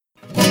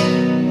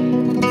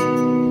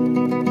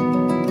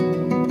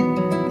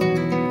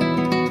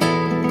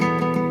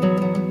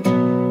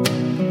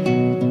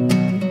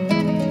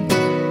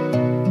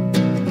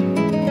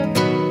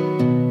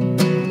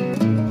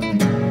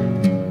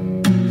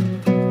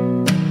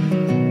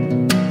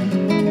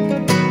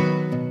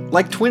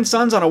Like twin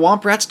suns on a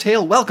womp rat's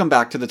tail, welcome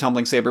back to the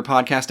Tumbling Saber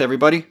podcast,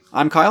 everybody.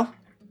 I'm Kyle.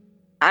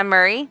 I'm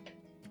Murray.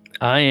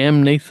 I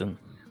am Nathan.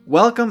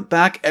 Welcome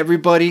back,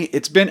 everybody.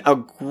 It's been a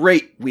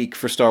great week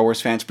for Star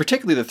Wars fans,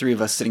 particularly the three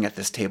of us sitting at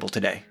this table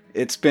today.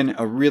 It's been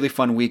a really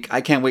fun week.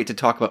 I can't wait to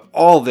talk about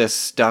all this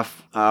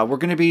stuff. We're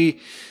going to be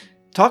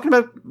talking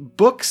about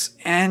books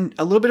and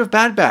a little bit of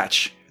Bad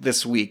Batch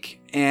this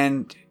week.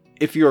 And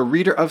if you're a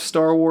reader of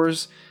Star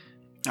Wars,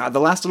 the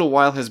last little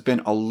while has been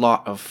a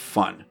lot of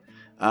fun.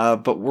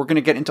 But we're going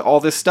to get into all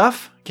this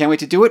stuff. Can't wait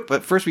to do it.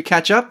 But first we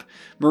catch up.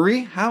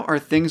 Marie, how are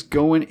things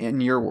going in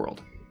your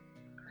world?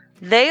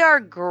 They are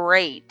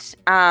great.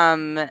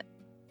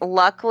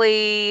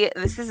 Luckily,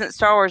 this isn't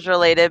Star Wars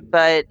related,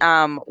 but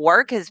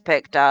work has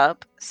picked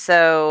up.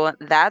 So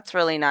that's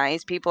really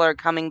nice. People are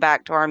coming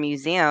back to our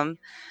museum.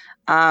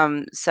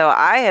 So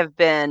I have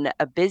been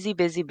a busy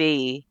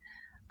bee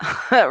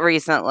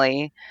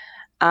recently.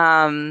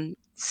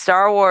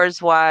 Star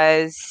Wars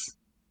wise,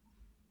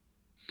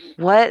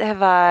 what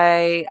have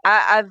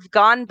I've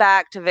gone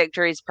back to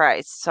Victory's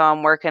Price, so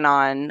I'm working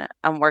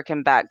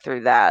back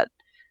through that.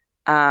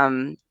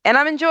 And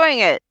I'm enjoying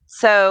it.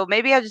 So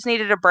maybe I just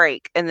needed a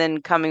break and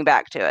then coming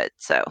back to it.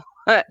 So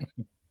yeah,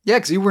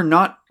 because you were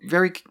not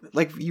very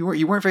you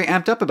weren't very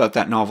amped up about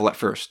that novel at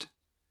first.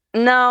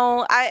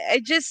 No,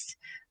 I just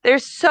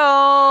there's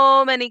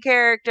so many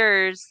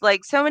characters,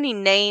 like so many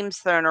names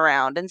thrown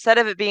around. Instead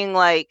of it being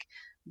like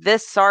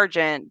this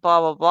sergeant, blah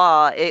blah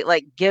blah, it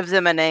like gives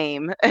him a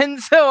name. And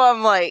so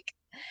I'm like,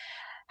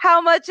 how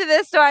much of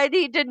this do I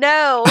need to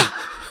know?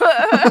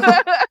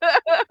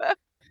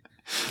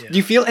 Do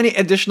you feel any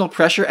additional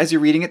pressure as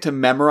you're reading it to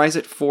memorize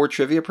it for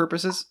trivia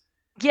purposes?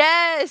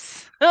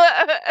 Yes.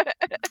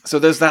 So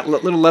there's that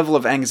little level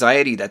of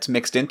anxiety that's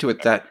mixed into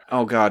it that,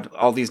 oh God,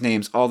 all these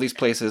names, all these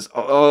places.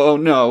 Oh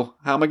no,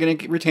 how am I going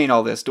to retain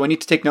all this? Do I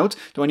need to take notes?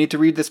 Do I need to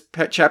read this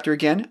chapter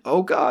again?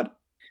 Oh God.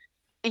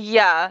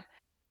 Yeah.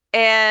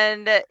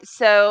 And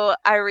so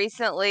I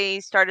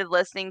recently started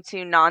listening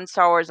to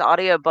non-Star Wars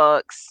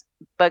audiobooks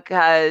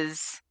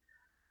because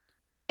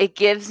it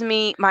gives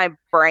my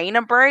brain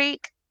a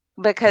break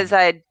because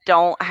I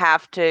don't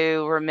have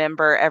to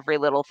remember every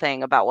little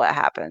thing about what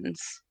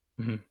happens,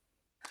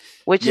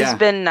 which has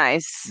been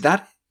nice.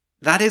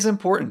 That is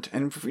important.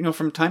 And,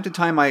 from time to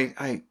time,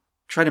 I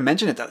try to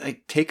mention it, that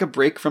I take a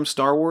break from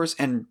Star Wars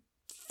and,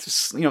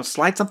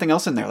 slide something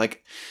else in there.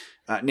 Like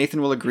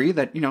Nathan will agree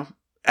that,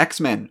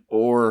 X-Men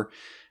or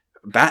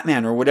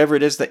Batman or whatever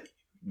it is that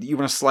you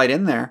want to slide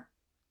in there,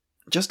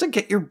 just to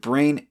get your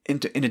brain in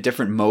a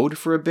different mode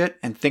for a bit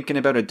and thinking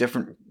about a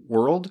different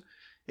world.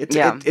 It's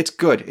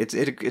good.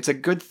 It's a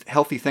good,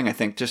 healthy thing, I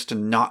think, just to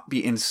not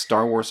be in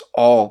Star Wars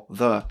all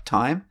the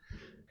time.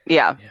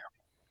 Yeah.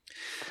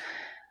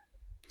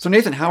 So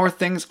Nathan, how are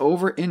things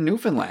over in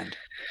Newfoundland?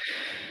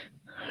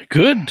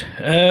 Good.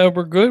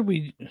 We're good.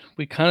 We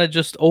kind of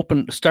just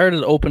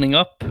started opening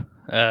up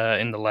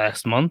in the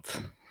last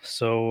month.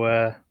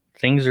 So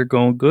things are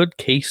going good.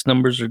 Case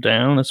numbers are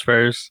down as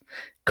far as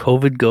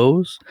COVID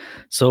goes.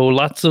 So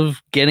lots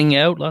of getting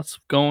out, lots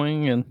of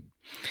going. And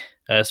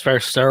as far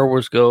as Star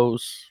Wars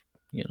goes,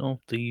 the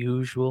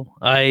usual.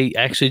 I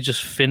actually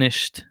just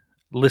finished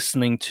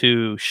listening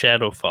to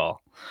Shadowfall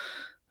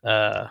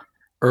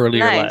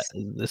earlier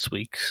this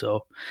week.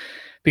 So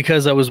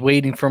because I was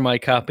waiting for my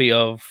copy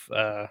of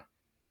the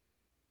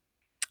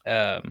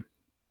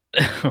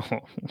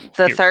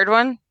third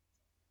one?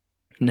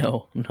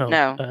 No.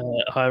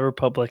 High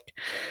Republic.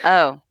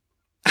 Oh.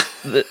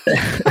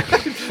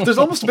 There's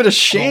almost a bit of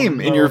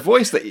shame in your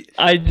voice that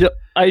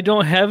I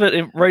don't have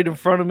it right in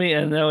front of me,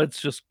 and now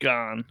it's just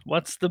gone.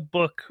 What's the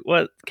book?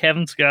 What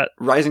Kevin's got?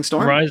 Rising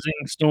Storm. Rising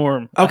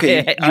Storm.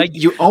 Okay,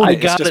 you own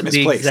it. It's just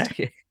misplaced.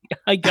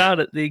 I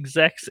got it the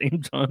exact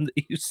same time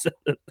that you said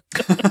it.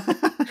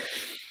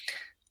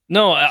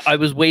 No, I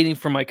was waiting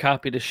for my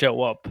copy to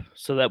show up,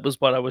 so that was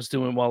what I was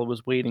doing while I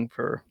was waiting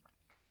for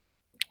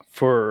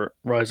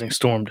Rising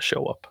Storm to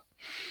show up.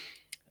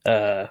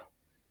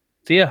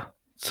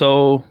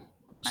 So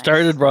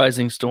started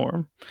Rising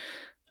Storm.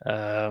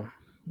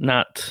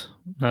 Not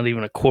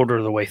even a quarter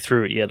of the way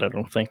through it yet, I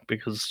don't think,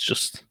 because it's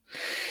just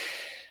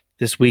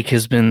this week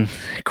has been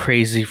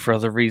crazy for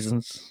other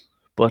reasons.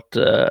 But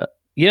that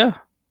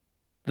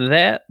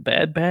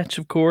Bad Batch,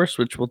 of course,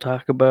 which we'll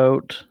talk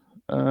about.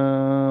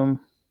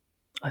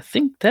 I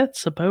think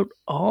that's about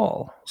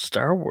all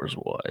Star Wars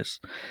wise.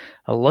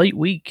 A light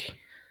week.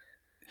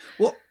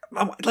 Well,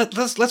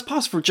 let's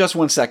pause for just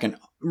 1 second.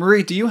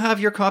 Marie, do you have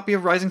your copy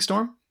of Rising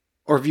Storm,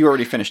 or have you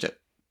already finished it?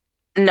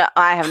 No,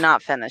 I have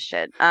not finished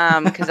it.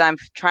 Because I'm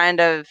trying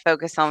to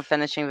focus on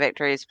finishing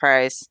Victory's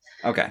Price.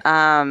 Okay.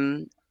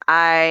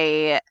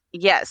 I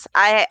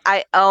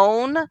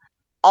own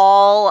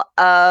all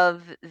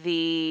of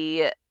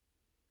the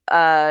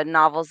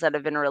novels that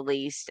have been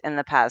released in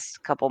the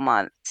past couple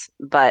months,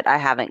 but I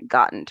haven't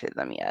gotten to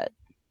them yet.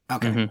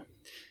 Okay. Mm-hmm.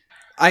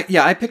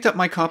 I picked up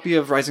my copy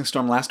of Rising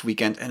Storm last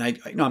weekend, and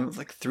I'm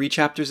like 3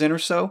 chapters in or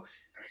so,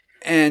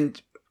 and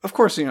of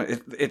course,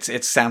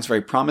 it sounds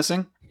very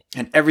promising,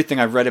 and everything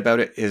I've read about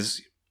it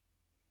is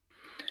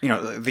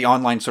the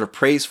online sort of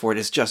praise for it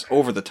is just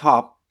over the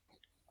top.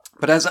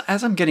 But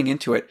as I'm getting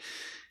into it,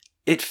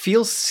 it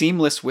feels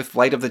seamless with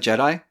Light of the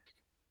Jedi.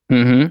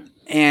 Mm-hmm.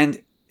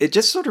 And it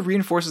just sort of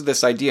reinforces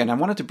this idea. And I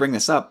wanted to bring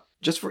this up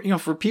just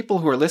for people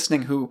who are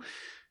listening who,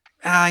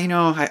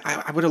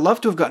 I would have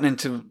loved to have gotten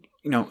into,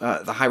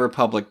 the High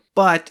Republic,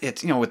 but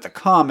it's, with the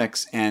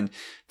comics and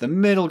the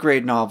middle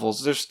grade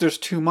novels, there's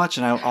too much,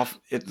 and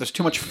there's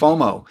too much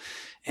FOMO,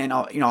 and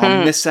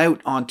I'll miss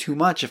out on too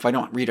much if I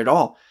don't read it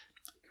all.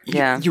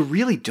 You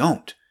really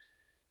don't.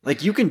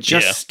 Like, you can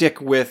just stick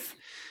with,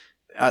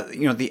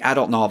 the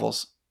adult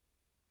novels,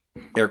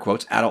 air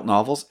quotes, adult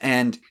novels,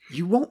 and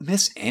you won't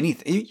miss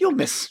anything. You'll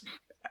miss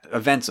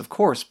events, of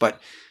course, but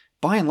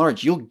by and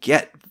large, you'll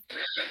get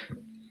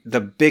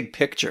the big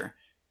picture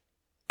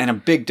and a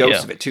big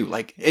dose of it too.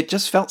 Like, it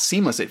just felt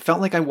seamless. It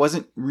felt like I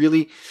wasn't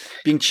really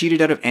being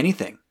cheated out of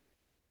anything.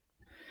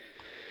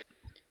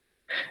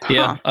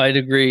 Yeah, I'd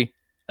agree.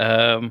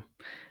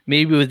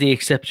 Maybe with the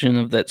exception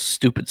of that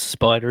stupid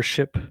spider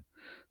ship,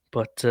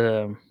 but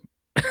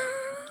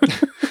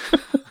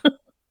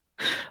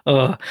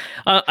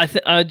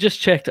I just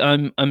checked.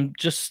 I'm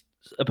just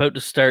about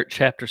to start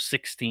chapter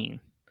 16,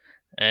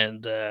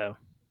 and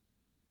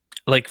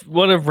like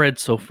what I've read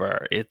so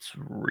far, it's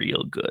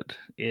real good.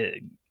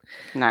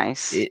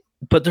 Nice.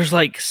 But there's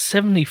like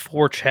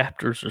 74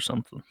 chapters or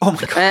something. Oh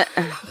my god!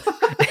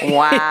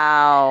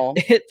 Wow.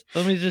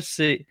 Let me just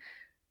see.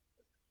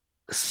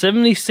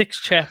 76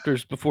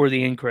 chapters before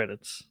the end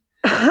credits.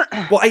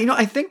 Well,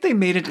 I think they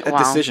made it a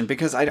decision,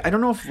 because I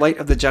don't know if Light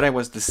of the Jedi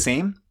was the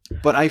same,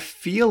 but I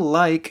feel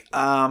like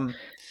a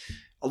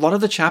lot of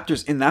the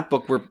chapters in that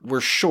book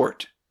were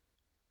short.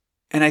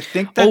 And I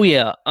think that... Oh,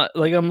 yeah.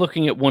 Like, I'm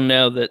looking at one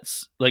now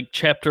that's, like,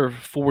 chapter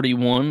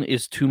 41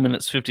 is 2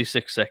 minutes,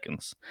 56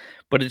 seconds.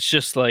 But it's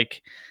just,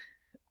 like,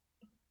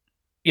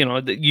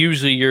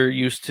 usually you're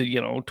used to,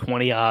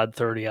 20-odd,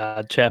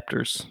 30-odd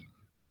chapters.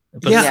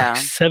 But it's like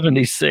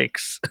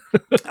 76.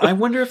 I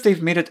wonder if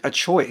they've made it a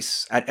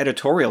choice at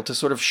editorial to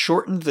sort of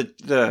shorten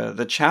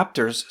the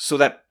chapters so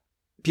that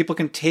people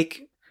can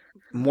take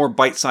more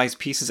bite-sized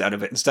pieces out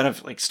of it, instead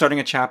of, like, starting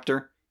a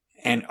chapter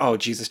and, oh,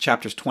 Jesus,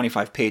 chapter's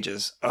 25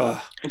 pages.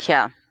 Ugh.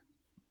 Yeah.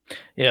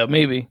 Yeah,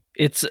 maybe.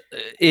 It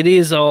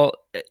is all...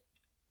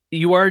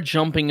 You are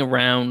jumping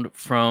around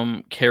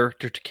from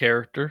character to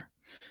character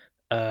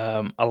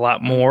a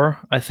lot more,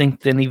 I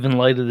think, than even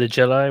Light of the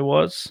Jedi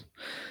was.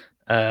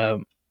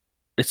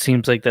 It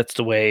seems like that's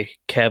the way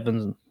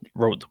Kevin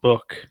wrote the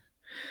book.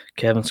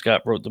 Kevin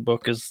Scott wrote the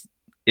book.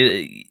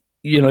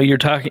 You're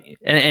talking...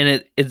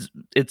 And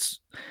it's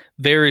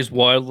varies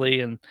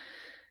wildly, and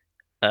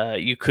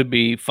you could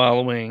be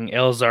following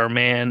Elzar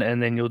Mann,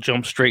 and then you'll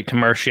jump straight to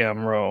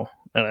Marchion Ro,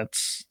 and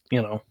it's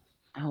Oh,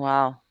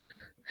 wow.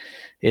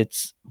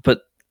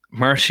 But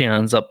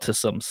Marchion's up to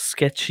some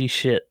sketchy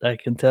shit, I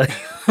can tell you.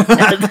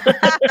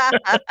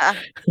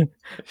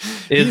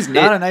 He's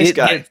not a nice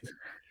guy.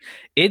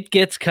 It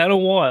gets kind of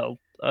wild,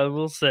 I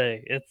will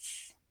say.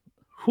 It's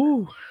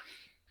whew.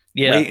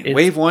 Yeah,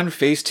 Wave 1,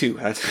 Phase 2.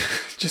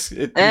 Just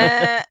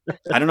I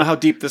don't know how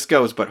deep this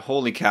goes, but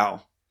holy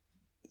cow.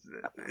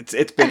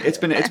 It's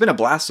been a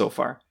blast so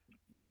far.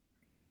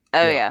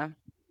 Oh yeah.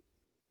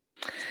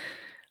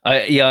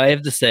 I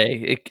have to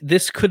say,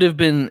 this could have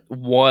been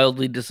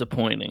wildly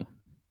disappointing,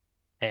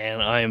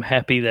 and I am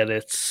happy that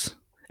it's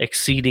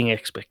exceeding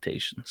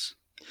expectations.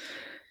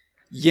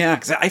 Yeah,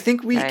 because I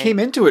think we came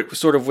into it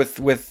sort of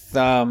with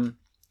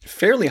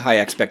fairly high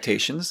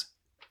expectations.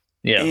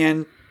 Yeah,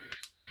 and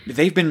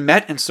they've been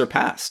met and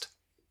surpassed.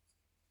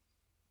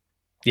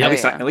 Yeah,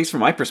 at least from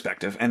my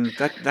perspective, and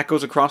that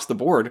goes across the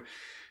board.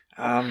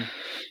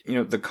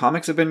 The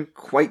comics have been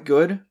quite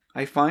good,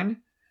 I find.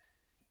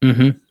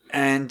 Mm-hmm.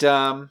 And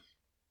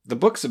the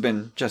books have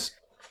been just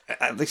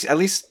at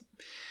least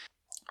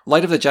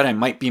Light of the Jedi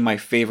might be my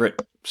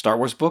favorite Star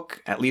Wars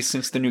book, at least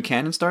since the new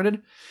canon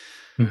started.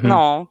 Mm-hmm.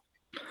 No.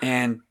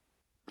 And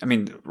I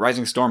mean,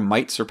 Rising Storm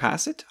might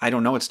surpass it. I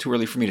don't know. It's too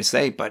early for me to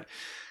say, but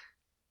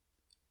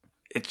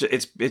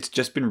it's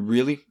just been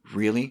really,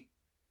 really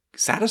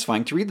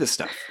satisfying to read this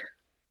stuff.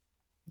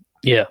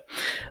 Yeah.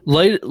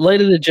 Light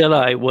of the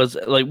Jedi was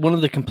like one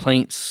of the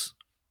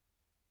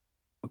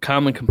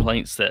common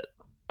complaints that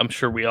I'm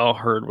sure we all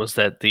heard was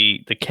that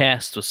the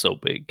cast was so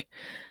big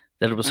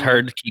that it was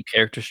hard to keep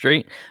characters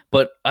straight.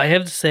 But I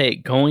have to say,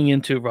 going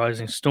into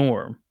Rising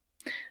Storm,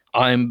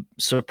 I'm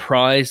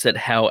surprised at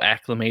how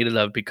acclimated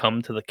I've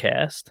become to the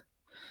cast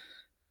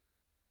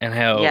and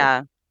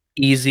how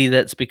easy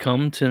that's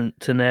become to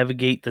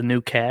navigate the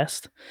new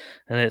cast.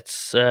 And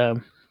it's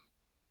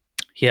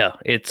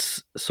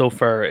it's so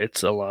far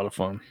it's a lot of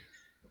fun.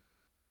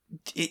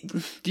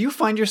 Do you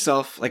find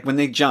yourself, like, when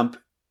they jump,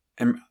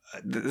 and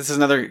this is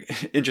another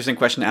interesting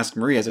question to ask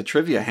Marie as a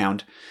trivia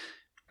hound,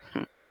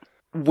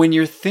 when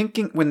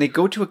they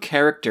go to a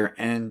character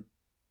and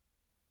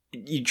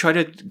you try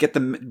to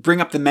bring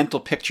up the mental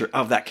picture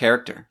of that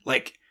character,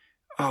 like,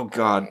 oh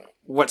god,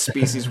 what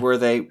species were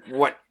they?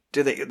 What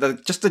do they?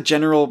 Just the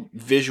general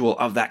visual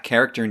of that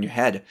character in your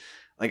head.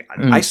 Like,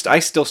 I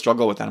still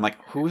struggle with that. I'm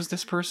like, who is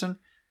this person?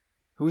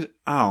 who's,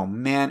 oh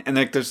man. And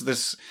like there's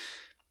this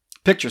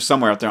picture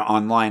somewhere out there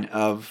online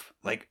of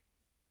like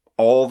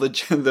all the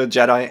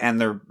Jedi and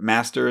their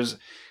masters.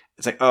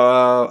 It's like,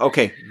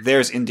 okay,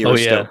 there's Indira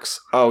Stokes.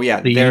 Oh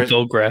yeah, the there's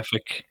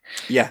infographic.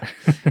 Yeah,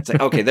 it's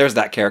like, okay, there's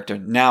that character.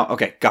 Now,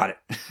 okay, got it.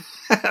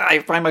 I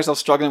find myself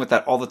struggling with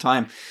that all the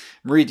time.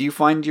 Marie, do you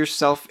find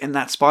yourself in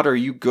that spot, or are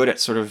you good at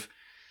sort of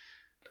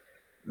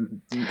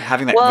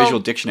having that visual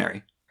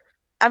dictionary?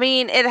 I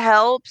mean, it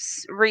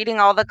helps reading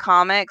all the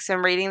comics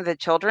and reading the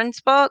children's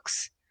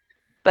books,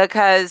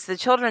 because the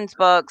children's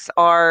books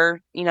are,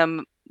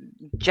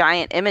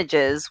 giant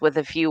images with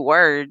a few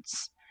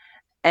words,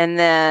 and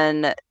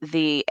then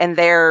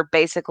they're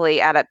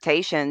basically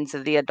adaptations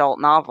of the adult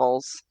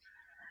novels,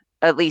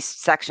 at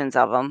least sections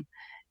of them.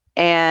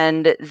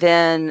 And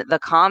then the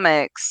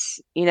comics,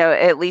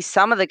 at least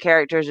some of the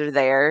characters are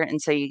there,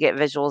 and so you get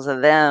visuals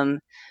of them.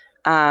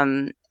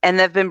 And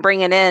they've been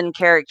bringing in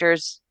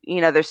characters,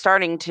 they're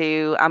starting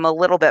to, I'm a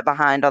little bit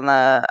behind on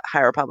the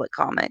High Republic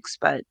comics,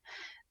 but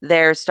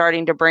they're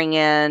starting to bring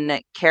in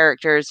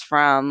characters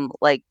from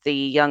like the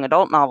young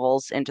adult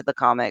novels into the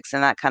comics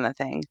and that kind of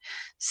thing.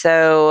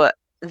 So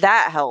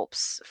that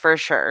helps for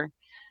sure.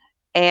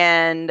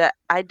 And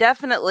I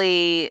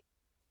definitely,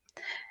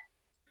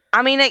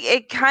 I mean,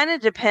 it kind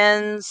of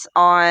depends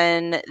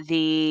on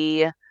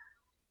the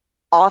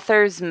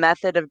author's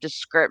method of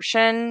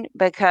description,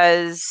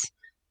 because,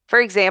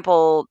 for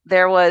example,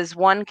 there was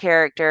one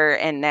character,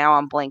 and now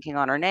I'm blanking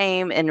on her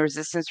name, in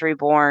Resistance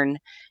Reborn,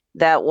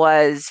 that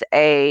was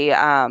a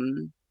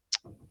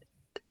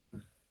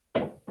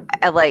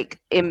like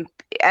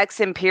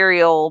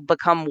ex-Imperial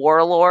become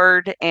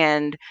warlord,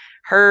 and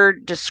her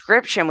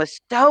description was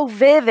so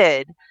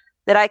vivid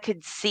that I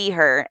could see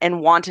her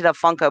and wanted a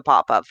Funko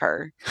Pop of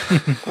her.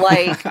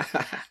 Like,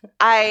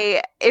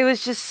 it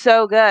was just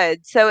so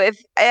good. So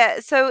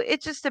so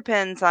it just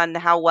depends on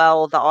how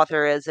well the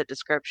author is at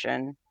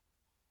description.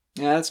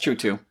 Yeah, that's true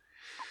too.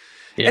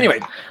 Yeah. Anyway,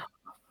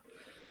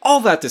 all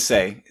that to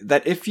say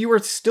that if you are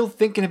still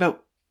thinking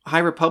about High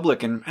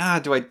Republic and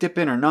do I dip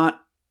in or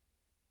not,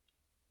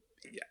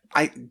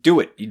 I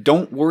do it. You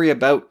don't worry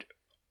about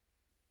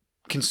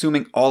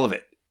consuming all of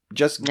it.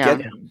 Just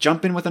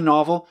jump in with a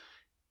novel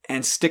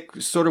and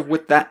stick sort of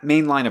with that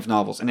main line of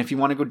novels. And if you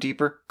want to go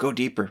deeper, go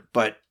deeper.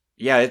 But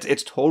yeah,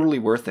 it's totally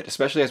worth it,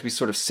 especially as we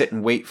sort of sit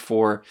and wait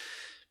for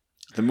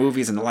the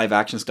movies and the live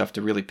action stuff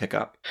to really pick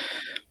up.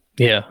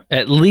 Yeah,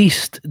 at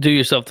least do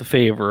yourself the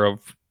favor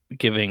of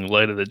giving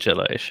Light of the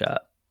Jedi a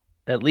shot.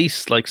 At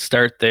least like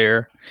start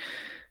there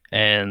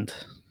and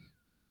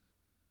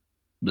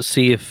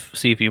see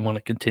if you want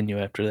to continue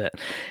after that.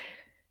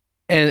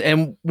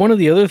 And one of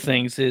the other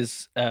things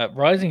is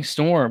Rising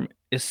Storm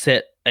is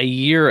set a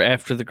year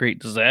after the Great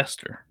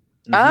Disaster.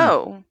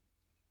 Oh.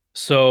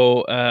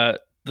 So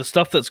the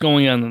stuff that's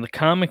going on in the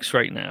comics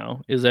right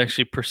now is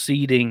actually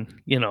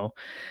preceding,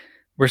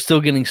 we're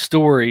still getting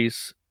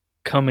stories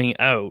coming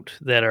out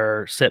that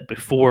are set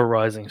before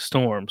Rising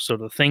Storm. So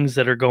the things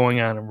that are going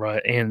on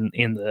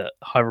in the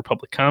High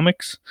Republic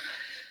comics,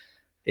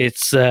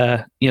 it's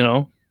there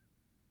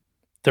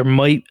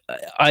might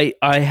I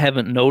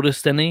haven't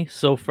noticed any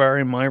so far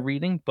in my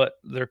reading, but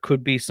there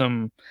could be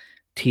some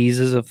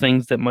teases of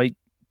things that might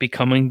be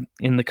coming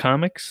in the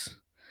comics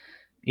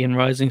in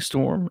Rising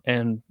Storm,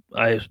 and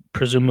I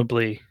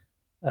presumably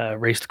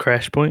Race to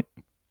Crash Point.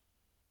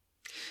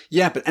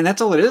 Yeah, and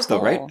that's all it is,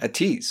 though, right? A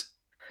tease.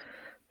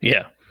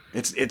 Yeah,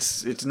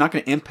 it's not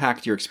going to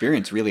impact your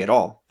experience really at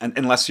all,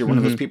 unless you're one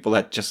of those people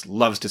that just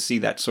loves to see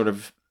that sort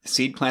of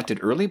seed planted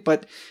early.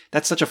 But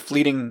that's such a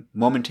fleeting,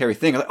 momentary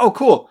thing. Like, oh,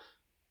 cool,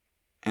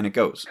 and it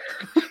goes.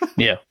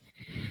 Yeah.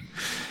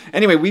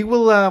 Anyway,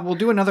 we'll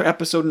do another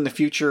episode in the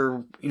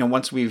future.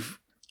 Once we've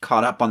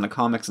caught up on the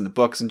comics and the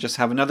books, and just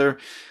have another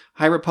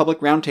High Republic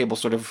roundtable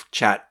sort of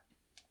chat,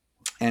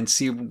 and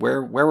see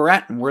where we're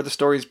at and where the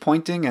story is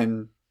pointing,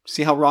 and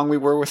see how wrong we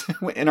were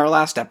in our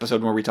last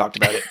episode where we talked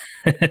about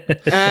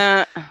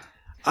it.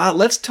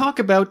 Let's talk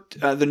about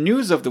the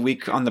news of the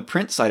week on the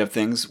print side of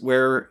things,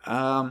 where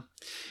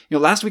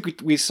last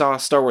week we saw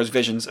Star Wars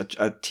Visions,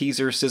 a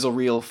teaser sizzle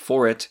reel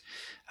for it,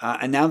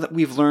 and now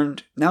we've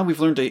learned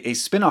a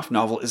spin-off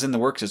novel is in the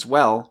works as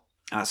well.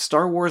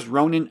 Star Wars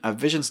Ronin, a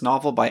Visions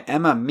novel by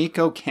Emma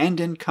Miko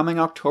Candon, coming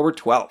October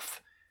 12th.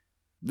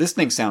 This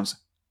thing sounds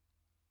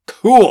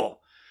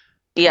cool.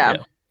 Yeah.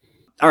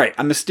 All right,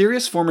 a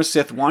mysterious former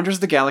Sith wanders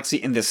the galaxy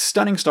in this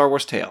stunning Star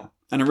Wars tale,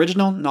 an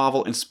original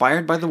novel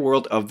inspired by the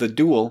world of The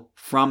Duel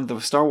from the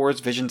Star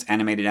Wars Visions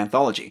animated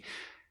anthology.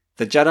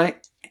 The Jedi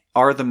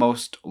are the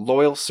most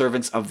loyal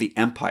servants of the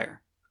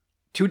Empire.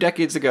 2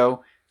 decades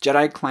ago,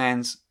 Jedi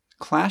clans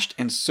clashed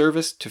in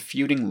service to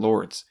feuding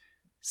lords.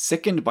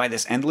 Sickened by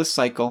this endless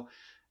cycle,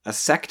 a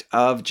sect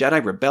of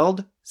Jedi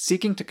rebelled,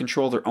 seeking to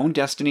control their own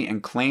destiny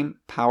and claim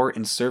power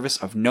in service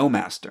of no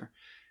master.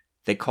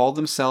 They called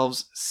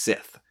themselves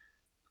Sith.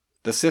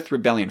 The Sith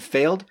rebellion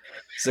failed,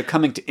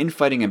 succumbing to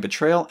infighting and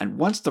betrayal, and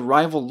once the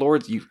rival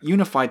lords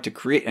unified to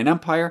create an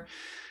empire,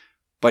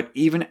 but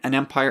even an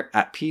empire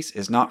at peace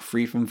is not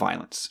free from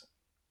violence.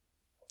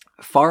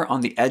 Far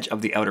on the edge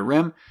of the Outer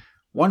Rim,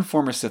 one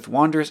former Sith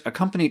wanders,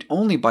 accompanied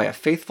only by a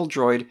faithful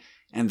droid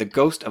and the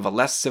ghost of a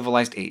less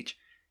civilized age.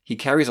 He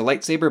carries a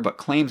lightsaber but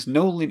claims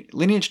no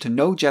lineage to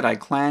no Jedi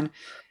clan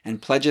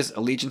and pledges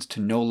allegiance to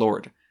no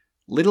lord.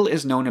 Little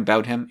is known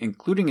about him,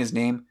 including his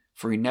name,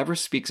 for he never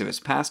speaks of his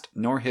past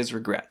nor his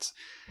regrets.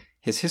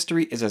 His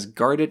history is as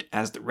guarded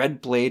as the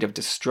red blade of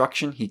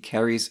destruction he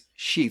carries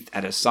sheathed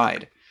at his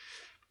side.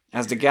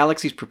 As the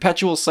galaxy's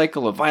perpetual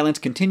cycle of violence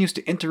continues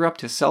to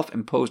interrupt his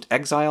self-imposed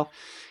exile,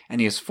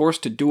 and he is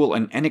forced to duel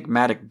an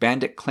enigmatic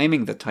bandit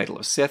claiming the title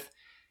of Sith,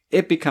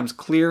 it becomes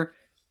clear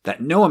that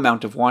no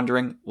amount of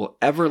wandering will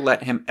ever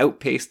let him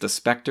outpace the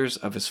specters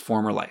of his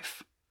former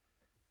life.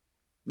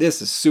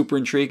 This is super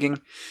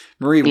intriguing.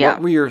 Marie, Yeah.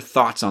 what were your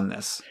thoughts on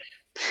this?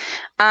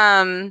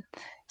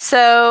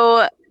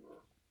 So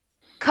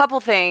couple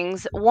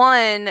things.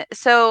 One,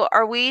 so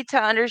are we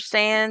to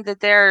understand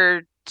that there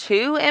are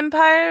two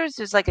empires?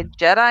 There's like a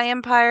Jedi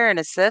Empire and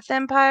a Sith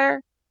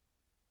Empire?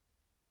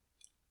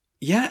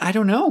 Yeah, I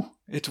don't know.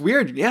 It's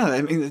weird. Yeah,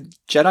 I mean, the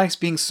Jedi's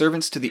being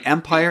servants to the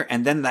Empire,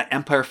 and then that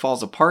Empire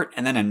falls apart,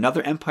 and then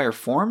another Empire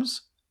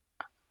forms?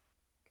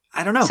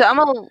 I don't know. So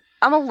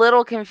I'm a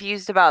little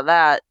confused about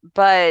that,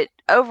 but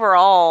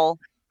overall,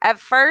 at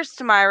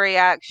first my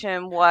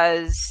reaction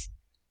was,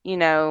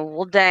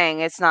 well,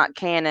 dang, it's not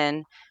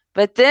canon.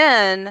 But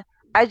then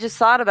I just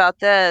thought about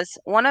this.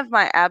 One of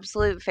my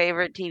absolute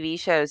favorite TV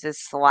shows is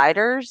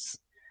Sliders,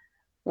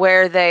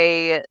 where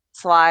they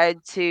slide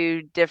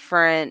to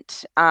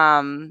different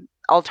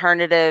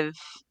alternative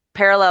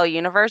parallel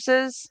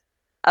universes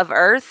of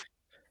Earth.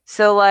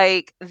 So,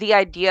 like, the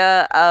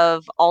idea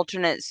of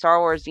alternate Star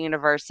Wars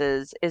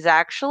universes is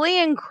actually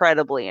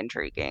incredibly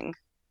intriguing.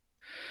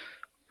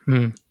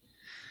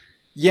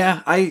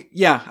 Yeah,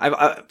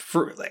 I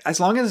for like,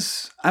 as long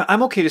as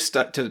I'm okay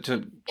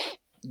to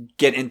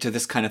get into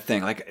this kind of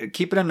thing. Like,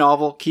 keep it a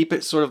novel, keep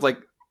it sort of like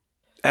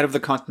out of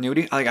the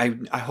continuity. Like,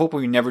 I hope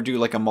we never do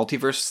like a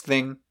multiverse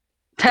thing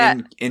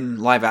in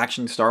live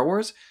action Star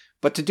Wars,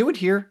 but to do it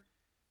here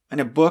in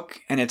a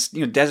book and it's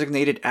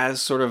designated as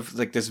sort of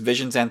like this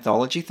Visions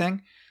anthology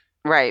thing.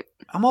 Right.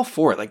 I'm all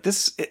for it. Like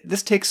this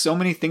takes so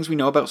many things we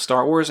know about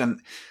Star Wars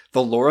and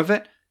the lore of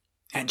it,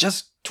 and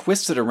just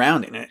twists it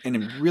around in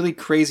a really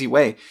crazy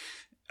way.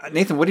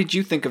 Nathan, what did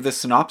you think of this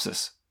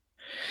synopsis?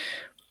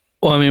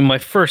 Well, I mean, my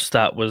first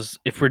thought was,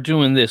 if we're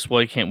doing this,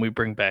 why can't we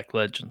bring back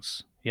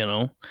Legends? It's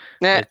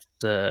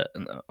no,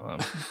 I'm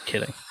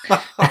kidding.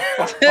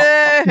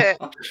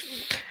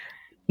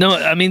 No,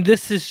 I mean,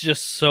 this is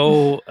just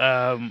so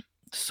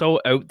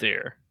out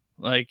there.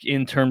 Like,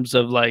 in terms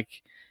of like,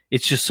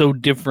 it's just so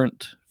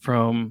different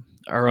from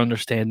our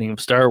understanding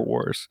of Star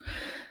Wars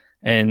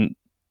and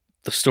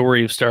the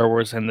story of Star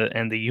Wars and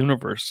the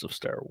universe of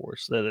Star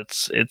Wars, that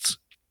it's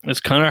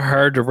kind of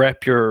hard to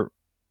wrap your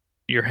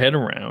head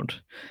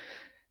around.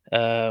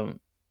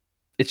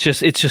 It's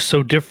just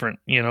so different,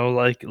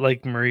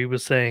 like Marie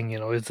was saying,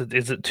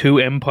 is it two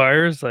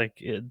empires? Like,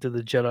 do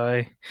the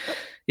Jedi?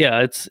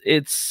 Yeah,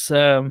 it's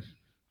I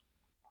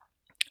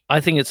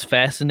think it's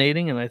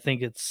fascinating, and I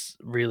think it's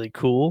really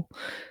cool.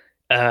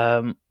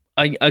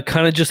 I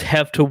kind of just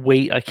have to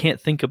wait. I can't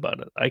think about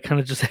it. I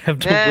kind of just have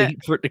to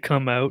wait for it to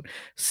come out,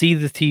 see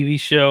the TV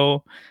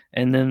show,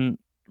 and then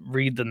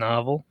read the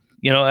novel.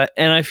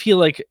 And I feel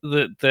like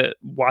the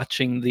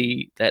watching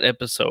that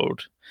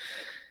episode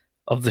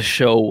of the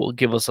show will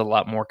give us a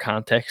lot more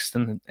context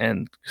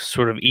and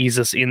sort of ease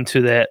us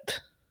into that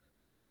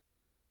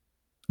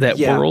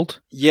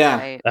world.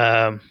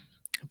 Yeah.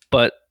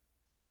 But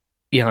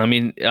yeah, I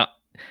mean,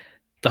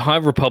 the High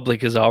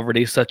Republic is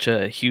already such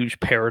a huge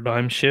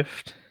paradigm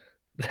shift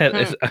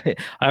that I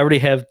already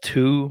have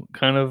two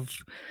kind of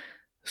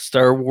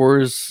Star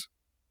Wars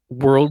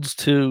worlds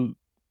to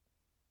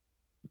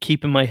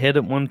keep in my head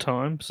at one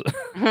time. So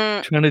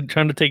trying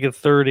to take a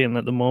third in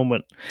at the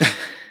moment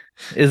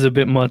is a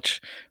bit much.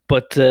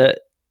 But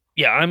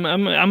yeah,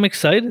 I'm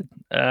excited.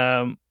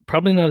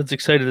 Probably not as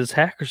excited as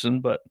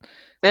Hackerson, but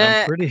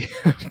I'm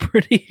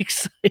pretty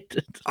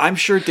excited. I'm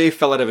sure Dave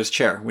fell out of his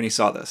chair when he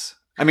saw this.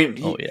 I mean,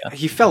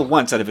 he fell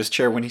once out of his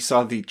chair when he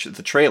saw the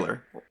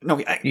trailer. No,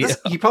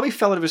 he probably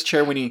fell out of his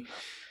chair when he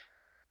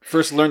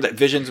first learned that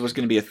Visions was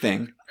going to be a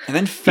thing, and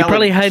then fell. He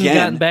probably again. hadn't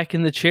gotten back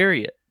in the chair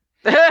yet.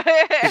 He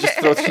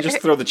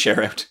just throw the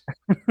chair out.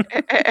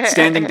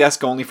 Standing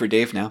desk only for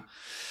Dave now.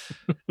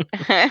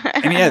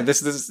 I mean, yeah,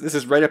 this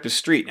is right up his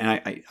street, and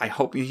I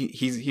hope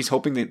he's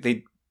hoping that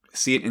they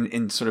see it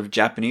in sort of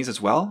Japanese as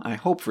well. I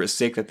hope for his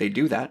sake that they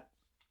do that.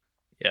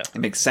 Yeah, it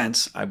makes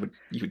sense.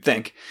 You would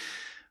think.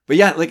 But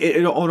yeah, like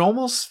it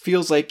almost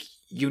feels like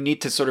you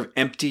need to sort of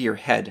empty your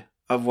head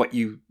of what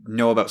you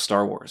know about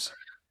Star Wars.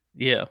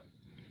 Yeah.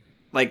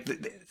 Like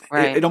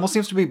it almost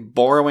seems to be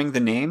borrowing the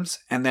names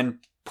and then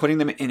putting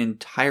them in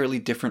entirely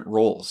different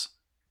roles.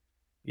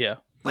 Yeah.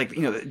 Like,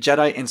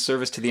 Jedi in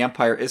service to the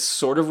Empire is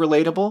sort of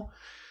relatable.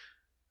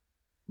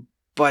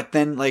 But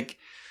then like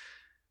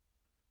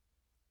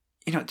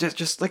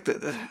just like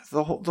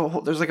the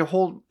whole there's like a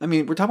whole, I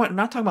mean, we're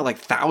not talking about like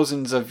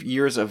thousands of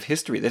years of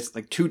history. That's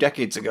like 2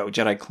 decades ago,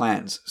 Jedi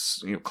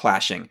clans,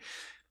 clashing.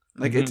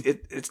 Like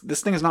it's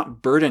this thing is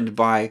not burdened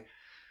by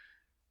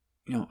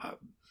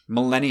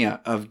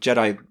millennia of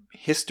Jedi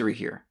history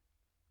here.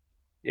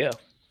 Yeah.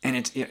 And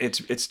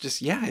it's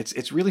just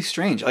it's really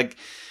strange. Like,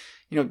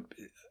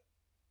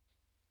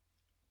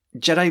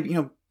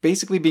 Jedi,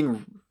 basically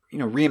being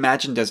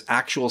reimagined as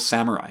actual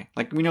samurai.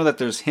 Like, we know that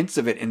there's hints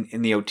of it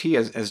in the OT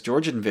as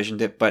George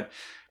envisioned it, but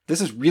this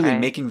is really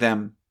making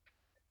them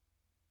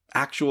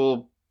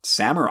actual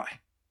samurai.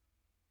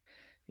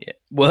 Yeah.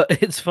 Well,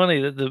 it's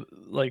funny that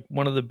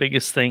one of the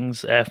biggest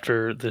things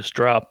after this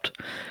dropped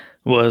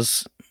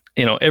was,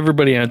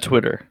 everybody on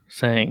Twitter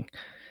saying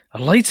a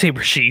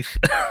lightsaber sheath.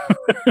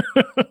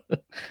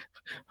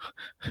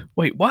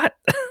 Wait, what?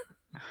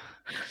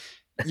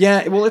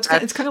 Yeah, well, it's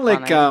kind of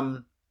like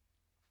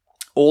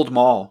Old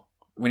Maul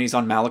when he's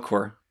on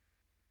Malachor.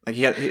 Like,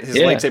 his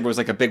lightsaber was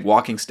like a big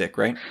walking stick,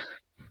 right?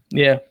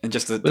 Yeah, and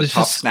just the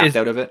top snapped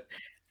out of it.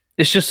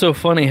 It's just so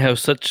funny how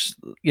such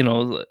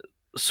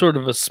sort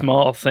of a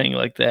small thing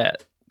like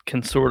that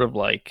can sort of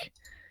like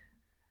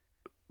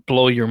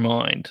blow your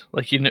mind.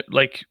 Like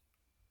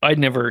I'd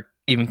never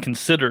even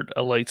considered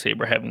a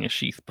lightsaber having a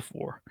sheath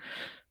before.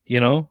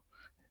 Well,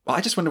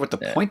 I just wonder what the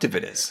point of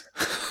it is.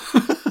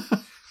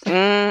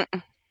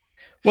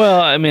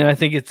 Well, I mean, I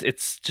think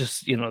it's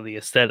just the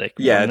aesthetic.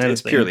 Yeah,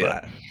 it's purely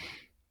that.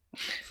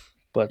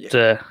 But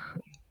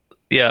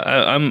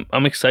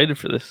I'm excited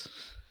for this.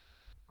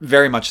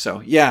 Very much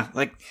so. Yeah,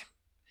 like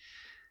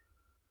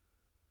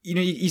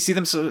you see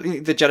them, so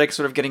the Jedi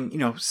sort of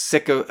getting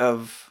sick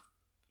of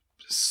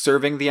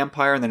serving the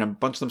Empire, and then a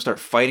bunch of them start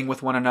fighting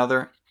with one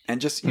another,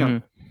 and just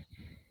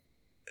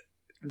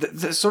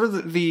the sort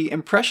of the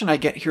impression I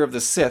get here of the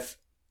Sith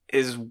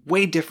is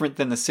way different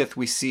than the Sith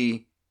we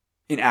see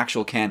in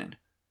actual canon.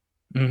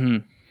 Mm-hmm.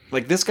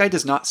 Like, this guy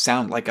does not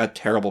sound like a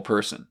terrible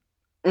person.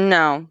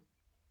 No.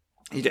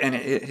 And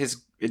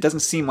it doesn't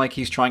seem like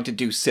he's trying to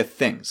do Sith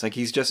things. Like,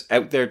 he's just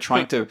out there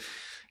trying to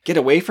get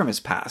away from his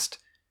past.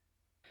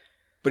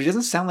 But he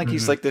doesn't sound like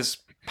he's like this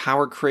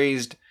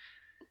power-crazy,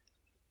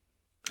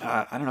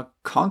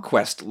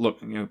 conquest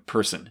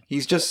person.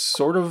 He's just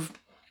sort of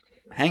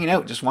hanging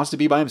out, just wants to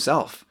be by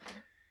himself.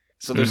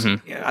 So there's,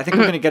 I think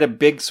we're going to get a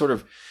big sort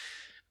of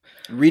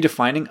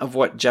redefining of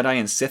what Jedi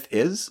and Sith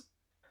is.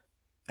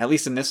 At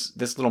least in this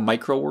little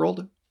micro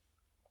world.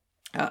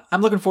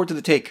 I'm looking forward to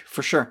the take,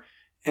 for sure.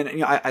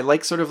 And I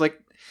like sort of like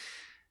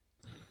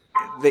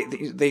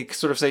they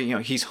sort of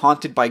say he's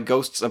haunted by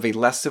ghosts of a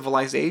less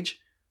civilized age,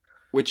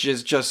 which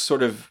is just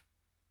sort of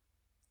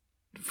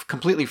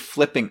completely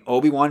flipping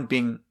Obi-Wan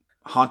being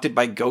haunted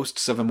by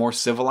ghosts of a more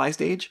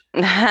civilized age.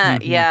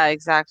 Yeah,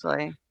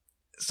 exactly.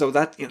 So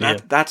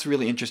that's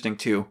really interesting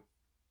too.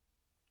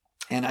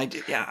 And I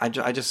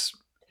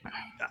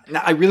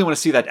really want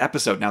to see that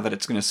episode now that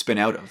it's going to spin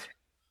out of.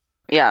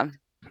 Yeah.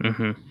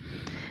 Mm-hmm.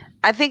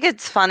 I think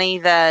it's funny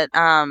that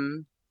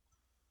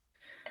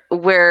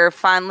we're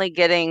finally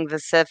getting the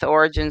Sith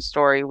origin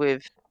story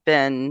we've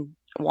been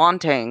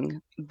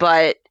wanting,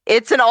 but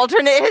it's an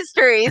alternate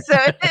history, so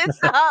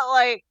it's not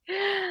like.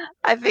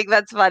 I think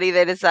that's funny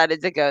they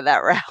decided to go that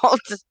route.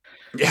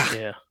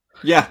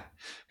 Yeah.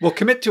 We'll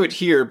commit to it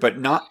here, but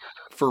not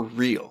for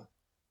real.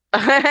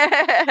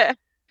 But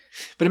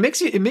it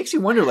makes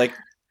you wonder, like,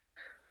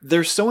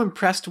 they're so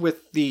impressed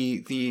with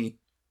the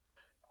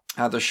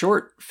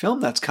short film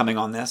that's coming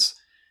on this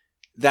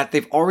that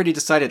they've already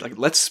decided, like,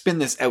 let's spin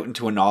this out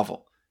into a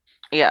novel.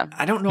 Yeah.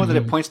 I don't know that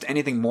it points to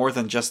anything more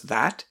than just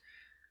that,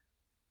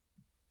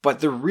 but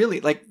they're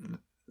really, like,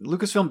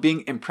 Lucasfilm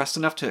being impressed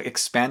enough to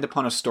expand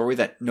upon a story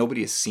that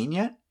nobody has seen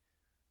yet.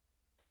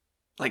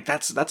 Like,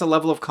 that's a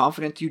level of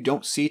confidence you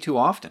don't see too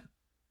often.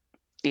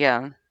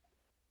 Yeah.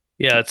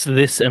 Yeah, it's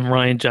this and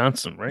Rian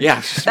Johnson, right?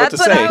 Yeah, that's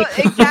what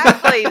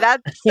exactly.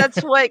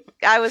 That's what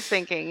I was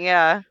thinking.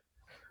 Yeah,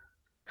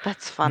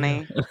 that's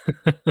funny.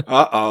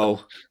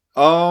 Uh-oh.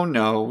 Oh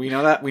no, we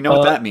know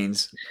what that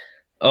means.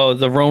 Oh,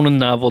 the Ronin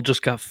novel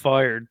just got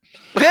fired.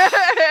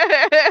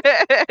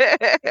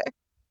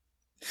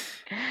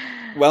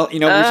 Well,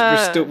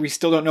 we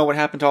still don't know what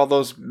happened to all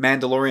those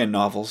Mandalorian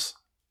novels.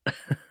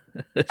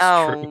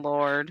 Oh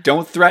Lord!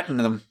 Don't threaten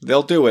them;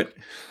 they'll do it.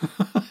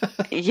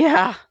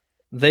 Yeah.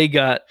 They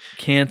got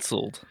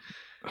canceled.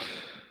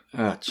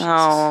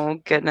 Oh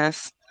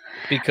goodness!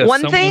 Because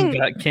someone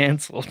got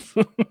canceled.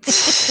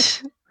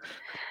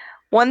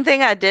 One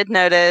thing I did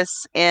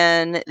notice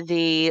let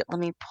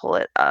me pull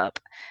it up,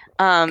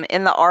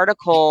 in the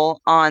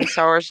article on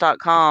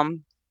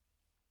StarWars.com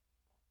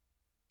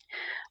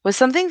was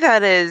something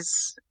that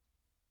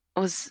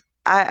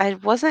I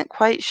wasn't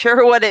quite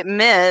sure what it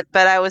meant,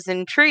 but I was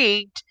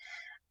intrigued.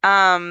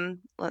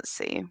 Let's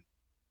see.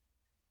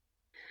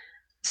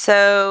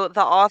 So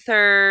the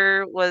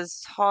author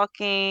was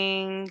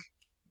talking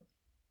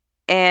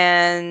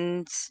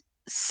and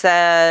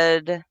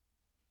said,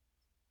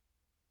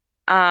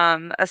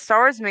 a Star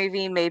Wars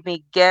movie made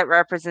me get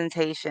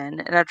representation,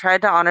 and I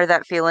tried to honor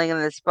that feeling in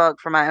this book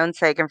for my own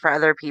sake and for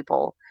other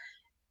people.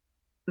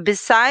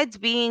 Besides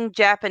being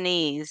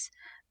Japanese,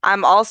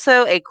 I'm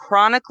also a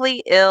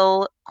chronically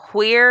ill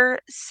queer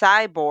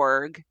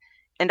cyborg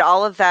And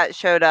all of that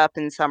showed up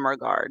in some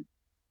regard.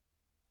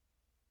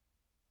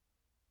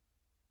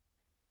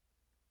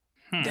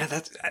 Yeah,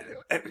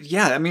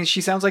 yeah. I mean,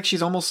 she sounds like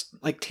she's almost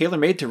like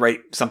tailor-made to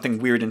write something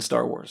weird in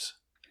Star Wars.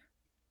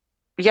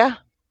 Yeah.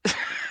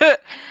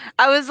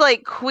 I was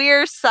like,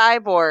 queer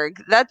cyborg.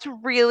 That's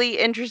really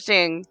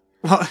interesting.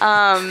 Well,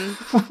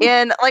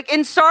 And like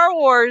in Star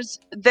Wars,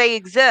 they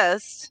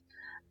exist.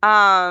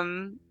 I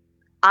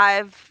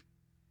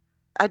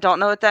don't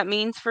know what that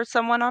means for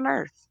someone on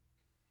Earth.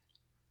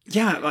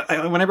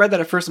 yeah. When I read that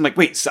at first, I'm like,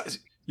 wait,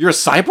 you're a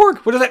cyborg?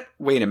 What is that?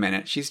 Wait a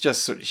minute. She's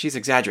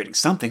exaggerating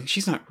something.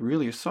 She's not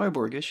really a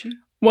cyborg, is she?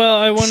 Well,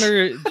 I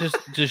wonder,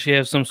 does she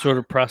have some sort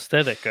of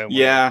prosthetic?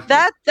 Yeah.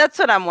 That's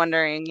what I'm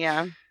wondering.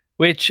 Yeah.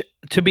 Which,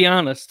 to be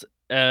honest,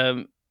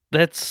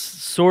 that's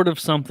sort of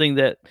something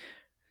that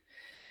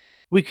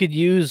we could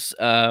use,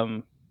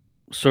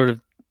 sort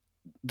of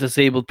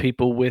disabled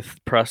people with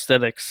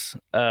prosthetics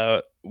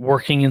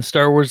working in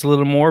Star Wars a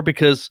little more,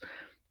 because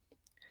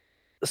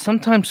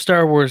sometimes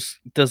Star Wars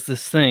does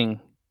this thing,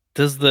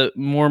 does the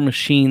more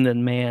machine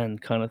than man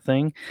kind of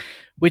thing,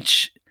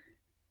 which,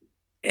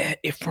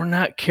 if we're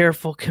not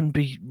careful, can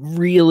be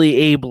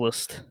really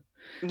ableist.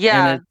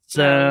 Yeah. And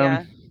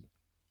it's,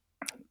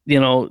 you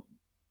know,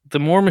 the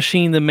more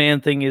machine than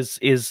man thing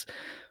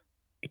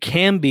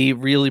can be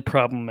really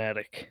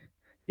problematic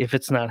if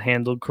it's not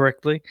handled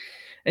correctly.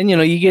 And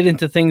you get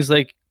into things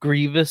like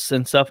Grievous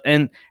and stuff,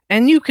 and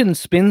you can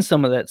spin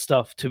some of that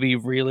stuff to be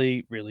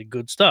really, really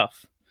good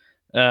stuff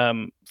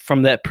from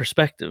that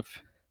perspective.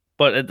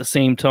 But at the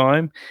same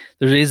time,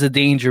 there is a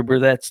danger where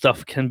that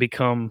stuff can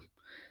become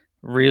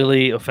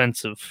really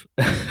offensive.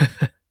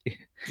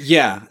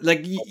 Yeah,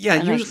 like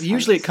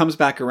usually it sense. comes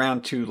back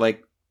around to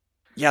like,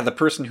 yeah, the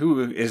person who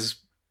is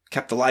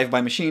kept alive by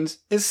machines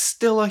is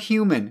still a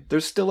human.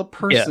 There's still a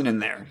person in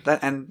there.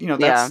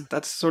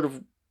 That's sort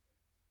of.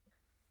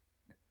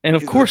 And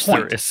of course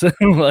there is.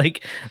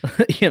 Like,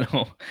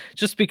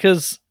 just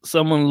because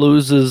someone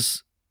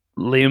loses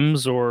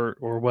limbs or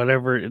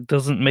whatever, it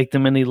doesn't make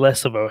them any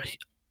less of a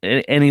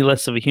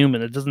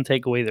human. It doesn't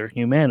take away their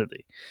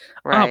humanity.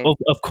 Right.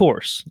 Of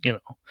course,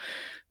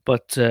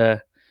 But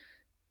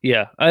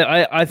yeah,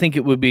 I think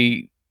it would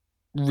be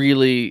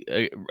really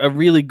a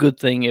really good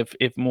thing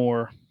if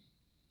more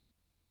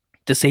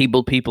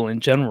disabled people in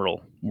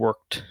general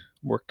worked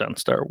on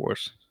Star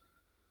Wars.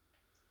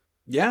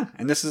 Yeah,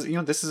 and this is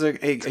a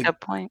good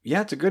point.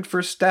 Yeah, it's a good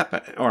first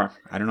step, or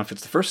I don't know if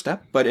it's the first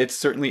step, but it's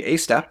certainly a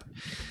step.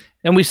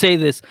 And we say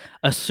this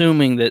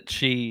assuming that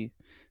she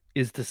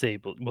is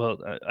disabled. Well,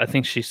 I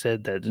think she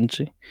said that, didn't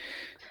she?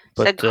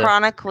 Said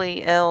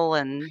chronically ill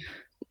and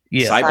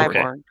cyborg.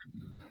 Okay.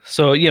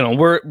 So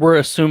we're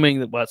assuming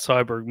that what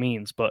cyborg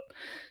means, but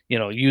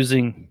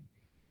using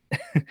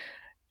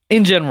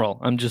in general,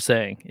 I'm just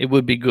saying it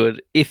would be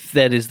good if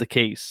that is the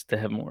case to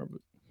have more of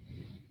it.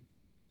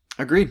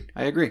 Agreed.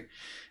 I agree.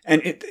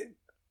 And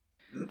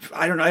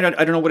I don't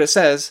know what it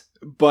says,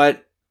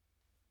 but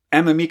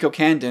Emma Miko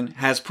Candon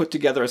has put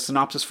together a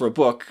synopsis for a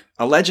book,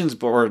 a Legends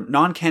book or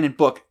non-canon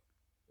book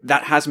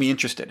that has me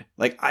interested.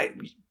 Like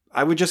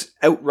I would just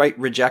outright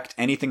reject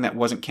anything that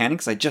wasn't canon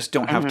because I just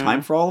don't have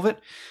time for all of it.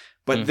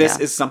 But this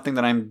is something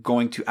that I'm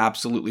going to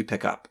absolutely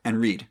pick up and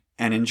read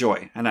and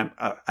enjoy. And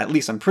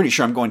I'm pretty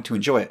sure I'm going to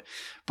enjoy it,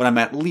 but I'm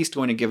at least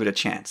going to give it a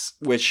chance,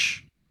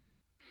 which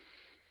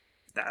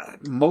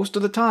most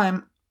of the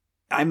time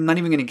I'm not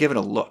even going to give it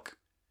a look.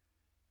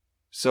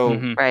 So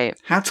right.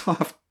 Hats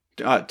off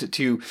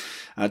to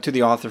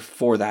the author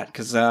for that,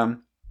 because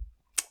I'm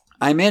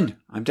in.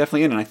 I'm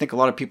definitely in, and I think a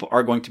lot of people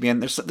are going to be in.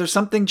 There's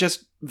something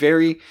just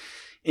very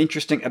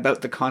interesting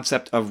about the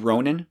concept of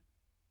Ronin,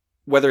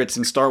 whether it's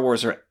in Star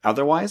Wars or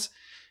otherwise.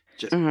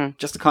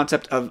 Just the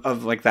concept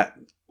of like that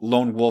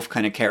lone wolf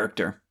kind of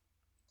character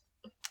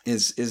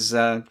is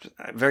a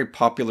very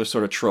popular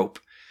sort of trope.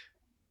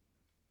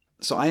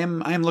 So I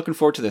am looking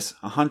forward to this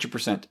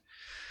 100%.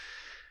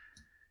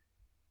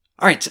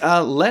 All right,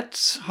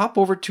 let's hop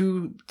over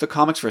to the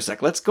comics for a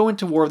sec. Let's go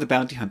into War of the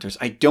Bounty Hunters.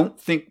 I don't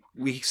think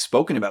we've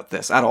spoken about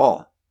this at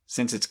all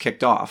since it's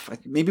kicked off.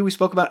 Maybe we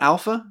spoke about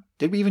Alpha?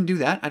 Did we even do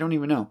that? I don't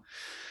even know.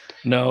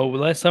 No,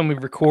 last time we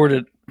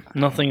recorded,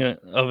 nothing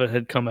of it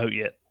had come out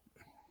yet.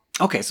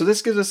 Okay, so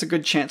this gives us a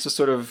good chance to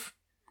sort of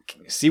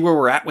see where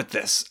we're at with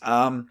this.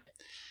 And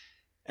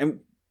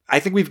I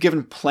think we've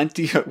given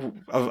plenty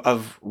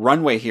of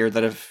runway here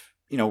that have,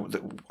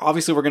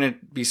 obviously we're going to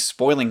be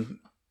spoiling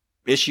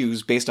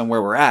issues based on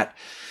where we're at.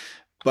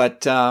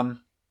 But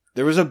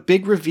there was a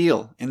big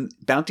reveal in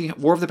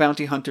War of the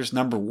Bounty Hunters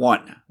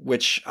 #1,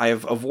 which I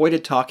have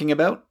avoided talking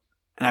about.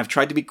 And I've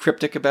tried to be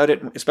cryptic about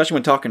it, especially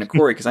when talking to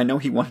Corey, because I know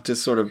he wanted to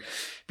sort of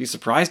be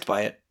surprised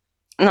by it.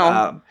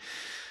 No.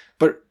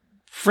 But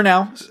for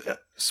now,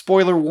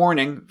 spoiler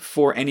warning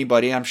for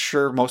anybody. I'm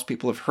sure most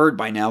people have heard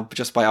by now,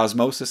 just by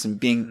osmosis and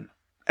being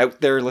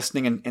out there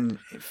listening in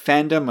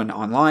fandom and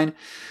online.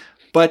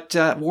 But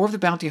War of the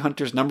Bounty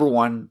Hunters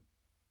 #1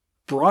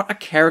 brought a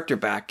character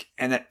back,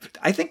 and that,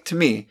 I think, to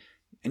me,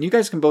 and you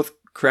guys can both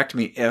correct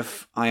me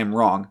if I am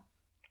wrong,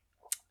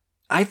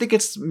 I think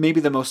it's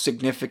maybe the most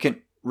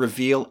significant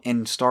reveal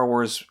in Star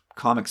Wars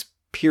comics,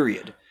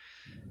 period,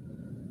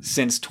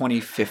 since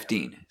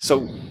 2015.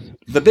 So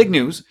the big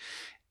news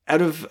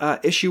out of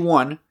issue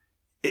 1,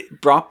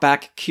 it brought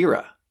back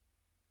Kira,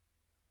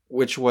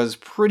 which was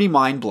pretty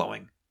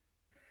mind-blowing.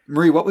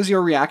 Marie, what was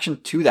your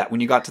reaction to that when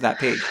you got to that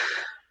page?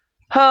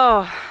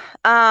 Oh,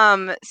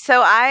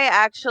 so I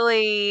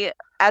actually,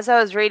 as I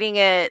was reading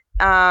it,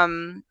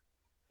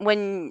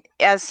 when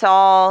I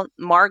saw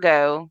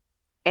Margot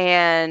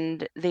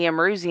and the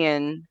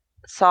Erusian,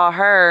 saw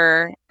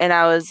her, and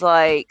I was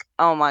like,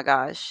 oh my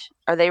gosh,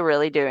 are they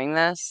really doing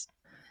this?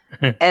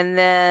 And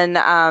then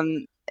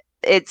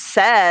it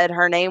said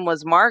her name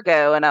was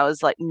Margot, and I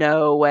was like,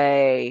 no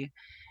way.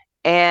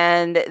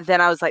 And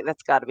then I was like,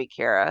 that's got to be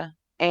Kira.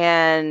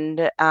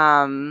 And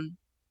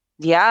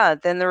yeah,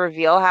 then the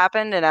reveal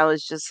happened, and I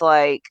was just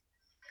like,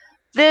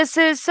 this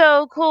is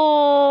so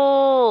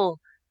cool.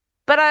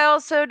 But I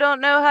also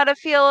don't know how to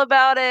feel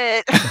about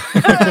it.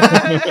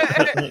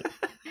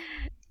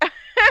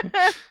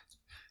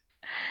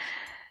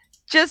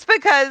 Just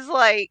because,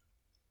 like,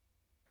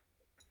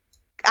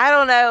 I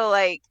don't know,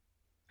 like,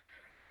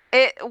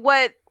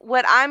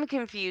 what I'm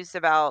confused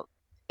about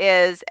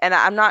is, and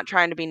I'm not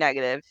trying to be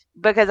negative,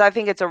 because I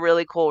think it's a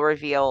really cool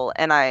reveal,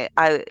 and I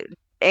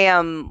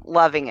am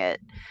loving it.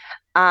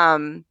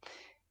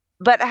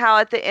 But how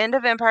at the end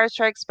of Empire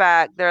Strikes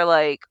Back, they're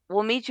like,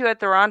 we'll meet you at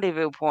the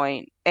rendezvous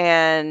point,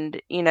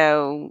 and,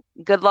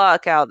 good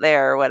luck out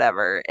there or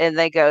whatever. And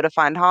they go to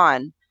find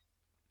Han,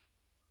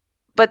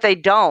 but they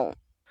don't.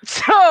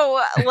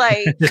 So,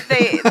 like,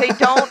 they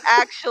don't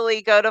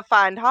actually go to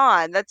find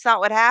Han. That's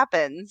not what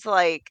happens.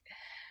 Like,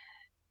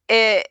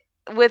 it,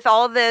 with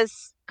all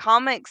this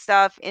comic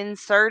stuff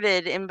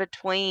inserted in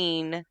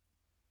between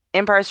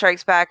Empire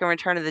Strikes Back and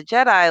Return of the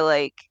Jedi,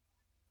 like,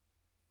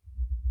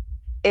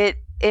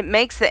 it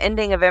makes the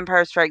ending of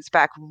Empire Strikes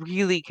Back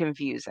really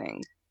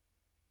confusing.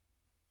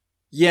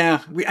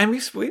 Yeah,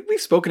 we've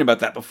spoken about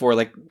that before.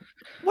 Like,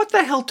 what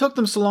the hell took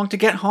them so long to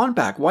get Han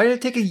back? Why did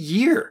it take a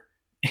year?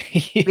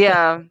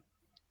 Yeah.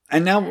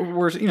 And now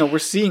we're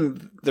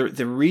seeing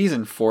the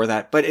reason for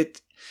that, but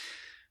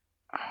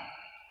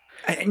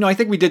I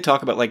think we did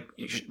talk about like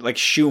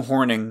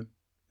shoehorning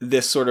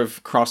this sort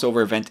of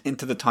crossover event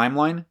into the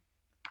timeline.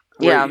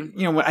 Where,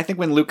 Yeah. I think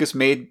when Lucas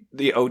made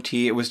the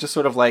OT, it was just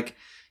sort of like,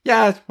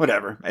 yeah,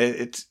 whatever.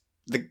 It's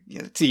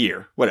a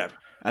year, whatever.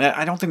 And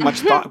I don't think much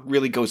thought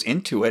really goes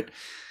into it.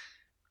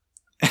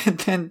 And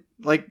then,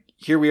 like,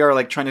 here we are,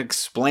 like, trying to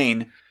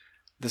explain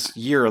this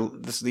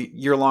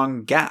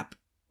year-long gap.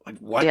 Like,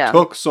 what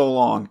took so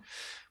long?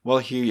 Well,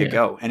 here you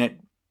go. And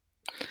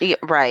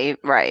right.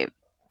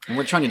 And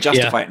we're trying to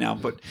justify it now.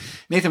 But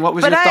Nathan, what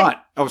was your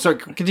thought? Oh, sorry.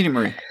 Continue,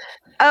 Marie.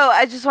 Oh,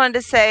 I just wanted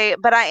to say,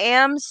 but I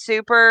am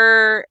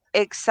super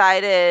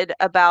excited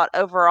about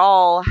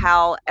overall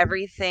how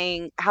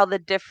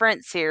the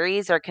different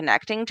series are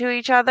connecting to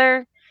each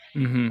other,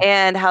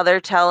 and how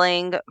they're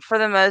telling, for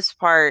the most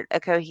part, a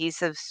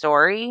cohesive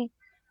story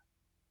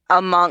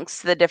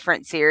amongst the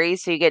different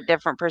series. So you get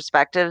different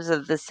perspectives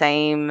of the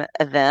same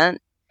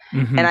event.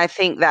 And I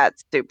think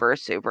that's super,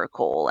 super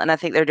cool. And I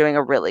think they're doing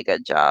a really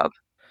good job.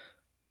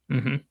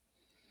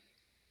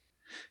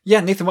 Yeah,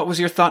 Nathan, what was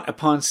your thought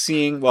upon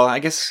seeing? Well, I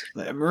guess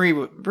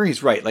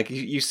Marie's right. Like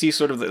you see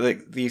sort of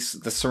the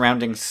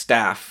surrounding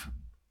staff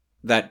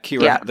that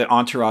Kira, the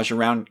entourage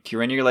around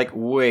Kira, and you're like,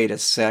 wait a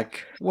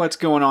sec, what's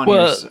going on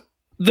here?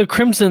 The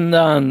Crimson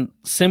Dawn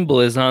symbol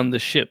is on the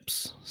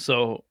ships,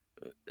 so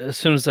as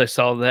soon as I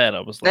saw that, I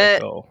was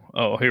like,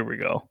 oh, here we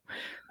go.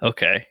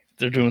 Okay,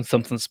 they're doing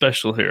something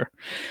special here.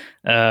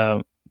 Yeah,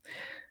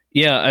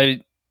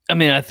 I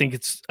mean, I think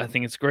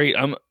it's great.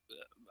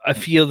 I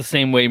feel the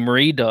same way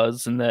Marie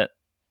does, in that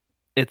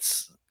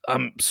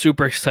I'm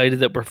super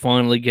excited that we're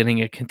finally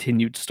getting a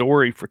continued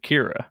story for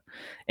Kira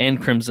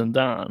and Crimson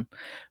Dawn.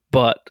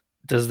 But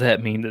does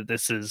that mean that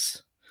this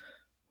is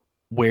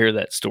where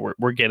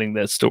we're getting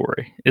that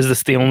story? Is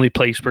this the only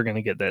place we're going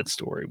to get that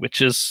story?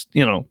 Which is,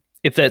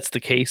 if that's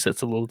the case,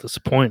 that's a little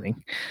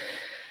disappointing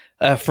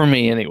for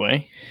me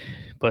anyway.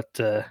 But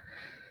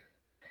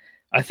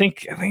I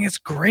think it's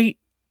great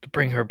to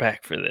bring her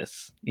back for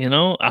this.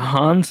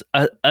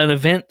 An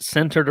event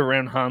centered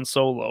around Han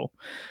Solo.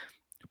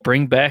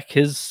 Bring back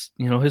his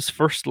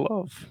first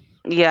love.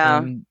 Yeah.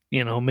 And,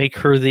 make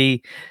her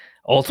the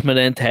ultimate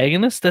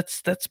antagonist.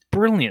 That's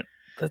brilliant.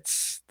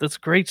 That's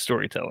great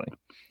storytelling.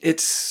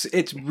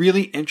 It's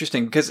really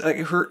interesting because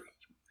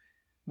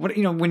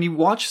when you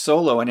watch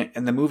Solo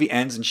and the movie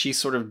ends and she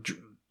sort of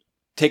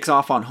takes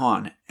off on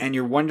Han, and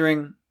you're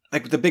wondering,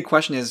 like, the big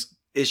question is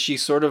she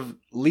sort of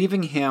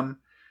leaving him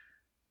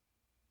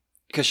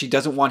because she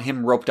doesn't want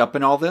him roped up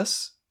in all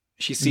this?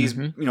 She sees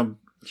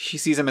she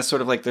sees him as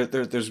sort of like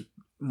there's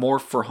more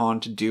for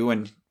Han to do,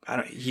 and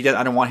I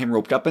don't want him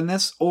roped up in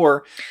this.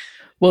 Or,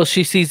 well,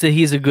 she sees that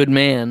he's a good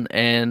man,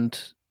 and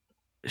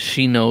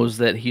she knows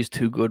that he's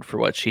too good for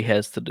what she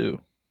has to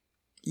do.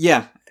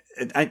 Yeah,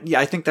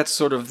 I think that's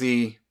sort of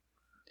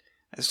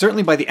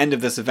certainly by the end of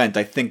this event,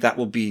 I think that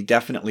will be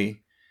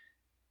definitely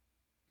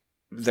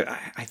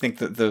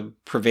the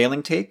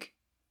prevailing take.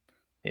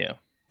 Yeah.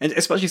 And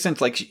especially since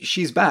like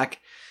she's back,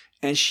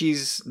 and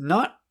she's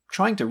not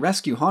trying to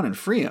rescue Han and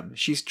free him.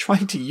 She's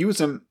trying to use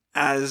him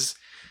as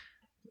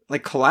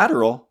like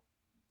collateral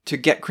to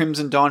get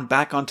Crimson Dawn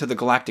back onto the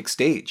galactic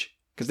stage,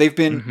 because they've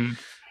been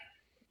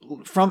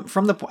from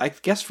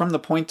the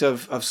point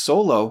of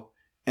Solo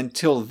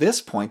until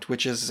this point,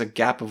 which is a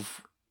gap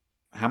of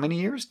how many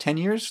years? 10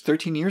 years?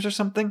 13 years or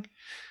something?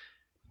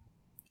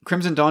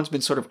 Crimson Dawn's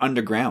been sort of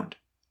underground.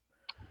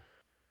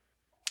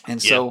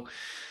 And so,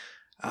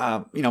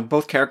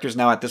 both characters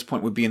now at this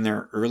point would be in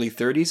their early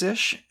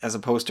 30s-ish, as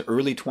opposed to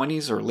early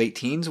 20s or late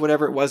teens,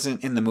 whatever it was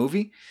in the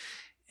movie.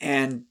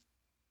 And,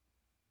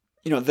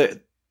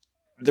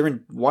 they're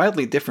in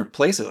wildly different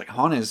places. Like,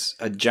 Han is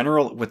a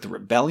general with the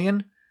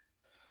rebellion,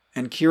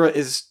 and Kira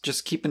is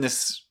just keeping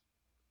this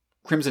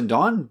Crimson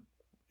Dawn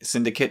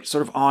syndicate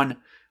sort of on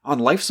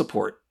life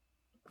support,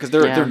 because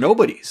they're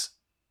nobodies.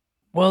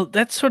 Well,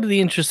 that's sort of the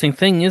interesting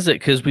thing, is it?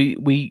 Because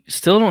we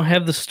still don't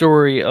have the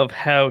story of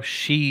how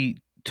she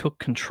took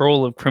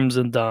control of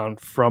Crimson Dawn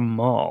from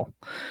Maul.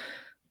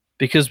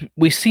 Because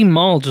we see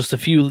Maul just a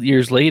few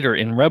years later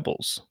in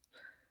Rebels.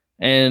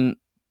 And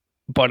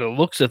by the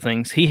looks of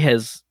things, he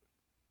has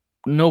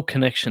no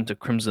connection to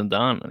Crimson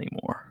Dawn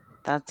anymore.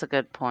 That's a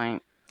good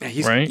point. Yeah,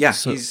 he's right?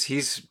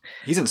 He's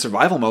in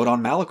survival mode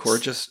on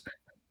Malachor, just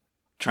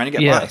trying to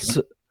get by.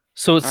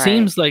 So it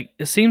seems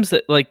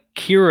that like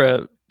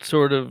Kira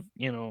sort of,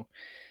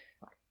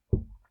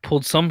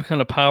 pulled some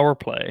kind of power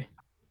play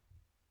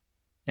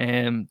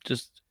and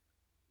just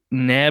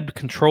nabbed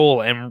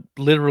control and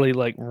literally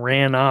like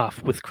ran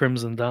off with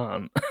Crimson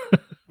Dawn.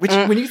 Which,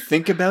 when you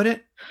think about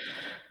it,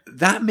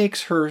 that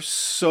makes her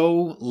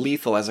so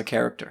lethal as a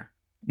character.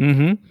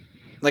 Mm-hmm.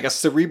 Like a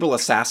cerebral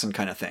assassin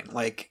kind of thing.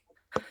 Like,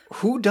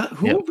 who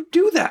would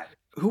do that?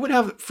 Who would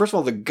have, first of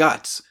all, the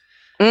guts,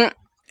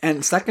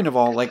 and second of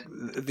all, like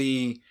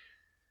the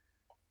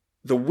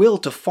will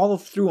to follow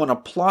through on a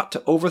plot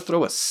to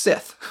overthrow a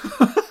Sith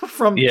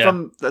from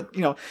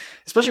the,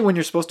 especially when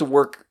you're supposed to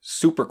work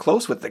super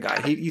close with the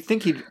guy. You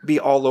think he'd be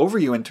all over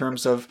you in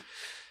terms of,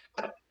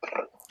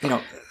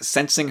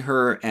 sensing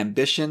her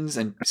ambitions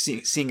and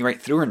seeing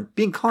right through her and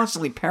being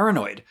constantly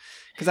paranoid,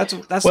 because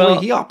that's the way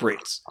he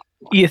operates.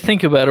 You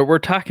think about it, we're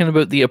talking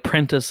about the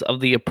apprentice of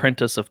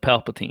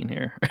Palpatine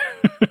here.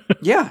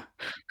 Yeah.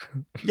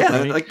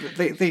 Right? Like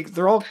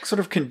they're all sort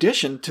of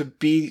conditioned to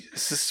be,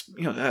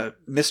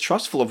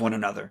 mistrustful of one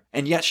another,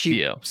 and yet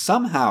she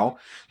somehow,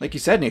 like you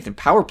said, Nathan,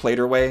 power played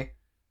her way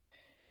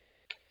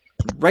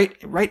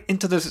right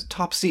into the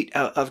top seat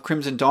of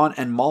Crimson Dawn,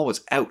 and Maul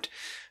was out.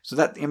 So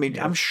that,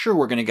 I'm sure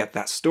we're going to get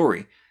that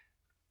story.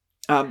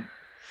 A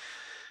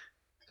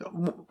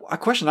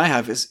question I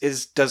have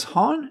is does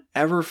Han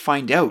ever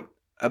find out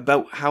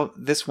about how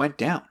this went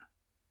down?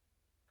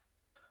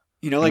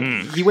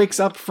 He wakes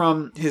up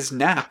from his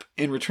nap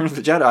in Return of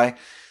the Jedi,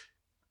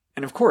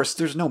 and of course,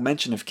 there's no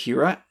mention of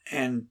Kira.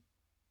 And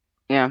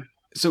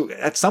so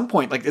at some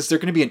point, like, is there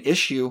going to be an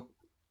issue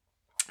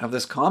of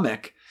this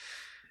comic?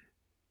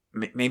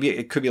 Maybe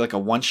it could be like a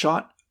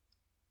one-shot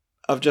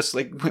of just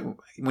like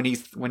when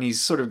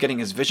he's sort of getting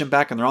his vision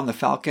back, and they're on the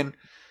Falcon,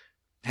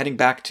 heading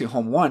back to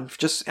Home One,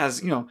 just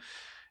as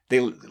they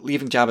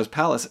leaving Jabba's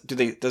palace.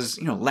 Does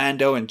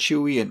Lando and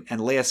Chewie and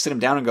Leia sit him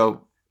down and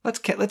go, let's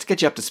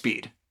get you up to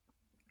speed?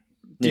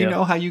 Do you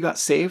know how you got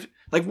saved?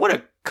 Like, what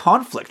a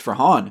conflict for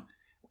Han.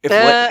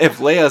 If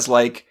Leia's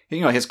like,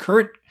 his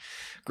current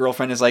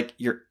girlfriend is like,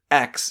 your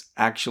ex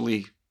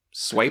actually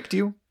swiped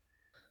you.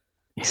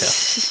 Yeah.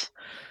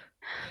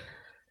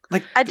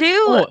 Like, I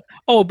do.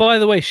 Oh, by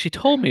the way, she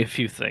told me a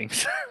few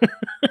things.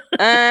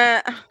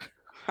 I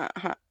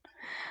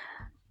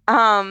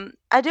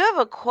do have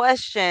a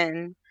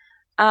question.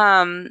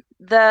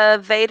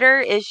 The Vader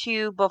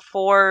issue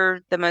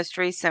before the most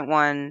recent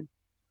one,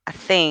 I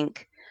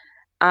think,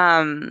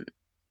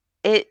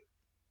 it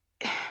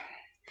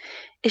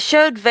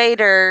showed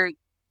Vader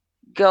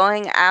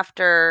going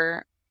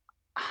after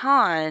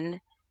Han,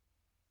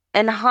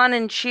 and Han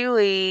and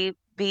Chewie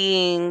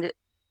being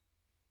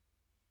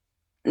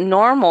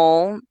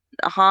normal,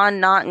 Han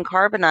not in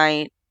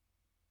carbonite,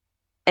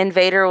 and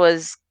Vader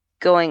was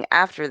going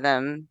after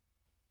them.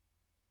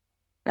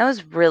 I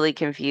was really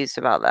confused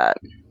about that.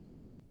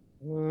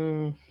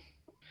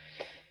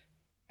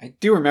 I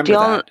do remember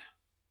that.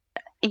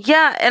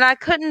 Yeah, and I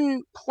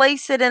couldn't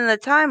place it in the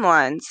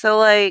timeline. So,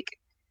 like,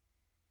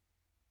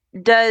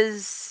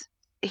 does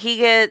he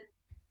get,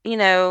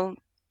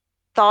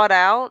 thawed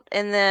out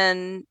and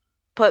then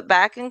put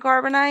back in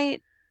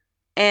carbonite?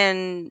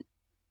 And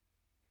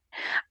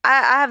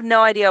I have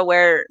no idea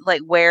where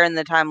in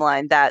the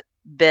timeline that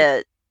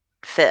bit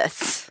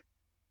fits.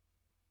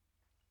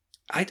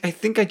 I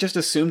think I just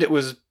assumed it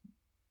was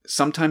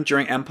sometime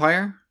during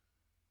Empire.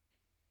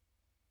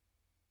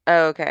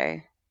 Oh,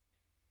 okay.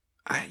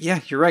 Yeah,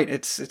 you're right.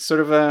 It's sort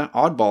of an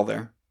oddball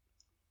there.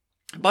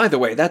 By the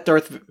way, that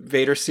Darth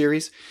Vader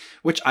series,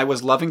 which I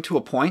was loving to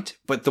a point,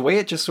 but the way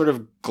it just sort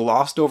of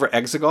glossed over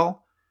Exegol.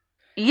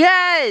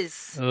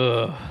 Yes!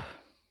 Ugh.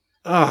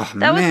 Oh,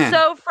 that was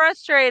so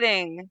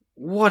frustrating.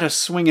 What a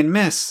swing and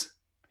miss.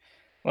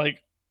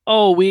 Like,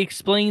 Oh, we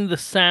explained the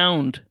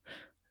sound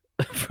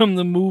from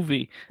the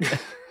movie.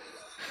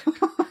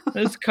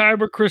 It's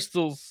kyber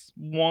crystals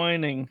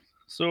whining.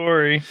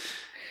 Sorry.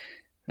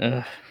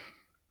 Uh,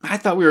 I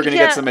thought we were going to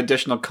get Yeah, some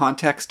additional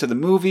context to the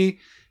movie.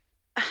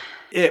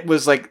 It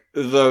was like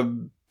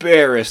the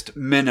barest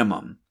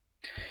minimum.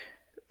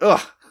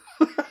 Ugh.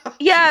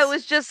 yeah, it Jeez.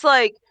 was just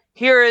like,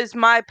 here is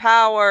my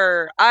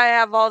power. I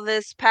have all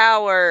this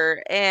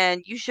power,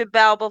 and you should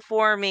bow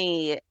before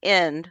me.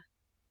 End.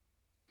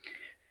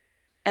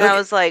 And I Like,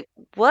 was like,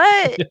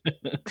 what?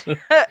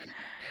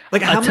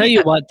 like I how tell many?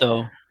 you what,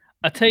 though.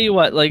 I tell you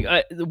what. Like,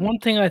 the one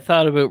thing I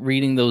thought about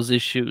reading those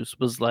issues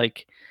was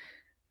like,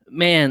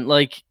 man,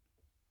 like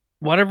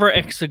whatever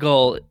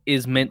Exegol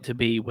is meant to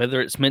be, whether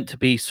it's meant to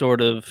be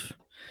sort of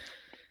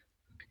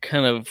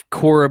kind of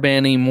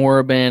Korriban-y,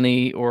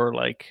 Morriban-y, or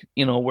like,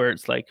 where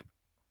it's like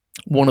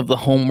one of the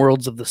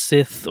homeworlds of the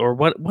Sith or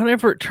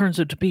whatever it turns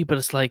out to be, but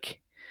it's like,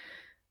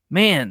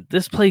 man,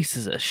 this place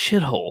is a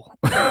shithole.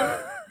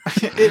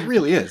 It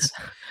really is.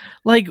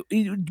 Like,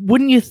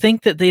 wouldn't you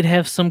think that they'd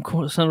have some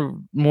sort of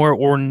more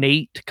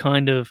ornate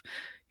kind of?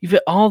 You've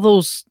got all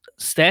those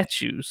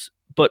statues,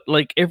 but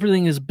like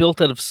everything is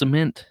built out of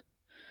cement.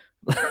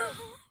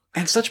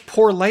 And such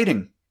poor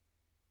lighting.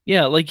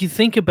 Yeah, like you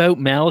think about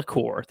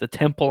Malachor, the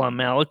temple on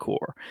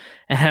Malachor,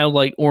 and how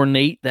like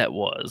ornate that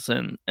was,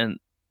 and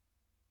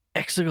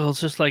Exegol is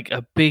just like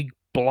a big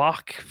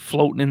block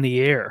floating in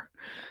the air,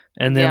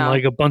 and then Yeah.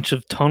 like a bunch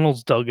of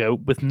tunnels dug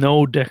out with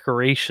no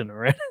decoration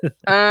or anything.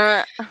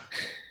 Uh,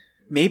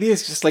 Maybe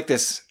it's just like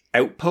this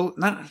outpost.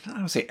 Not I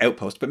don't say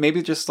outpost, but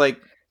maybe just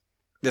like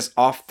this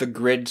off the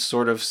grid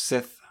sort of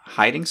Sith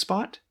hiding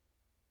spot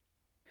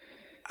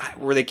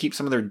where they keep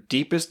some of their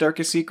deepest,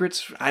 darkest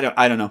secrets. I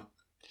don't know.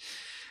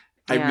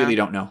 I yeah. really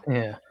don't know.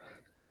 Yeah.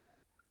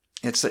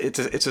 It's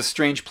a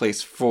strange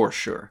place for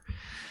sure.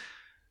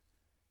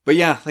 But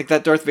yeah, like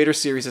that Darth Vader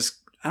series is.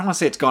 I don't want to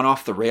say it's gone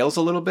off the rails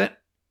a little bit.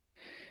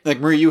 Like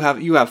Marie, you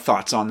have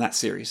thoughts on that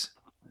series.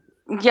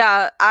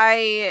 Yeah,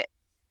 I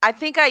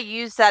think I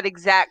used that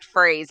exact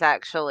phrase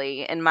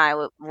actually in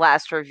my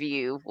last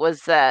review,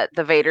 was that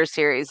the Vader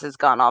series has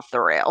gone off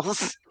the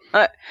rails.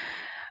 I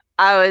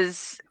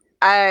was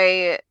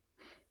I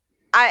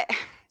I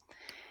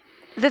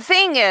the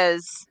thing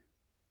is,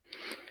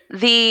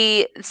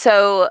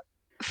 so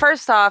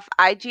first off,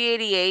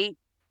 IG-88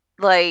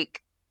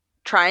 like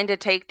trying to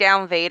take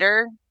down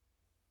Vader.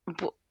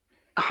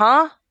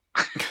 Huh?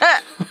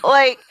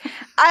 Like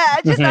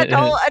I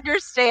don't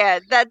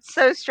understand. That's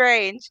so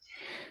strange.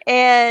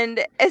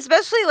 And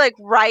especially like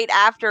right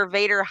after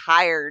Vader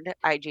hired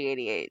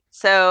IG-88.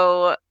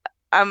 So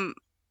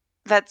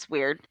that's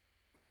weird.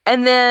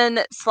 And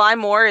then Sly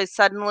Moore is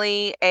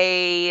suddenly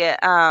a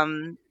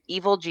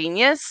evil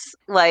genius.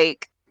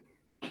 Like,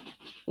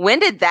 when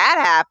did that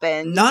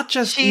happen? Not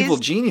just evil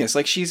genius,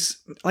 like she's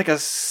like a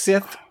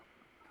Sith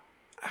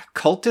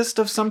cultist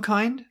of some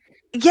kind.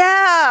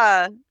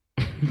 Yeah.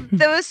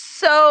 That was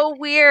so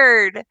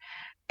weird.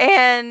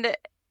 And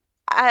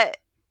I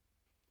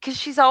cuz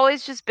she's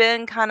always just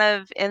been kind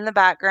of in the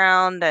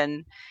background,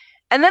 and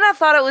then I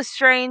thought it was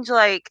strange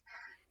like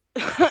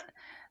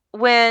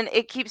when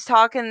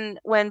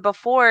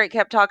before it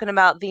kept talking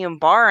about the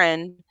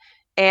Umbaran,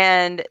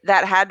 and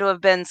that had to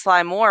have been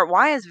Sly Moore.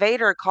 Why is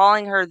Vader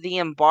calling her the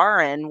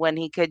Umbaran when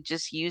he could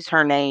just use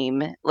her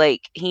name?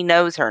 Like, he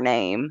knows her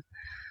name.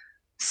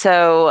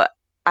 So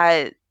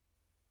I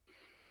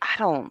I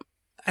don't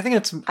I think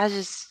it's I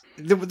just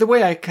the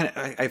way I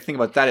think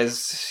about that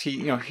is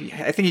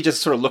I think he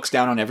just sort of looks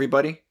down on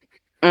everybody.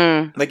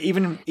 mm, Like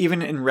even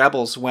in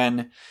Rebels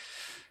when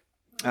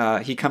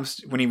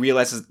he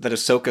realizes that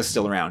Ahsoka's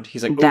still around,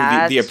 he's like, "Oh, the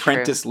that's true.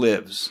 apprentice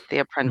lives." The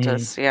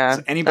Apprentice, yeah.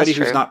 So anybody That's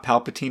who's true. not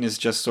Palpatine is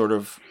just sort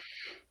of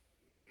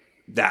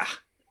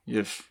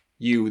if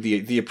you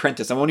the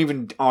apprentice, I won't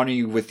even honor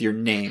you with your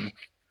name.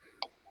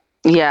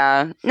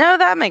 Yeah. No,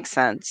 that makes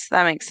sense.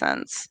 That makes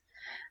sense.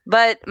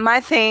 But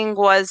my thing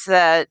was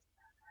that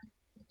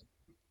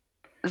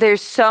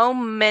there's so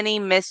many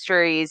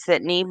mysteries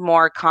that need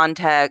more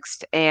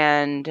context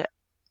and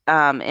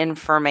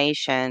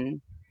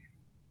information.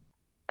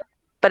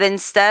 But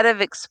instead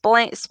of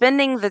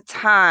spending the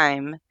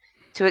time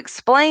to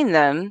explain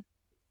them,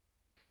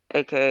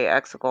 aka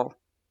Exegol,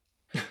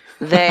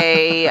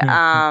 they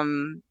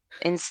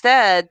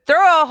instead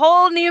throw a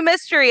whole new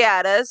mystery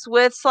at us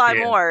with Sly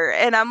Yeah. Moore.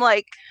 And I'm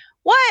like,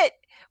 what?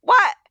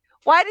 Why?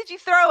 Why did you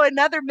throw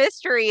another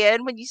mystery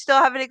in when you still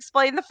haven't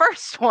explained the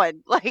first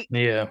one? Like,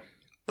 Yeah.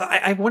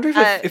 I wonder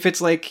if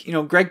it's like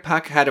Greg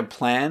Pak had a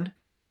plan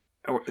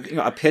or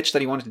a pitch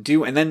that he wanted to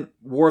do, and then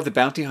War of the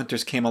Bounty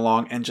Hunters came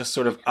along and just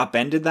sort of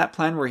upended that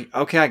plan. Where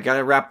okay, I got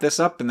to wrap this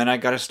up, and then I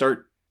got to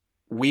start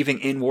weaving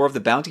in War of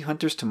the Bounty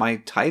Hunters to my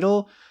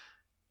title.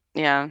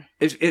 yeah.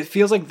 It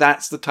feels like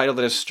that's the title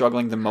that is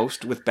struggling the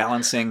most with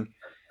balancing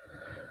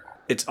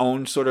its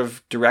own sort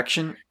of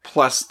direction,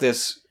 plus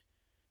this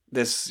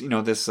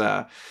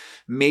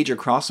major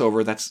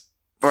crossover that's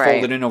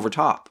folded in over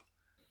top.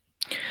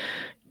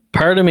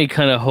 Part of me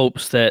kind of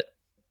hopes that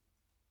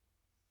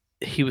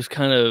he was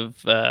kind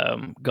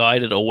of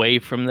guided away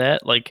from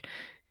that. Like,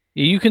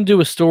 you can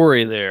do a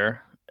story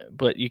there,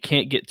 but you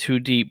can't get too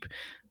deep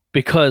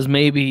because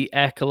maybe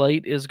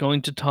Acolyte is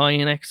going to tie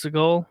in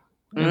Exegol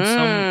in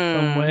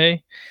some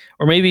way,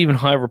 or maybe even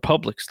High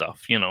Republic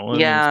stuff. I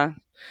mean,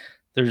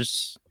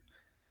 there's.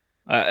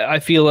 I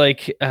feel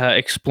like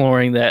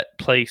exploring that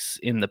place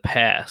in the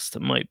past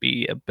might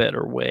be a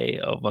better way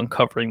of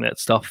uncovering that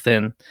stuff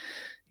than,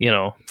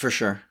 For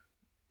sure.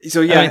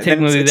 So yeah, I mean,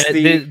 technically,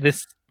 it's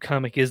this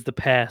comic is the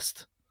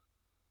past,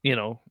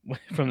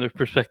 from the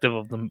perspective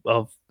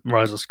of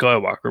Rise of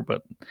Skywalker,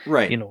 but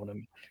right. you know what I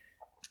mean.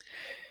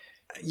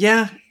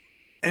 Yeah,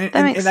 and That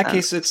in makes that sense.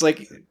 case, it's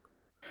like,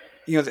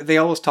 they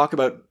always talk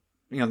about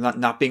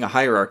not being a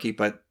hierarchy,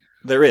 but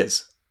there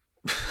is.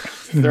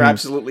 There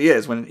absolutely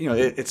is. When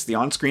it's the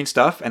on-screen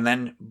stuff, and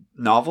then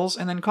novels,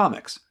 and then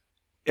comics.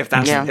 If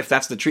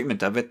that's the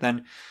treatment of it,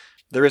 then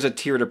there is a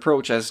tiered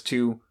approach as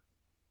to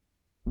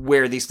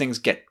where these things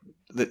get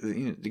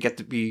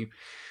to be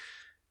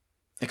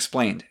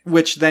explained,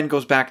 which then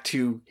goes back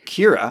to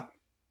Kira,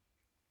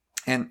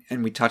 and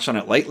we touched on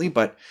it lightly,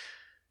 but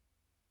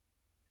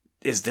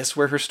is this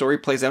where her story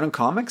plays out in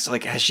comics?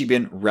 Like, has she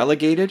been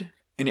relegated,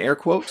 in air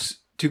quotes,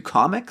 to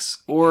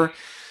comics, or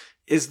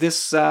is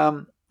this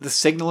the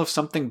signal of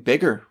something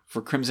bigger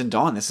for Crimson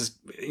Dawn? This is,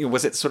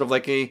 was it sort of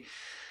like a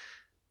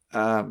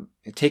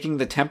taking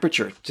the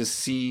temperature to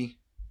see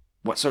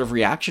what sort of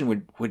reaction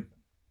would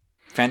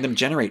fandom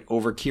generate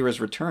over Kira's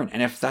return?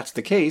 And if that's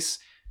the case,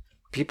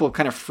 people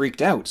kind of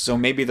freaked out. So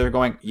maybe they're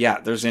going, yeah,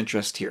 there's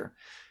interest here,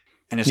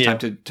 and it's time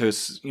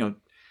to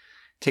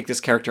take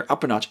this character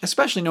up a notch,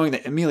 especially knowing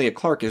that Emilia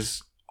Clarke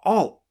is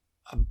all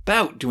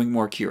about doing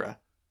more Kira.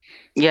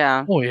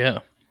 Yeah. Oh yeah.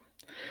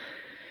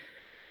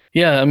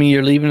 Yeah, I mean,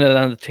 you're leaving it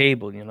on the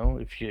table,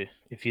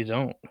 if you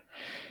don't.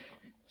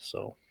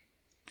 So,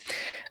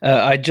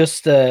 I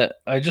just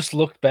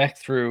looked back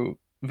through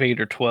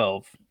Vader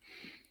 12,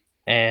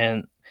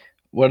 and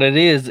what it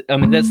is, I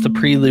mean, that's the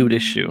prelude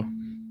issue.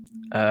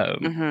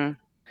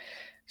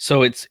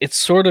 So it's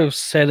sort of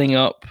setting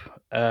up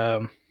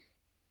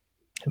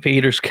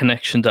Vader's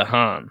connection to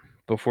Han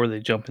before they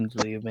jump into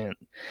the event.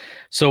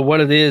 So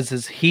what it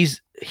is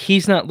he's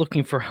not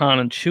looking for Han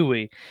and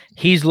Chewie.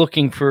 He's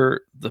looking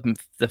for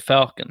the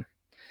Falcon,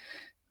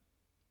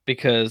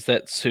 because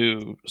that's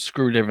who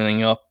screwed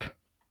everything up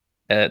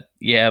at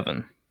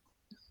Yavin,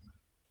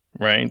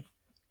 right?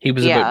 He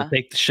was about to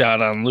take the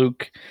shot on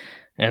Luke,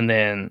 and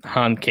then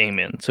Han came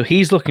in. So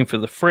he's looking for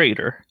the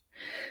freighter,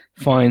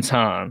 finds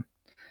Han,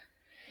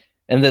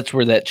 and that's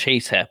where that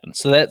chase happens.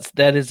 So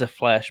that is a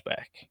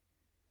flashback.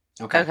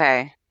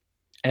 Okay.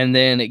 And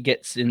then it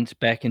gets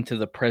back into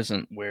the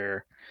present,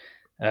 where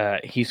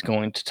he's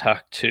going to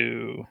talk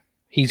to.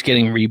 He's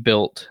getting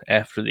rebuilt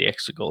after the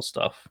Exegol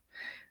stuff,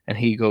 and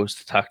he goes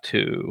to talk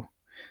to,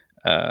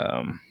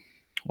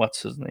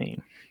 what's his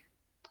name?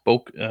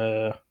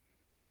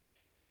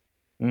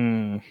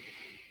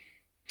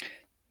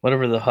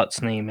 Whatever the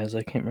Hutt's name is,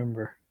 I can't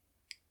remember.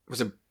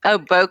 Was it? Oh,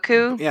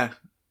 Boku? Yeah.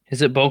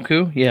 Is it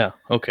Boku? Yeah.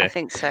 Okay. I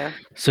think so.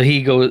 So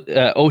he goes.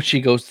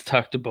 Ochi goes to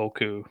talk to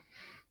Boku.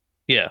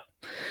 Yeah.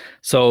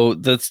 So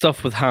the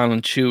stuff with Han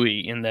and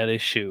Chewie in that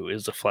issue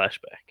is a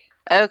flashback.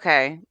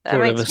 Okay, that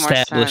sort makes of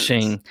more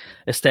sense.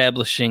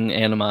 establishing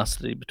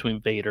animosity between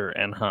Vader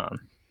and Han.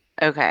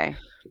 Okay.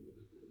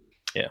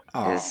 Yeah.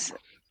 Oh,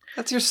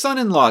 that's your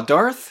son-in-law,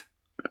 Darth.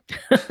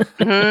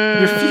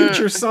 Your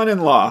future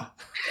son-in-law.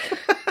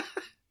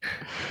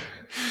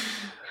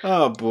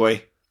 Oh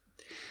boy.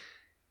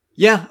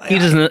 Yeah. He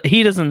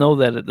doesn't know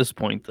that at this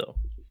point, though.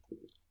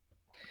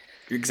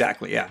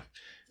 Exactly. Yeah.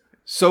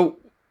 So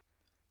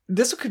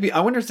this could be. I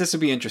wonder if this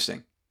would be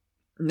interesting.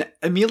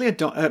 Emilia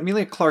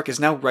Clarke is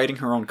now writing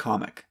her own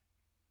comic.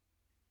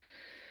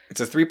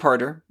 It's a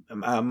 3-parter,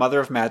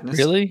 Mother of Madness.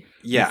 Really?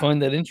 Yeah. You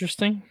find that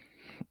interesting?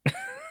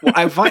 Well,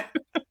 I find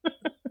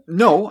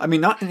no. I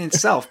mean, not in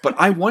itself, but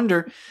I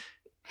wonder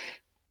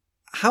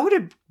how would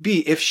it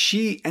be if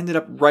she ended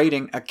up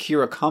writing a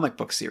Kira comic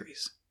book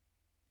series.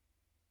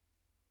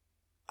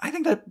 I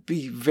think that'd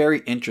be very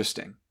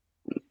interesting.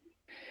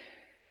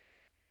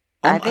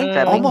 I think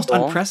that'd be almost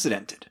cool.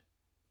 Unprecedented.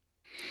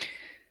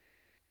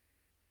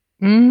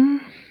 I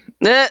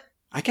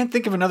can't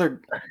think of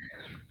another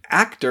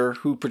actor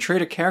who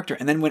portrayed a character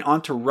and then went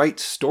on to write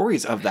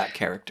stories of that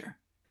character.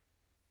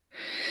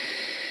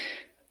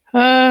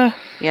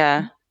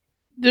 Yeah.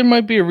 There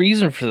might be a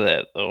reason for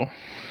that, though.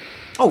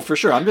 Oh, for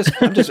sure. I'm just.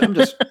 I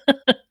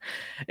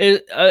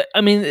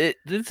mean,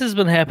 this has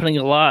been happening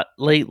a lot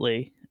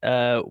lately,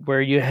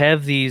 where you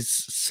have these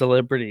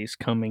celebrities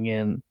coming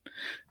in,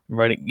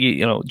 writing.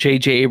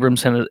 J.J.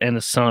 Abrams and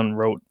his son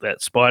wrote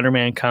that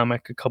Spider-Man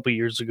comic a couple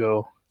years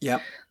ago. Yep.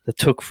 That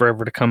took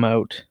forever to come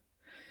out.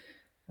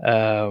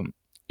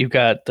 You've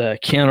got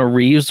Keanu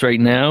Reeves right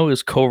now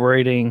is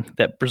co-writing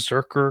that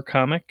Berserker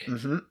comic,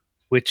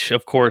 which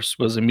of course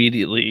was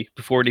immediately,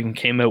 before it even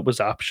came out, was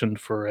optioned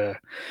for a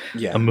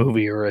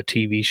movie or a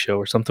TV show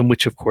or something,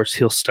 which of course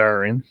he'll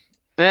star in.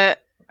 But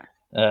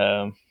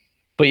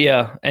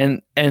yeah,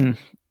 and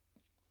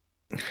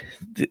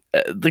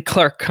the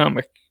Clark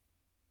comic.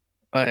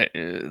 I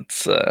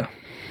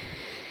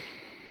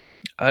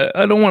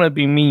don't want to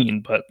be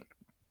mean, but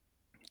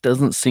it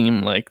doesn't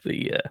seem like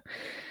the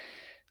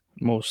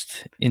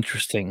most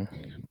interesting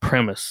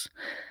premise.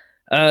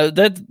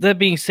 That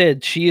being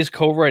said, she is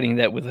co-writing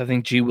that with, I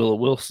think, G. Willow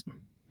Wilson.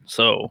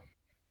 So,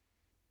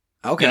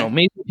 Okay.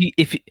 maybe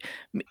if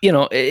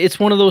it's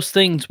one of those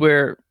things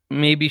where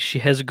maybe she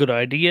has a good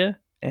idea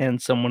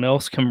and someone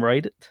else can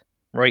write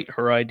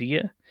her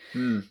idea,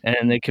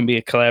 and it can be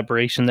a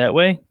collaboration that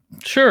way.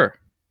 Sure.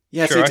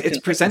 Yeah, sure, it's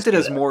presented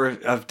as more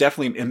of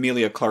definitely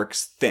Emilia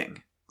Clarke's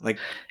thing. Like,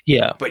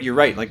 yeah, but you're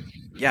right. Like,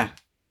 yeah,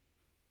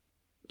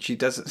 she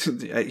does.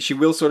 She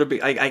will sort of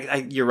be.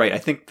 You're right. I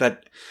think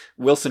that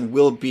Wilson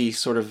will be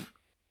sort of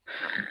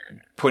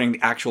putting the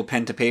actual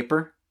pen to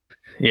paper.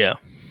 Yeah.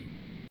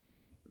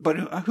 But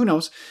who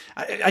knows?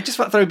 I just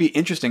thought it would be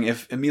interesting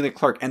if Emilia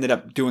Clarke ended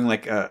up doing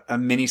like a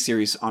mini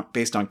series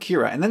based on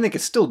Kira, and then they could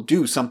still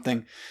do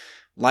something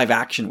live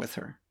action with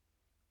her.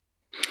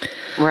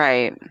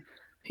 Right.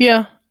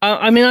 Yeah.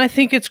 I mean, I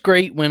think it's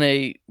great when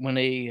an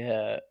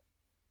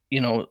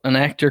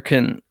actor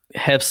can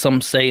have some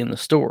say in the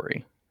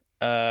story.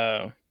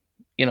 I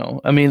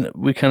mean,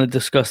 we kind of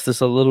discussed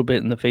this a little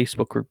bit in the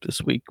Facebook group this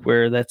week,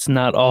 where that's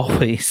not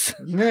always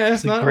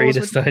the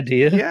greatest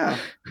idea. Yeah.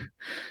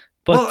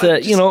 But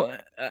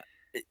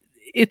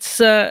it's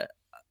kind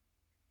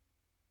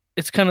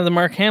of the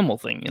Mark Hamill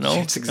thing,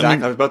 It's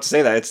exactly. I was about to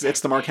say that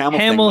it's the Mark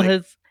Hamill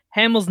thing.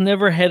 Hamill's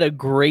never had a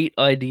great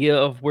idea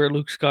of where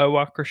Luke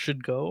Skywalker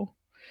should go.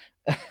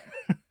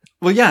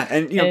 Well, yeah,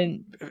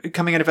 and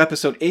coming out of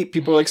episode 8,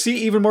 people are like, "See,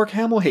 even Mark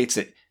Hamill hates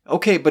it."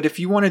 Okay, but if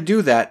you want to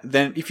do that,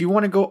 then if you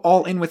want to go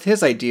all in with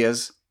his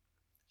ideas,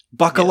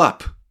 buckle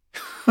up.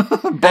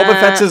 Boba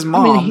Fett's his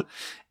mom,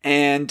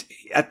 and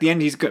at the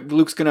end,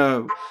 Luke's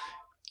gonna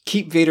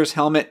keep Vader's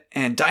helmet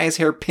and dye his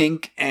hair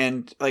pink,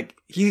 and like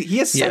he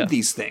has said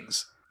these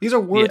things. These are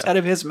words out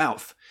of his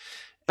mouth,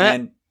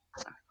 and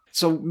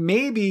so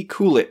maybe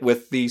cool it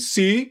with the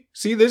see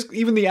this.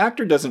 Even the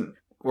actor doesn't,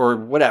 or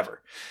whatever.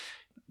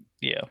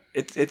 Yeah,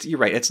 it's you're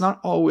right. It's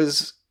not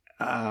always,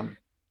 and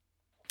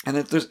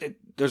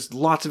there's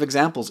lots of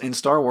examples in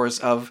Star Wars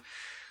of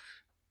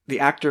the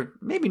actor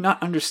maybe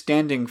not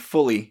understanding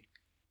fully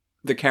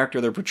the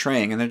character they're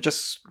portraying, and they're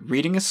just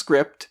reading a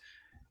script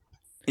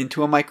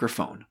into a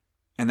microphone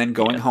and then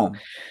going home.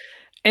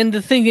 And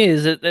the thing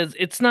is,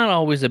 it's not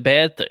always a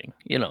bad thing,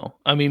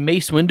 I mean,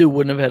 Mace Windu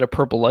wouldn't have had a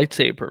purple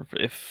lightsaber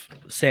if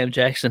Sam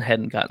Jackson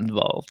hadn't gotten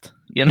involved,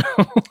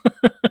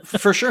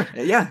 For sure,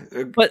 yeah.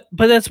 But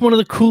that's one of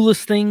the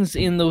coolest things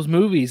in those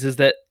movies is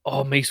that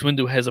Mace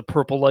Windu has a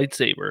purple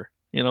lightsaber.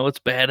 It's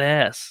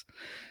badass,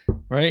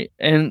 right?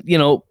 And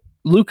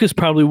Lucas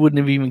probably wouldn't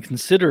have even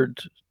considered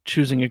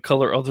choosing a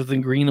color other than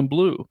green and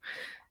blue,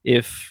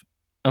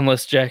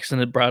 unless Jackson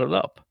had brought it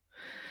up.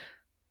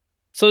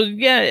 So,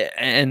 yeah,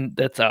 and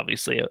that's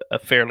obviously a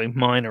fairly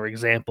minor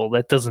example.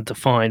 That doesn't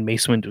define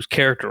Mace Windu's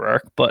character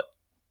arc, but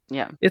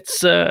yeah,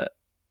 it's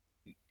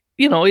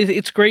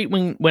it's great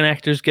when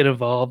actors get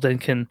involved and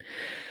can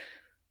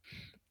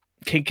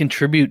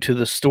contribute to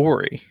the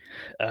story,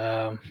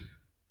 as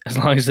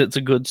long as it's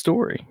a good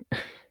story.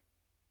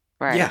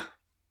 Right.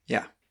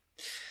 Yeah.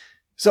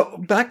 So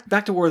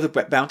back to War of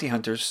the Bounty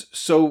Hunters.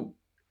 So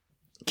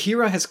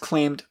Kira has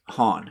claimed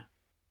Han,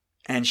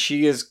 and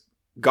she has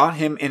got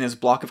him in his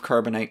block of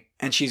carbonite,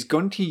 and she's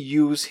going to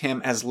use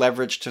him as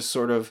leverage to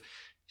sort of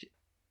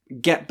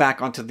get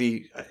back onto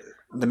the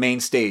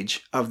main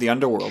stage of the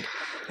underworld.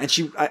 And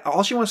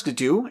all she wants to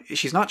do,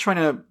 she's not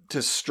trying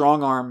to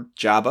strong arm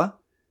Jabba.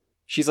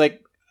 She's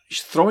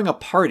throwing a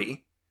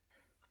party,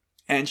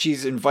 and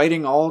she's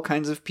inviting all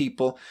kinds of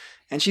people,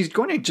 and she's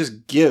going to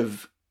just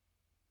give,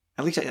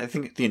 at least I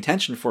think the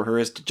intention for her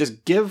is to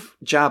just give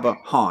Jabba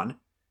Han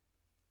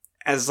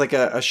as like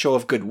a show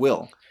of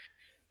goodwill.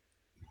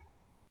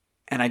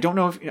 And I don't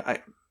know if,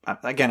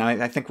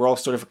 I think we're all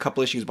sort of a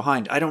couple issues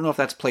behind. I don't know if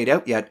that's played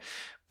out yet,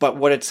 but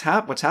what's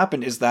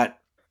happened is that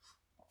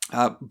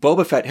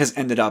Boba Fett has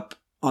ended up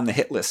on the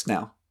hit list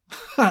now,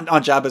 on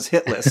Jabba's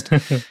hit list,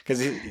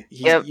 because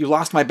you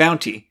lost my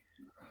bounty.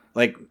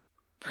 Like,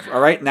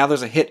 all right, now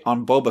there's a hit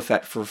on Boba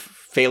Fett for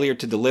failure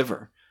to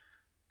deliver.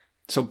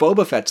 So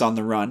Boba Fett's on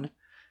the run,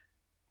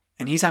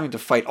 and he's having to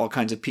fight all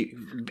kinds of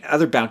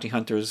other bounty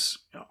hunters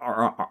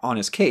are on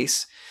his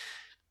case.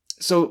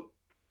 So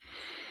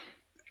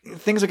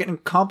things are getting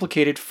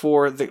complicated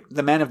for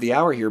the man of the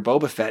hour here,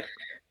 Boba Fett.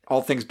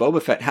 All things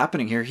Boba Fett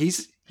happening here.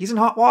 He's in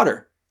hot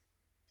water.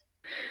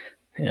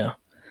 Yeah.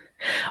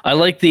 I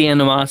like the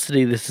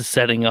animosity this is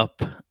setting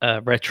up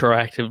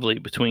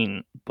retroactively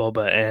between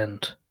Boba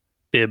and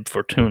Bib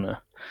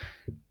Fortuna.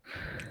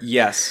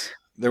 Yes.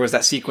 There was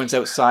that sequence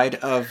outside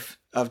of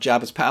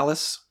Jabba's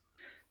palace.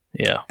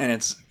 Yeah. And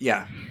it's,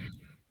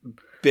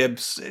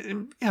 Bib's,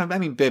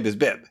 Bib is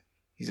Bib.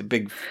 He's a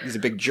big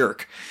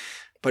jerk.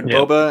 But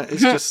Boba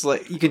is just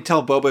like, you can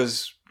tell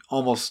Boba's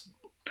almost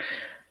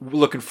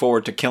looking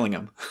forward to killing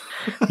him.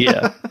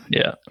 Yeah.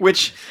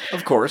 Which,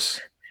 of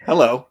course,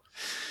 hello.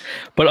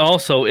 But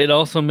also, it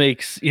also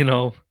makes,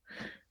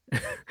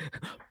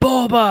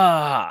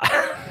 Boba.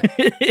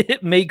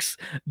 It makes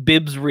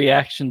Bib's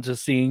reaction to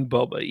seeing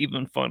Boba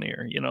even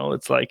funnier. You know,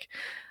 it's like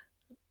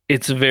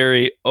it's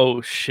very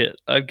oh shit,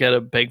 I've got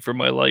to beg for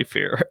my life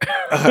here.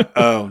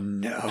 Oh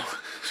no.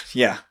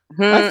 Yeah.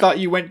 I thought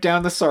you went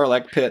down the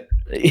Sarlacc pit.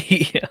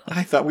 Yeah.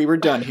 I thought we were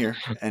done here,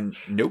 and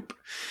nope.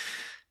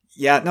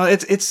 Yeah, no,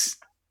 it's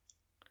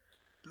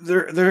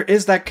there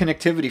is that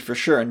connectivity for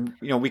sure, and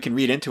you know we can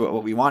read into it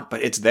what we want,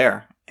 but it's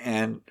there,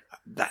 and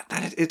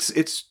that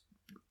it's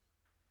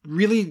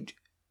really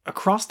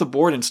across the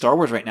board in Star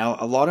Wars right now.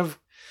 A lot of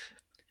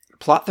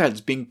plot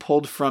threads being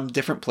pulled from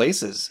different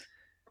places,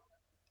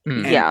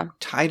 and Yeah.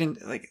 tied in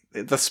like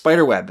the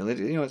spider web.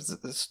 You know,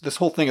 this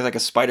whole thing is like a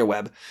spider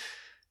web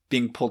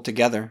being pulled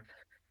together.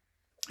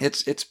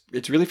 It's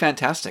really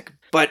fantastic,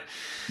 but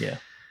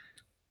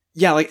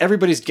yeah, like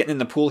everybody's getting in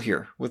the pool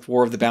here with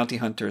War of the Bounty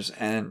Hunters,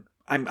 and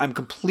I'm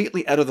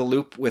completely out of the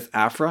loop with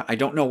Aphra. I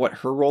don't know what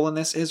her role in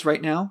this is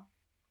right now.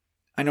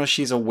 I know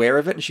she's aware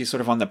of it and she's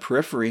sort of on the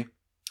periphery.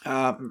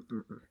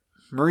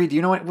 Murray, do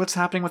you know what's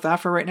happening with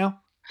Aphra right now?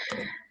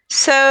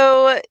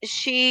 So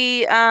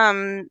she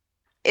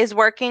is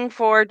working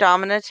for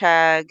Domina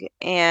Tag,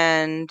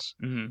 and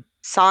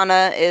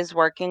Sana is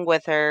working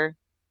with her,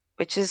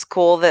 which is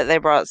cool that they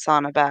brought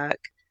Sana back.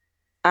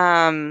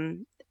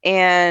 And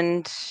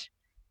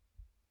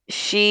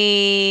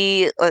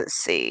let's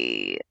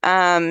see,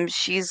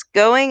 she's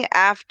going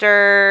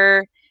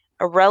after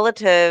a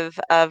relative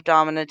of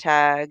Domina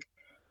Tag,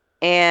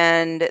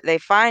 and they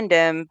find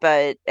him,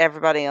 but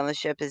everybody on the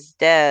ship is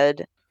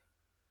dead.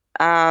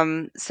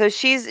 So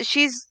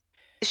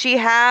she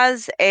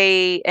has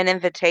an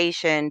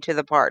invitation to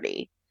the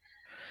party,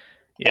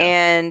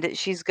 and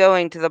she's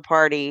going to the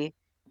party.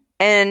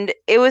 And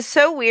it was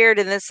so weird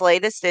in this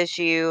latest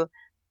issue.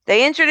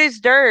 They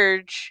introduced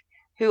Dirge,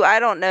 who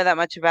I don't know that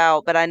much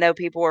about, but I know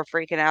people were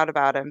freaking out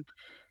about him.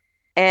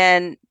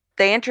 And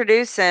they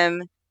introduce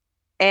him,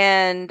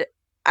 and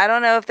I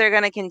don't know if they're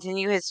going to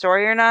continue his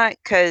story or not,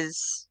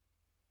 because,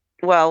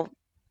 well,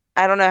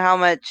 I don't know how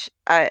much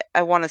I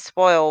want to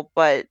spoil,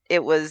 but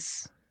it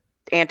was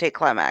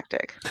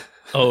anticlimactic.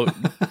 Oh,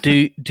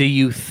 do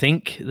you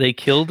think they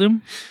killed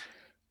him?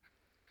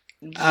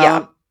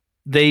 Yeah.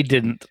 They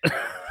didn't.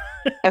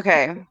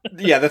 Okay.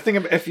 Yeah, the thing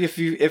about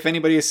if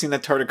anybody has seen the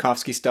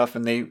Tartakovsky stuff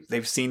and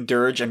they've seen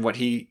Dirge and what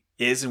he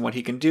is and what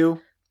he can do,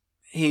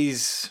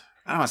 he's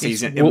I don't want to say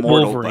he's immortal,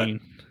 Wolverine.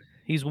 But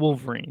he's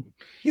Wolverine.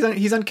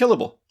 He's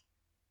unkillable.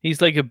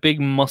 He's like a big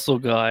muscle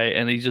guy,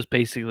 and he just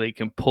basically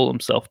can pull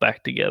himself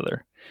back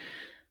together.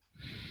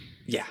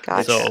 Yeah.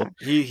 Gotcha. So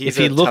if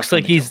he looks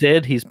like he's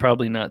dead, he's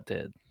probably not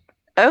dead.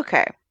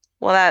 Okay.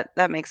 Well,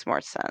 that makes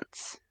more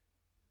sense.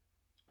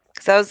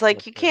 Because I was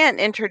like, you can't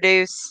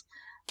introduce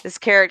this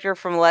character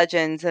from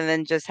Legends and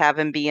then just have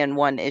him be in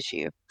one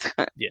issue.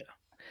 Yeah.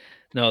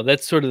 No,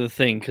 that's sort of the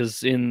thing,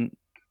 because in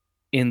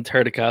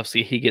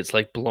Tartakovsky, he gets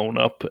like blown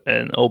up,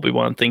 and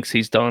Obi-Wan thinks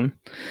he's done,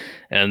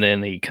 and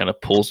then he kind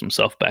of pulls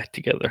himself back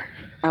together.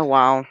 Oh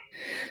wow!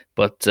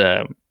 But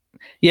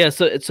yeah,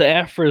 so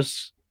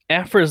Aphra's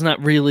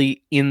not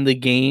really in the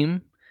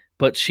game,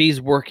 but she's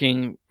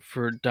working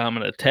for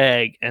Domina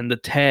Tag, and the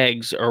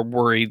Tags are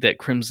worried that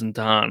Crimson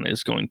Dawn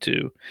is going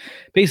to.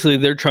 Basically,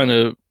 they're trying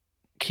to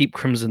keep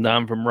Crimson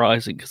Dawn from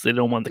rising because they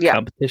don't want the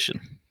competition.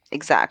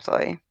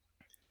 Exactly.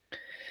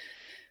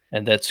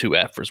 And that's who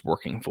Aphra's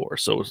working for.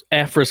 So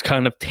Aphra's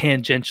kind of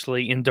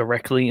tangentially,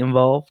 indirectly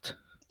involved.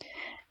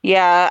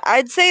 Yeah,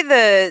 I'd say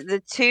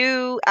the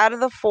 2 out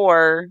of the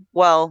 4,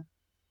 well,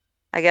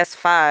 I guess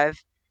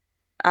 5,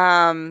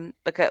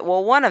 because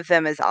one of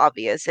them is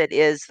obvious. It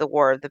is the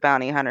War of the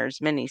Bounty Hunters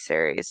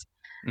miniseries.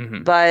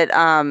 Mm-hmm. But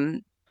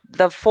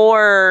the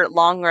 4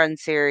 long run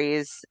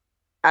series,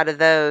 out of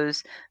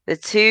those, the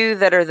 2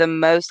 that are the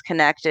most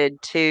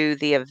connected to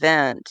the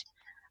event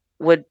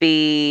would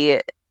be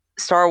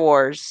Star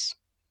Wars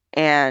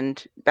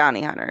and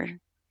bounty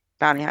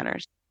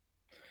hunters.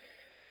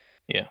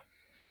 Yeah.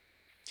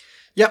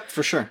 Yep,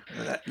 for sure.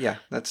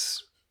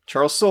 That's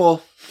Charles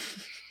Soule.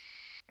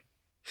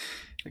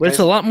 But it's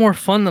a lot more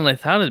fun than I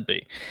thought it'd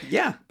be.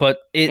 Yeah.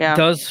 But it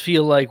does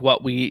feel like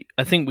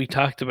I think we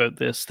talked about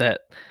this,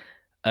 that,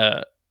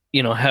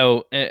 you know,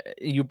 how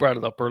you brought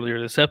it up earlier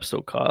this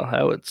episode, Kyle,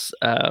 how it's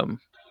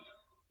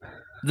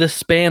the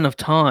span of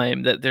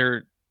time that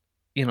they're,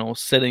 you know,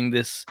 setting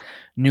this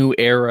new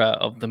era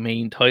of the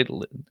main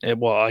title in,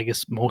 well, I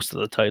guess most of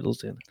the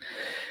titles in,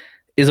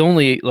 is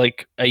only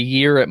like a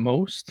year at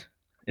most.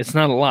 It's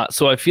not a lot.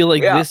 So I feel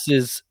like this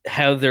is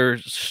how they're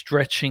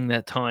stretching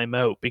that time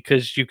out,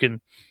 because you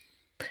can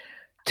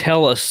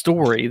tell a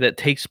story that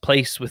takes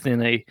place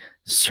within a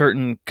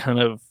certain kind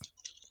of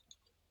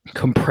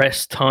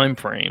compressed time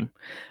frame,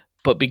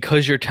 but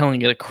because you're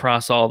telling it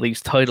across all these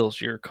titles,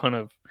 you're kind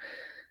of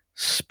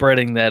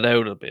spreading that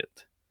out a bit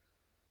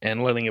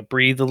and letting it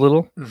breathe a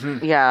little.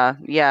 Mm-hmm.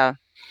 Yeah.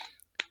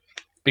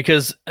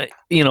 Because,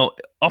 you know,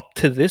 up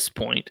to this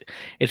point,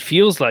 it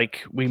feels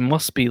like we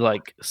must be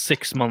like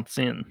 6 months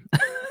in.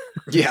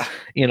 Yeah.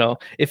 You know,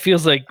 it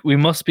feels like we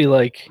must be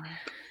like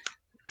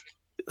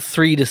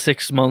 3 to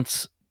 6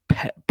 months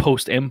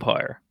post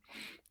Empire,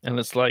 and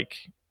it's like,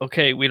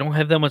 okay, we don't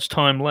have that much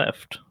time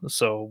left,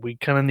 so we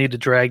kind of need to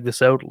drag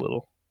this out a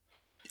little.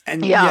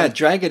 And Yeah.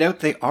 drag it out.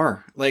 They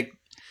are like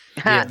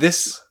Yeah.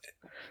 this.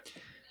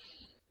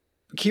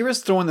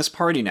 Kira's throwing this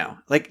party now.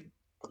 Like,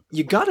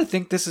 you got to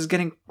think this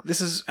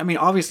is. I mean,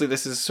 obviously,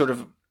 this is sort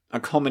of a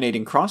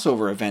culminating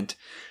crossover event,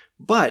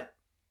 but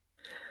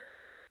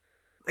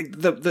like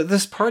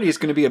this party is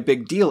going to be a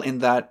big deal in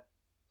that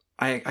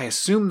I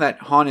assume that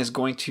Han is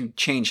going to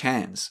change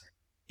hands.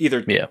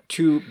 Either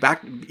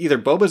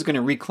Boba's going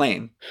to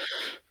reclaim,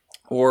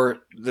 or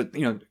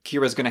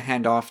Kira's going to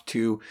hand off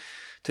to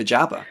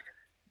Jabba.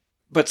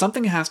 But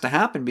something has to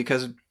happen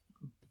because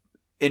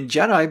in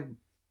Jedi,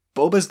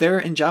 Boba's there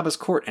in Jabba's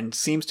court and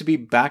seems to be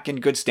back in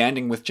good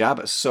standing with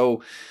Jabba.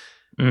 So,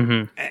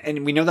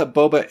 and we know that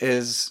Boba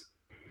is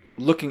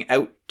looking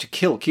out to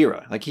kill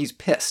Kira. Like, he's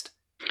pissed.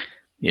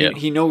 Yeah,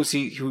 he knows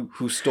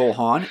who stole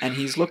Han, and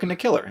he's looking to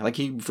kill her. Like,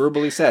 he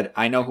verbally said,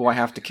 "I know who I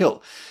have to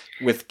kill,"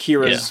 with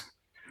Kira's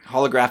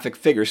holographic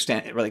figure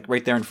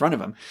right there in front of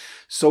him.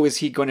 So, is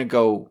he going to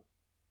go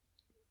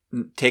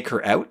take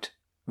her out,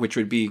 which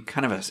would be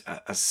kind of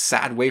a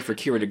sad way for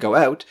Kira to go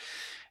out,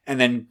 and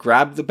then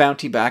grab the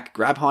bounty back,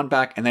 grab Han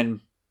back, and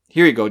then,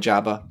 "Here you go,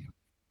 Jabba.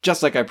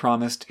 Just like I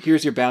promised.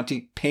 Here's your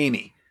bounty. Pay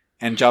me."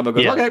 And Jabba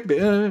goes,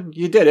 "Okay,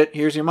 you did it.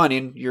 Here's your money,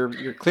 and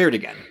you're cleared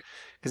again."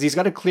 Because he's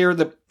got to clear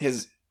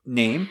his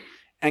name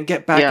and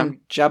get back in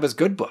Jabba's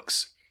good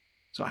books.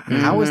 So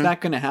how is that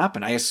going to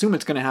happen? I assume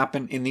it's going to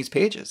happen in these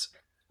pages.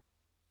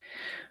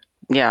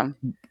 Yeah.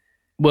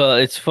 Well,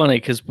 it's funny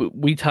because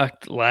we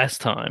talked last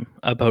time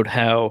about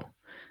how,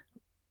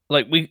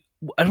 like,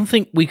 I don't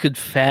think we could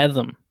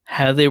fathom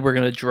how they were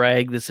going to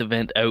drag this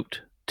event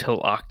out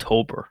till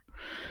October.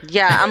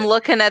 Yeah, I'm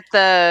looking at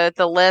the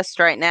list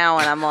right now,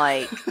 and I'm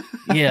like,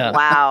 yeah,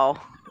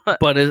 wow.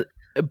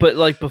 But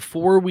like,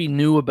 before we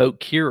knew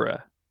about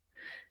Kira,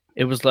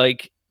 it was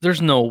like,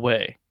 there's no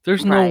way.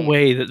 There's no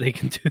way that they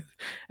can do.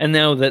 And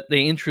now that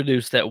they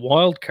introduced that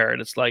wild card,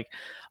 it's like,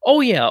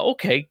 oh yeah,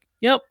 okay,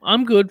 yep,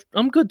 I'm good.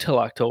 I'm good till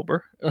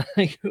October.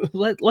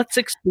 Let's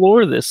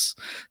explore this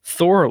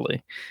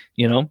thoroughly.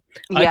 I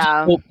just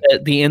hope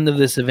that the end of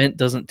this event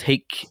doesn't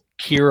take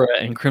Kira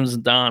and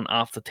Crimson Dawn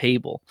off the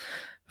table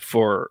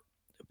for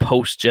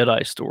post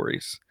Jedi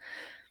stories,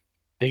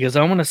 because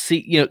I want to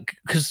see,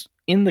 because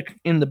in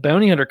the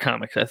Bounty Hunter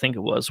comics, I think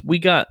it was, we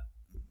got,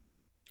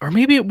 or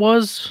maybe it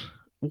was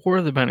War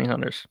of the Bounty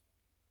Hunters,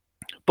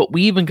 but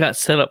we even got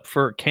set up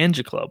for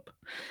Kanja Club.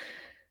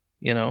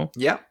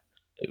 Yeah,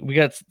 we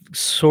got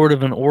sort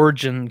of an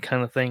origin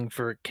kind of thing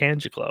for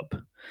Kanja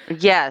Club.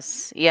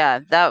 Yes, yeah,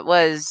 that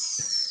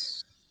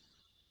was.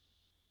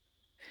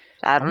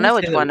 I don't know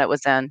which one it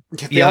was in.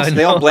 They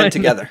all blend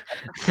together.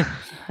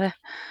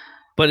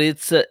 But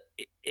it's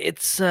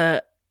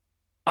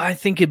I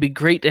think it'd be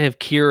great to have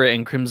Kira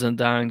and Crimson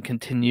Dawn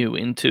continue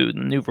into the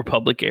New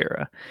Republic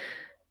era,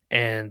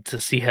 and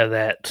to see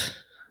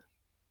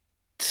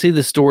see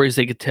the stories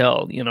they could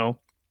tell.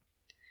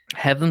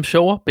 Have them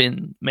show up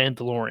in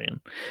Mandalorian.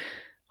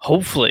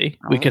 Hopefully,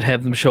 we could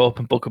have them show up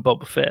in Book of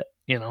Boba Fett.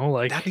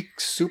 That'd be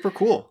super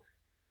cool.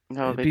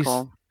 That would be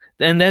cool.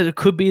 And that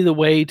could be the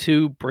way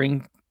to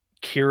bring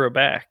Kira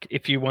back.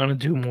 If you want to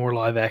do more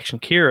live action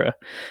Kira,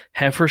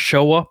 have her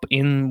show up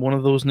in one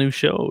of those new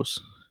shows.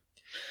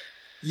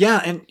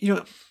 Yeah, and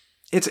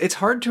it's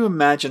hard to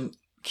imagine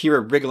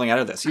Kira wriggling out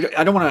of this.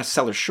 I don't want to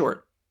sell her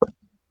short,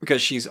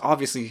 because she's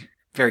obviously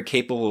very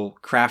capable,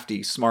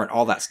 crafty, smart,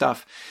 all that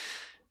stuff.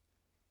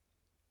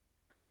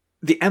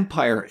 The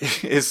Empire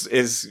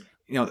is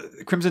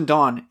Crimson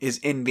Dawn is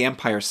in the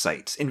Empire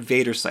sites,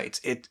 Invader sites.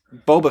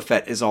 Boba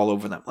Fett is all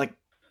over them. Like,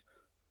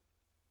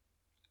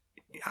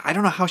 I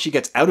don't know how she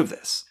gets out of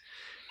this,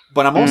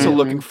 but I'm also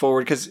looking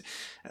forward, because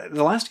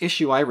the last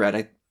issue I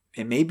read,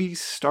 it may be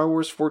Star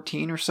Wars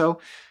 14 or so,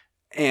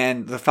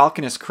 and the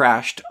Falcon has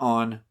crashed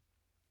on,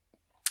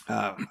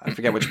 I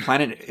forget which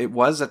planet it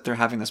was that they're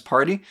having this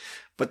party,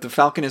 but the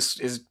Falcon is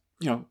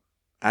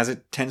as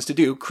it tends to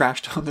do,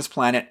 crashed on this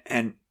planet,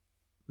 and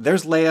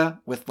there's Leia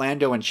with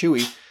Lando and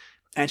Chewie,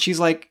 and she's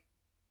like,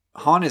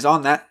 Han is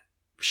on that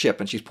ship,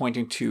 and she's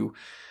pointing to,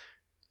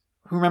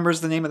 who remembers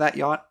the name of that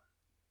yacht?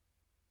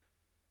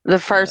 The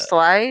First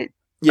Light?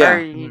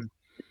 Yeah.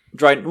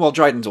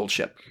 Dryden's old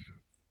ship.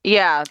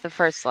 Yeah, the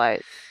First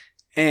Light.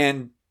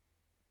 And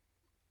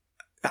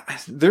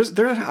there's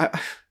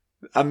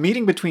a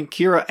meeting between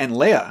Kira and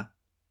Leia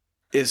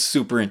is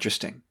super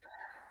interesting.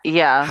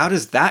 Yeah. How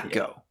does that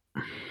go?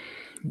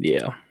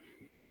 Yeah.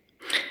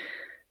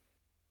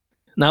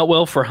 Not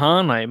well for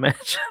Han, I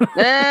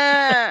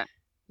imagine.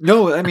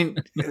 No, I mean,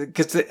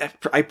 because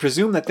I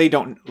presume that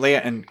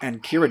Leia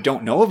and Kira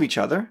don't know of each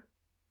other.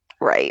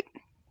 Right.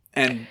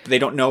 And they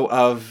don't know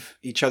of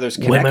each other's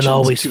connections. Women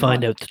always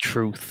find out the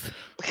truth.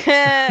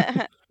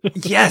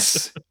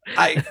 Yes.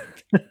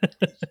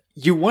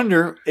 You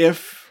wonder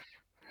if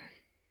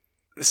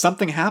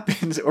something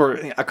happens, or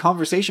a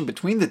conversation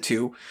between the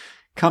two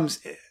comes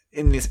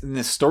in this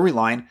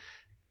storyline,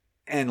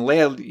 and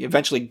Leia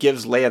eventually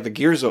gives Leia the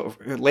gears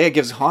over. Leia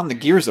gives Han the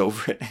gears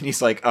over it, and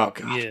he's like, "Oh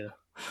god, Yeah.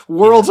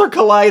 worlds are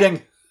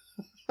colliding."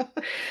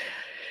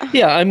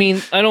 Yeah, I mean,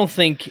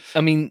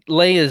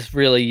 Leia's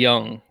really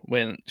young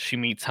when she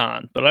meets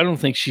Han, but I don't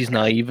think she's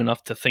naive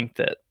enough to think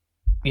that,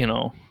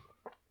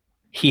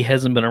 he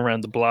hasn't been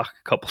around the block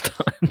a couple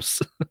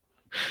times.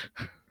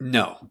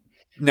 No.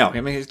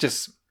 I mean, it's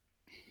just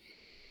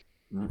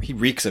he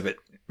reeks of it.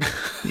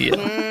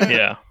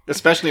 Yeah.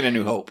 Especially in A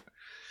New Hope.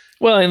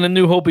 Well, in A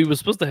New Hope, he was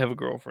supposed to have a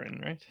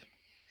girlfriend, right?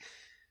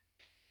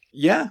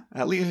 Yeah,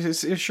 at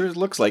least it sure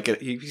looks like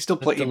it. He still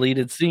plays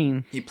deleted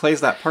scene. He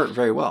plays that part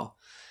very well.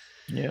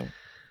 Yeah.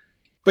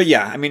 But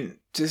yeah, I mean,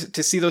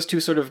 to see those two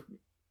sort of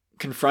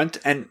confront,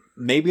 and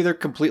maybe they're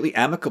completely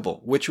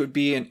amicable, which would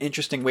be an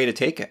interesting way to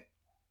take it.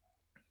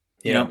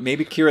 You know,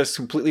 maybe Kira's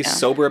completely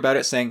sober about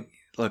it, saying,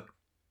 "Look,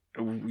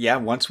 yeah,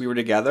 once we were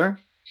together,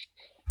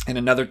 in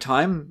another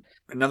time,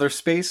 another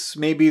space,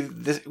 maybe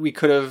we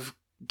could have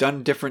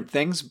done different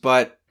things,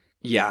 but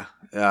yeah,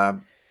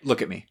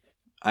 look at me.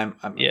 I'm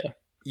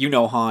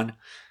Han.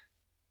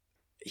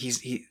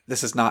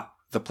 This is not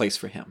the place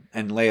for him."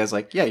 And Leia's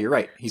like, "Yeah, you're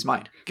right. He's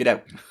mine. Get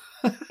out."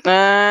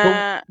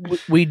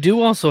 We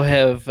do also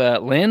have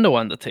Lando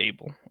on the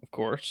table, of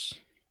course.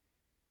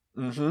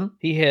 Mm-hmm.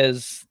 He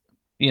has,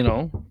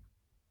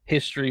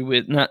 history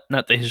with not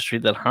the history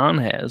that Han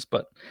has,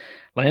 but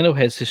Lando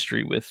has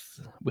history with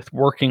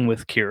working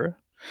with Kira.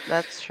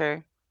 That's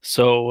true.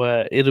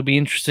 So it'll be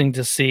interesting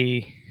to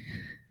see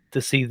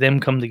them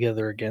come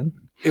together again.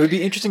 It would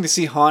be interesting to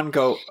see Han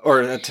go,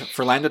 or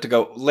for Lando to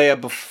go, "Leia,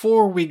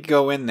 before we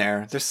go in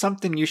there, there's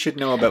something you should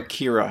know about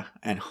Kira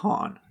and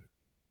Han."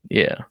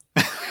 Yeah.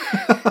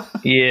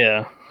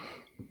 Yeah.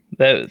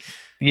 That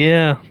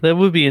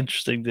would be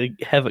interesting to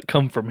have it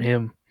come from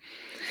him.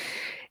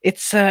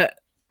 It's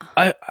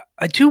I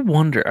do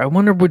wonder. I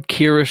wonder would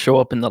Kira show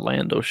up in the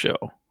Lando show?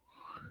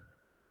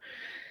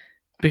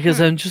 Because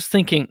I'm just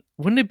thinking,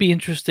 wouldn't it be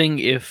interesting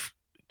if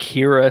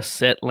Kira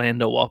set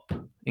Lando up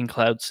in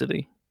Cloud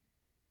City?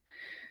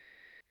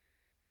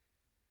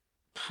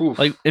 Oof.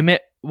 Like,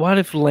 what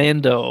if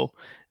Lando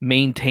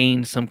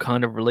maintained some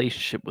kind of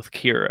relationship with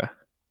Kira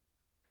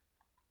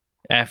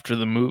after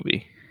the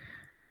movie?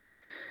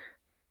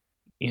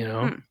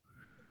 Because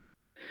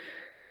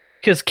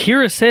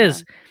Kira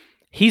says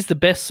he's the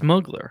best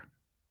smuggler.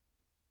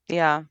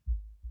 Yeah.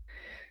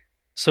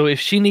 So if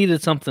she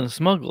needed something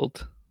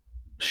smuggled,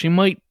 she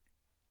might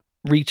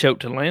reach out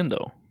to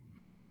Lando.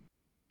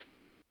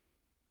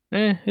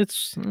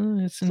 It's interesting.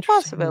 It's a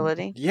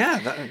possibility.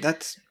 Yeah,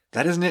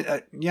 that isn't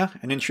it.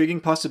 An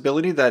intriguing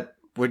possibility that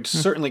would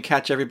certainly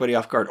catch everybody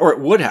off guard, or it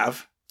would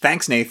have.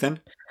 Thanks, Nathan.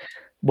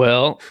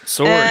 Well,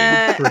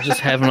 sorry, we're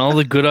just having all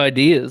the good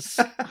ideas.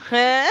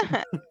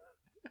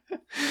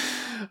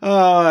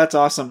 Oh, that's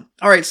awesome.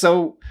 All right,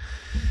 so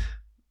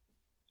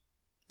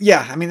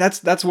yeah, I mean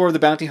that's War of the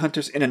Bounty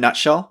Hunters in a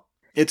nutshell.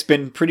 It's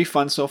been pretty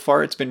fun so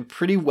far. It's been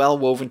pretty well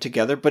woven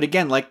together. But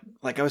again, like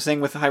I was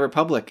saying with the High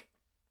Republic,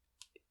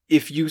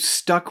 if you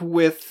stuck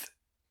with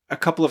a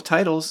couple of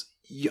titles,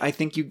 I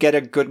think you get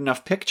a good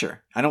enough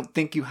picture. I don't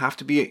think you have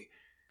to be.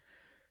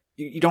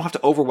 You don't have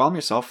to overwhelm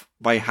yourself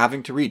by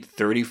having to read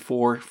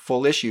 34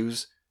 full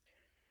issues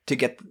to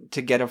get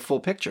a full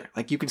picture.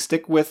 Like, you can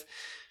stick with,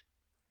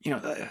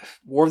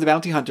 War of the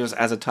Bounty Hunters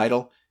as a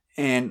title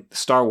and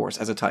Star Wars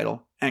as a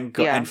title, and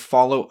go and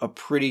follow a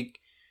pretty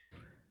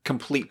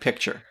complete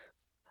picture.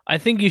 I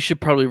think you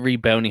should probably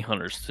read Bounty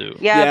Hunters too.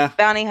 Yeah,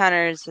 Bounty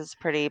Hunters is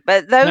pretty,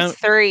 but those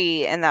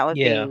three, and that would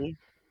be.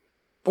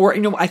 Or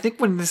I think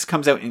when this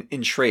comes out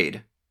in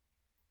trade,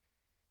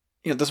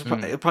 this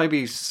will it'll probably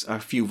be a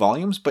few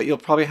volumes, but you'll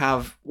probably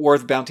have War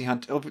of the Bounty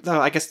Hunter.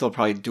 I guess they'll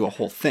probably do a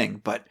whole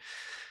thing, but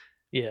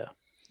yeah.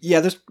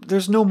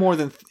 There's no more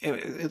than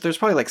there's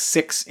probably like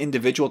 6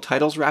 individual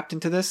titles wrapped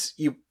into this.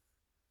 The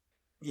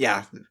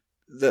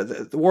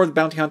War of the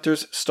Bounty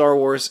Hunters, Star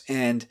Wars,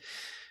 and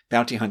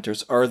Bounty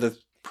Hunters are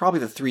probably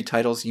the 3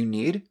 titles you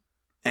need,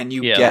 and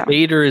you get.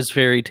 Vader is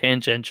very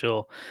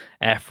tangential.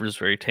 Afra is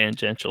very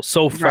tangential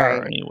so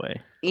far,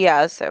 anyway.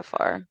 Yeah, so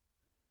far.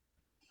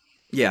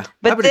 Yeah,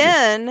 but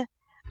then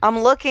I'm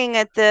looking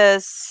at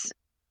the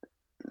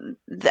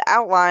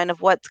outline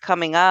of what's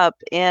coming up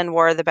in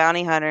War of the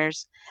Bounty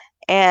Hunters,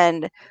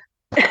 and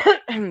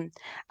I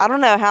don't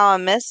know how I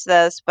missed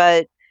this,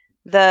 but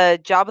the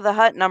Jabba the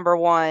Hutt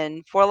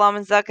 #1, 4-LOM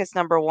and Zuckuss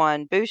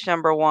 #1, Boosh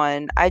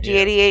 #1,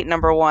 IG-88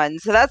 #1.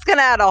 So that's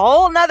gonna add a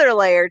whole nother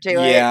layer to it.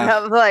 And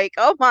I'm like,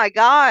 oh my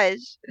gosh.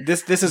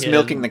 This is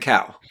milking the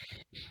cow.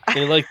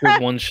 They like the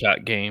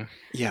one-shot game.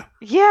 Yeah.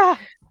 Yeah.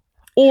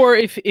 Or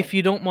if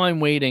you don't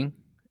mind waiting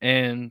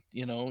and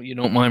you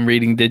don't mind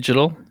reading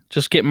digital,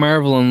 just get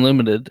Marvel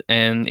Unlimited,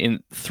 and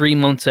in 3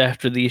 months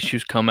after the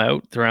issues come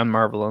out, they're on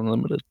Marvel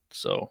Unlimited.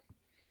 So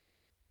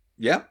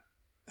yeah,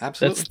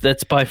 absolutely.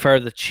 That's by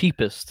far the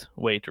cheapest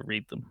way to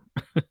read them.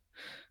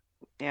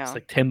 Yeah. It's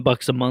like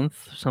 $10 a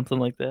month, something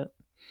like that.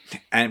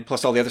 And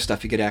plus all the other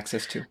stuff you get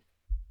access to.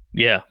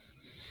 Yeah.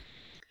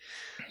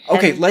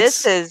 Okay,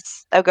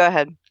 go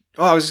ahead.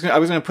 Oh, I was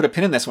gonna put a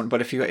pin in this one,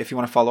 but if you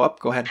want to follow up,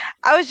 go ahead.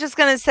 I was just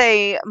gonna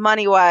say,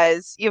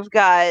 money-wise, you've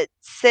got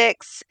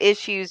 6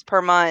 issues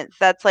per month.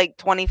 That's like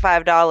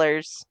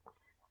 $25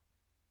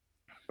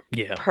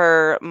 Yeah.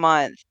 per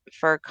month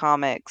for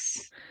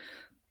comics.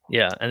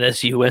 Yeah, and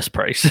that's US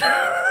price.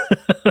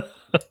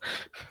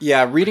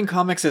 Yeah, reading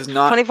comics is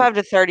not $25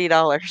 to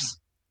 $30.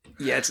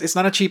 Yeah, it's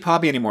not a cheap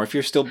hobby anymore. If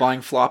you're still buying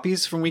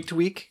floppies from week to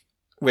week,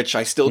 which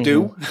I still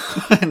do,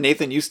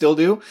 Nathan, you still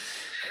do.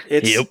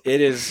 It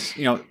is,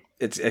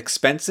 it's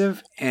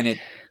expensive, and it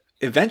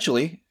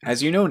eventually,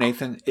 as you know,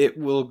 Nathan,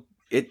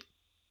 it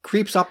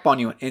creeps up on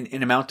you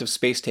in amount of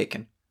space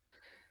taken.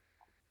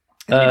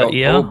 And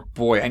you go, oh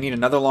boy, I need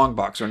another long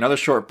box or another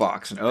short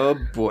box, and oh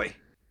boy.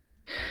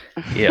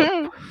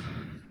 Yep.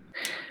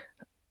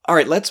 All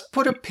right, let's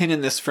put a pin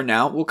in this for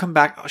now. We'll come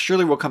back.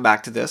 Surely we'll come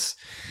back to this.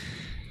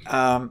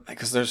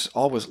 Because there's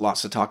always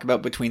lots to talk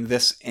about between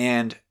this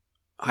and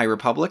High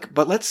Republic.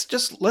 But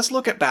let's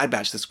look at Bad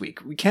Batch this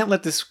week. We can't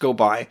let this go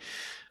by,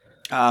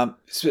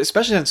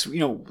 especially since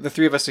the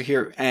three of us are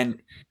here.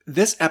 And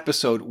this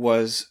episode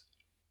was,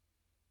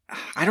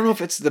 I don't know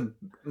if it's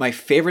my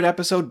favorite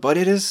episode, but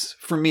it is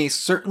for me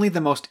certainly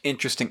the most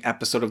interesting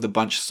episode of the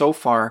bunch so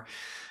far,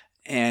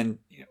 and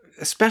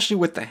especially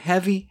with the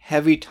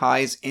heavy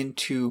ties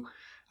into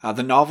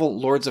the novel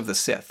Lords of the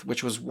Sith,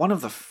 which was one of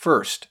the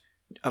first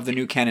of the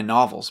new canon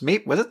novels.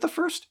 Was it the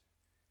first?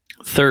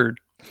 Third.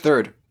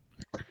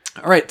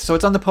 All right, so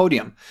it's on the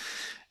podium.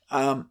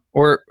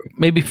 Or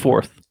maybe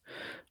fourth.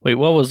 Wait,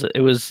 what was it?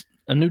 It was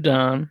A New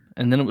Dawn,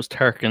 and then it was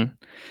Tarkin.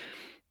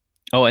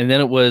 Oh, and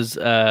then it was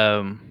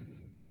Heir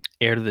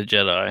to the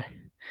Jedi,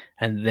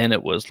 and then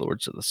it was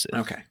Lords of the Sith.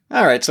 Okay.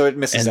 All right, so it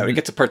misses out. It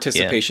gets a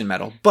participation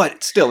medal.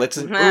 But still, it's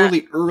an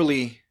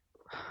early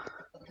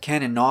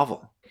canon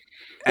novel.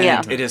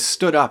 And it has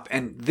stood up.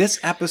 And this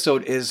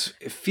episode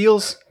it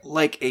feels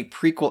like a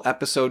prequel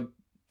episode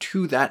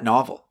to that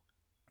novel.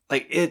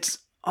 Like, it's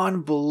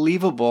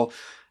unbelievable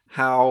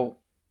how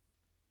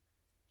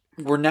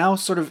we're now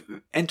sort of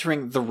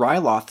entering the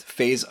Ryloth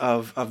phase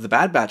of the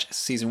Bad Batch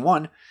season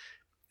 1.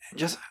 And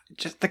just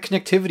the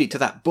connectivity to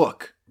that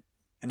book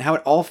and how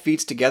it all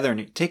feeds together,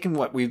 and taking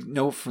what we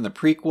know from the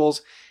prequels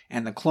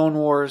and the Clone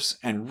Wars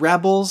and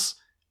Rebels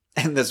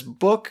and this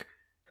book.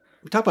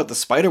 We talk about the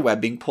spiderweb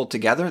being pulled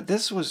together.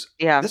 This was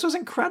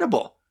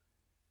incredible.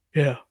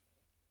 Yeah,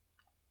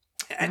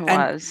 it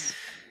was.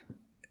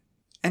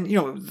 And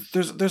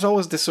there's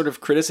always this sort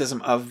of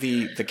criticism of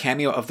the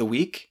cameo of the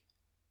week.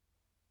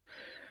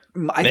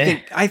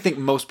 I think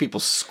most people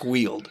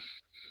squealed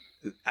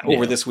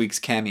over this week's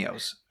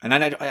cameos, and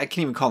I can't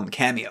even call them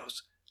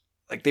cameos.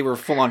 Like, they were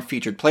full on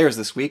featured players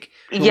this week.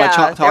 They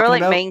were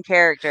like main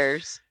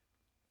characters.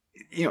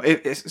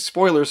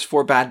 Spoilers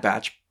for Bad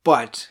Batch,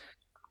 but.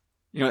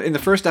 In the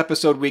first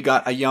episode, we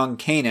got a young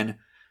Kanan,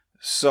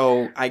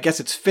 so I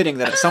guess it's fitting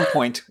that at some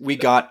point we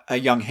got a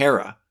young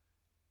Hera.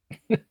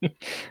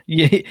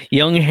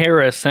 Young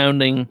Hera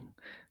sounding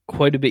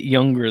quite a bit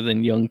younger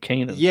than young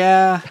Kanan.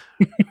 Yeah.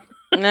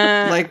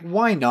 Like,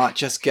 why not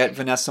just get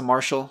Vanessa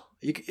Marshall?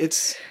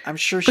 I'm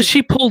sure But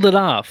she pulled it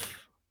off.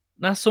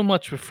 Not so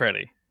much with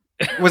Freddy.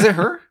 Was it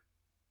her?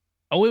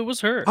 Oh, it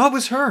was her. Oh, it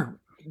was her.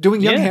 Doing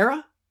young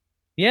Hera?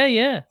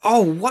 Yeah.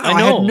 Oh, wow.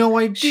 I had no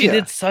idea. She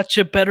did such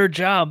a better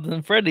job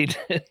than Freddy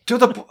did. To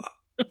the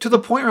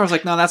point where I was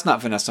like, no, that's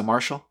not Vanessa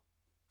Marshall.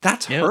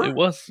 That's her? It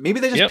was. Maybe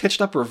they just pitched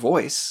up her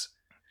voice.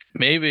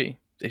 Maybe.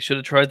 They should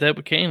have tried that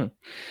with Kanan.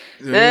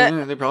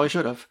 They probably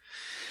should have.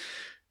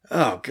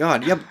 Oh,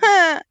 God.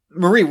 Yep.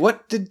 Marie,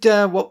 what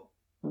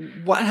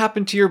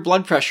happened to your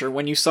blood pressure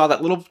when you saw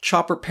that little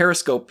chopper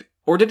periscope?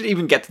 Or did it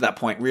even get to that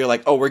point where you're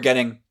like, oh, we're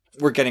getting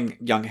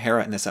young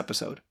Hera in this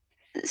episode?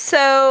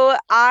 So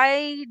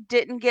I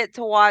didn't get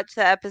to watch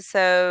the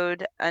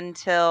episode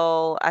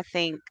until I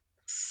think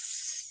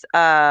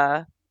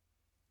I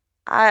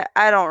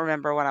don't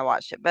remember when I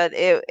watched it, but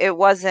it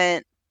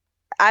wasn't.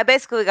 I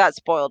basically got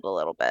spoiled a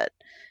little bit.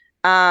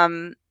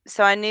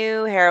 So I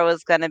knew Hera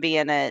was going to be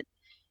in it,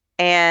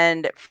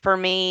 and for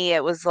me,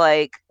 it was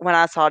like when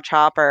I saw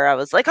Chopper, I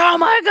was like, "Oh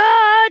my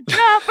God,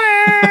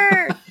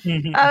 Chopper!"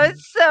 I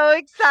was so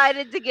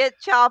excited to get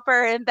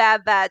Chopper in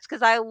Bad Batch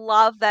because I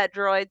love that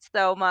droid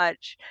so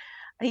much.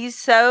 He's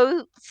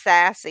so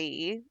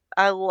sassy.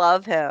 I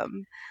love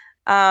him.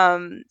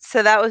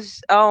 So that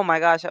was, oh my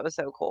gosh, that was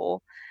so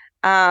cool.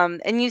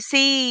 And you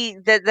see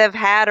that they've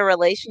had a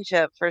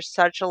relationship for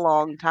such a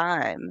long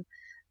time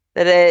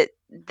that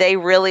they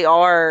really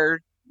are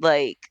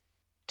like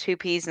two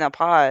peas in a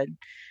pod.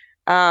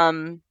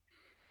 And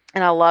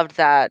I loved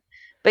that.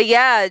 But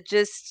yeah,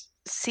 just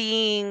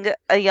seeing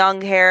a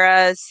young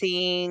Hera,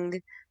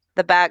 seeing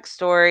the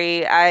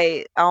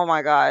backstory, oh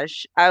my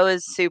gosh, I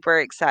was super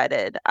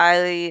excited.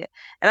 And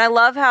I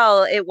love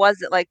how it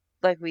wasn't like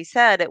we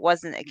said, it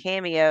wasn't a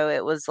cameo.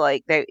 It was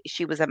like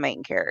she was a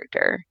main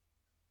character.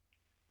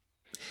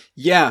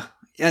 Yeah,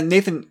 and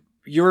Nathan,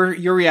 your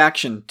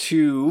reaction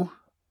to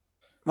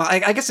Well,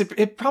 I guess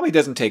it probably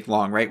doesn't take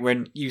long, right?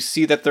 When you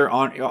see that they're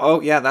on,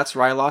 oh yeah, that's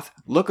Ryloth.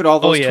 Look at all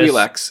those yes.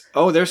 Twi'leks.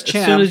 Oh, there's As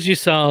soon Cham. as you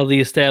saw the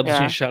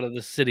establishing Yeah. shot of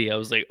the city, I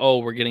was like, "Oh,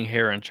 we're getting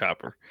Hera and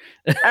Chopper."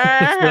 It's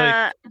Uh-huh.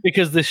 like,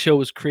 because this show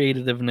was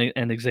created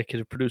and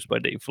executive produced by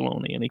Dave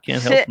Filoni, and he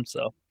can't help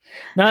himself.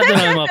 Not that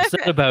I'm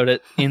upset about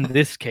it in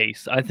this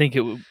case. I think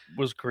it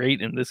was great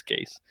in this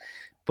case.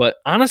 But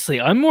honestly,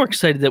 I'm more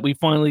excited that we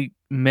finally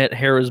met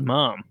Hera's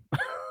mom.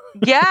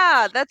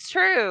 Yeah, that's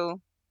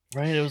true.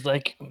 Right? It was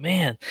like,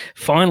 man,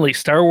 finally,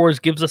 Star Wars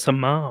gives us a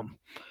mom.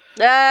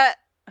 Yeah,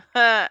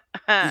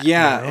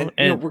 Yeah, and,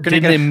 and we're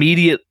gonna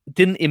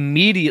didn't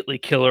immediately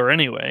kill her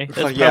anyway.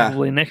 That's Well, yeah.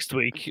 probably next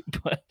week.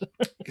 But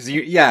because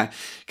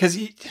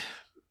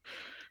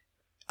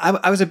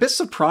I was a bit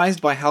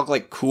surprised by how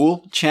like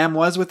cool Cham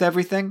was with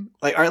everything.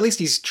 Like, or at least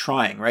he's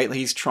trying, right? Like,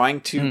 he's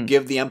trying to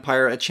give the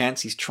Empire a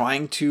chance. He's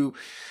trying to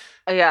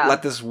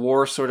let this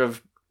war sort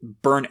of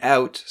burn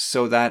out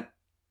so that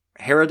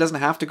Hera doesn't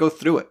have to go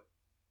through it.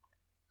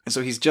 And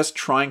so he's just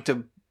trying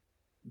to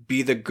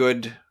be the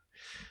good,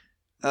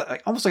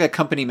 almost like a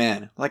company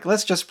man. Like,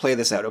 let's just play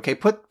this out, okay?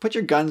 Put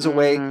your guns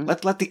away.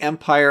 Let the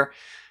Empire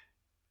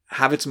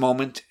have its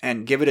moment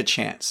and give it a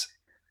chance.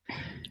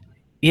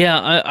 Yeah,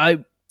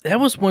 I that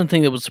was one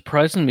thing that was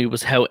surprising me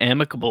was how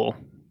amicable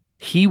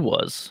he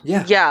was.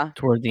 Yeah.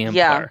 Toward the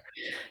Empire.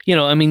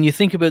 Yeah. I mean, you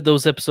think about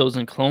those episodes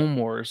in Clone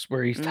Wars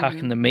where he's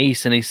talking to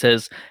Mace and he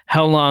says,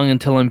 "How long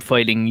until I'm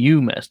fighting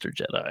you, Master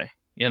Jedi?"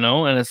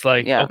 And it's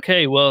like,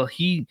 okay, well,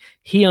 he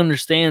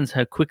understands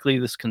how quickly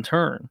this can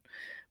turn.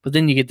 But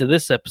then you get to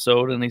this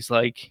episode and he's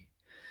like,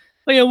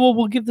 "Oh yeah, well,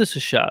 we'll give this a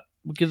shot.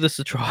 We'll give this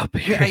a drop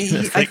here."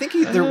 Yeah, I think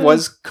there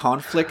was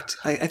conflict.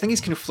 I think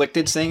he's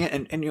conflicted saying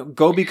it. And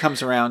Gobi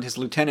comes around, his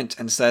lieutenant,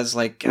 and says,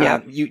 like,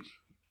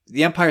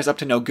 the Empire's up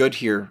to no good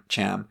here,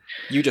 Cham.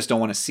 You just don't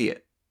want to see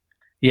it.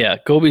 Yeah,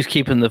 Gobi's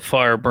keeping the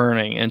fire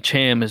burning, and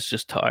Cham is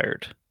just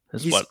tired.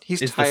 He's tired.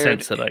 The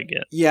sense that I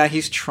get. Yeah,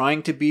 he's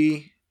trying to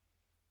be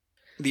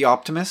the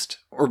optimist,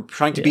 or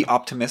trying to be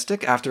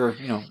optimistic after,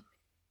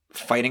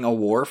 fighting a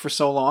war for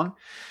so long.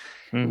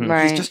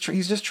 Right.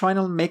 He's just trying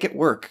to make it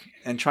work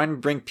and trying to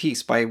bring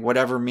peace by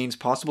whatever means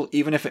possible,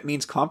 even if it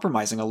means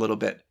compromising a little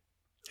bit.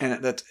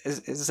 And that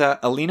is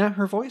Alina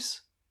her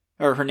voice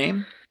or her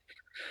name?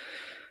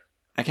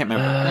 I can't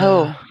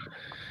remember.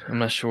 I'm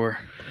not sure.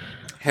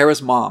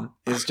 Hera's mom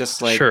is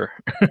just like, sure.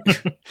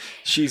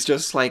 She's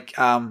just like,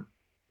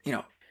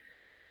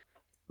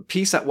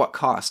 peace at what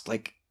cost?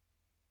 Like,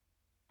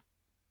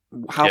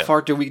 how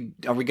far are we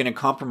going to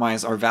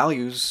compromise our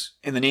values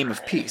in the name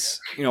of peace?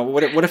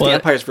 What if the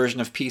Empire's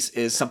version of peace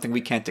is something we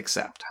can't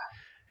accept?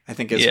 I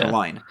think is her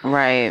line.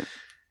 Right.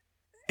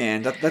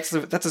 And that's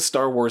a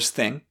Star Wars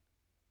thing.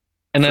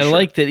 And I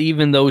like that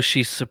even though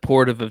she's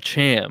supportive of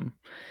Cham,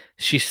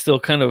 she's still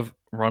kind of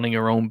running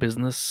her own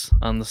business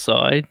on the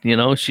side.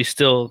 She's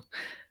still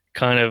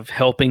kind of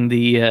helping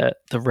the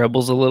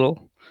rebels a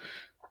little.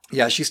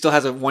 Yeah, she still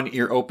has one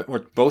ear open, or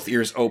both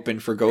ears open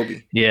for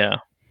Gobi. Yeah.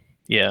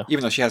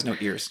 Even though she has no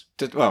ears.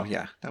 Well,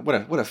 yeah.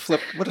 What a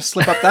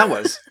slip up that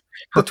was.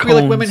 The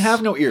Twi'lek women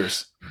have no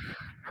ears.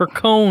 Her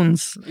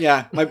cones.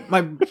 Yeah,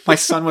 my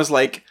son was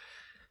like,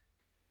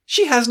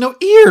 she has no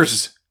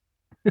ears.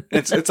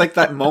 It's like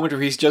that moment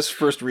where he's just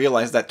first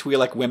realized that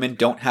Twi'lek women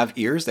don't have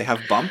ears; they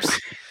have bumps.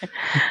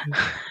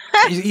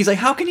 He's like,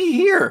 how can he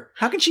hear?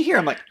 How can she hear?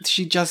 I'm like,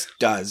 she just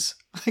does.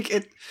 Like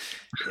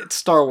it's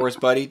Star Wars,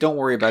 buddy. Don't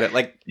worry about it.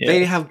 Like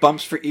they have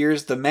bumps for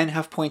ears. The men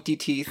have pointy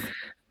teeth.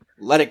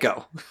 Let it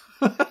go.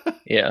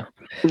 Yeah.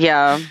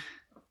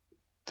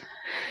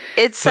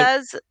 It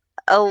says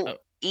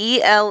Eleni.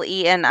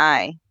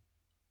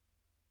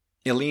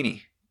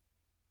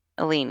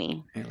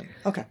 Eleni.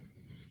 Okay.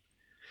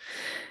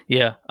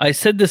 Yeah, I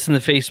said this in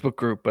the Facebook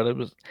group, but it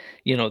was,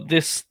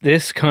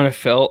 this kind of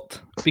felt,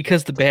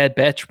 because the Bad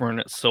Batch were in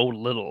it so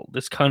little,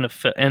 this kind of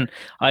felt, and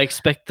I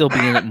expect they'll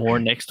be in it more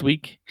next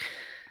week,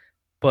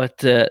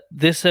 but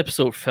this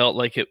episode felt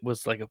like it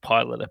was like a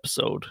pilot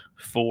episode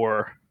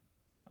for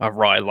a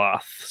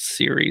Ryloth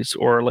series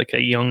or like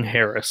a young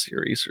Hera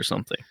series or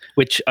something,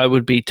 which I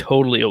would be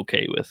totally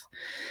okay with,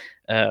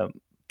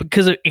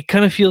 because it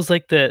kind of feels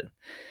like the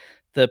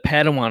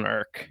Padawan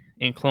arc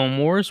in Clone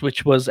Wars,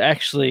 which was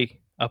actually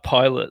a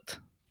pilot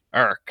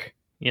arc,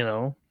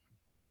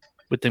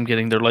 with them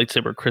getting their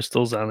lightsaber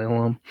crystals on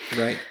Ilum.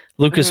 Right.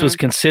 Lucas was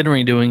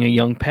considering doing a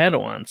young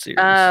Padawan series.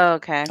 Oh,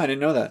 okay. I didn't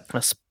know that.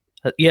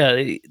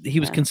 He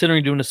was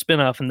considering doing a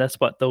spin-off, and that's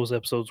what those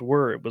episodes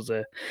were.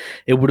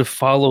 It would have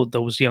followed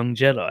those young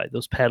Jedi,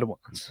 those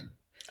Padawans.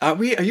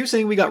 Are you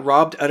saying we got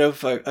robbed out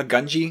of a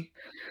Gunji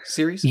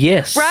series?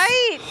 Yes.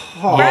 Right.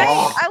 Oh.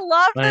 Right. I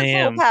love those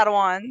little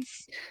Padawans.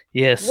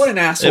 Yes. What an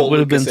asshole! It would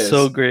have been Lucas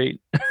so is.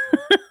 great.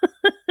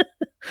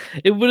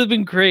 It would have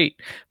been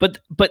great, but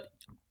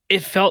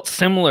it felt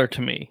similar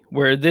to me,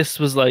 where this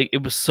was like,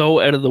 it was so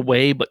out of the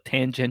way but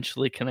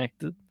tangentially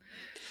connected.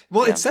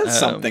 Well, it says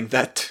something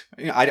that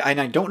I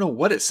don't know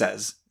what it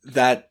says,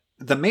 that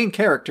the main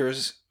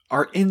characters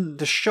are in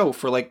the show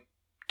for like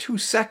 2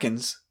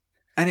 seconds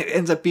And it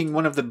ends up being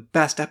one of the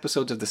best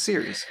episodes of the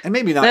series. And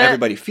maybe not Eh.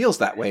 everybody feels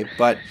that way,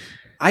 but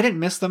I didn't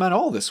miss them at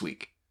all this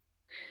week.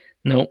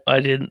 No,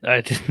 I didn't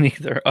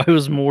either. I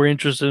was more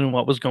interested in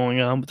what was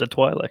going on with the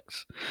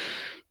Twi'leks.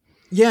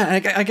 Yeah,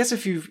 and I guess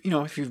if you've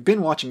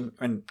been watching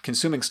and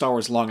consuming Star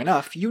Wars long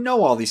enough, you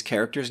know all these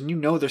characters and you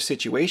know their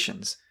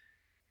situations.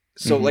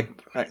 So,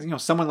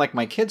 someone like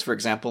my kids, for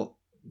example,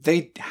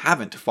 they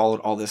haven't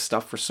followed all this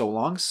stuff for so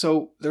long.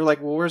 So they're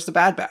like, "Well, where's the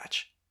Bad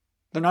Batch?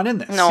 They're not in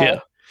this." No. Yeah.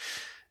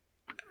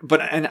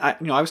 But I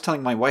was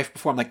telling my wife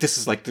before, I'm like, "This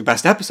is like the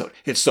best episode.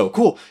 It's so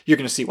cool. You're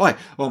gonna see why.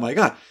 Oh my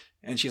god!"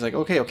 And she's like,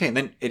 "Okay." And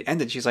then it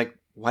ended. She's like,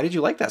 "Why did you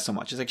like that so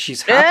much?" She's like,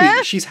 "She's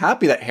happy. She's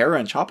happy that Hera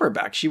and Chopper are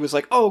back." She was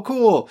like, "Oh,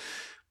 cool."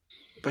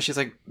 But she's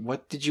like,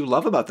 "What did you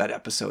love about that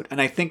episode?"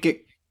 And I think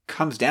it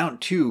comes down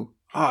to,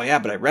 oh yeah,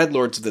 but I read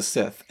Lords of the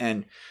Sith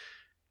and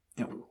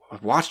I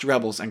watched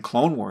Rebels and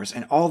Clone Wars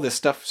and all this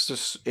stuff.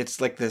 It's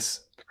like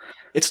this.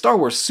 It's Star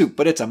Wars soup,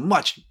 but it's a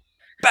much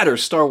better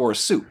Star Wars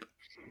soup.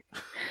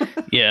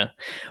 Yeah.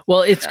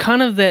 Well, it's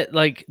kind of that,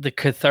 like, the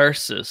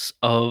catharsis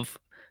of,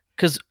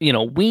 because,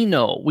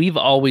 we've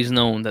always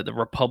known that the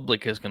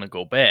Republic is going to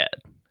go bad.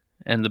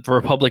 And the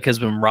Republic has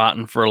been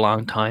rotten for a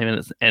long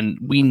time, and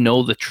we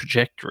know the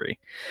trajectory.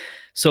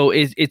 So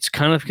it's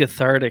kind of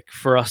cathartic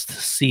for us to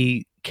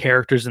see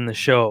characters in the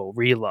show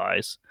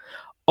realize,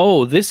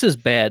 oh, this is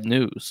bad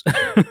news.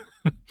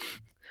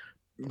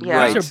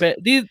 Yeah. Right.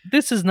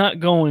 This is not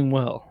going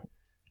well.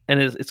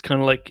 And it's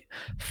kind of like,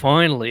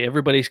 finally,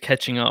 everybody's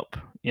catching up,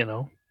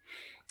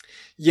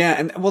 Yeah,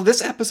 and well,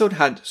 this episode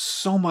had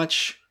so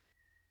much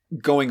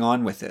going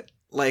on with it.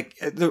 Like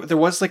there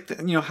was like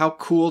how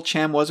cool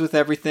Cham was with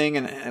everything,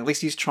 and at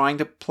least he's trying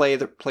to play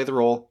the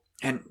role.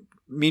 And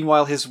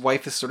meanwhile, his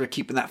wife is sort of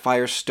keeping that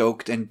fire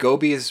stoked, and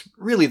Gobi is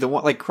really the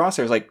one. Like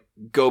Crosshair's like,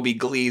 Gobi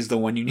Glee's the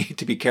one you need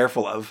to be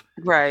careful of.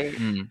 Right.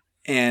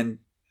 And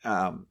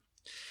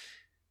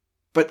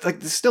but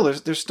like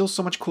there's still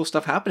so much cool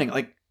stuff happening.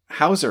 Like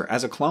Hauser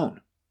as a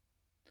clone.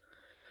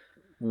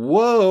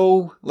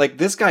 Whoa! Like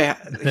this guy,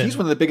 he's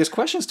one of the biggest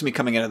questions to me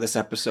coming out of this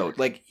episode.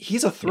 Like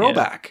he's a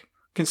throwback.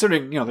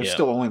 Considering, they're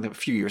still only a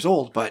few years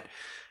old, but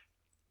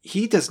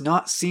he does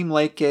not seem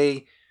like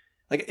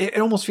it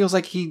almost feels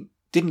like he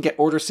didn't get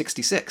Order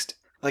 66.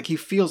 Like he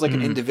feels like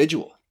an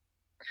individual.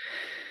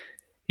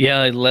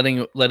 Yeah,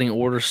 letting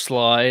orders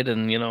slide,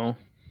 and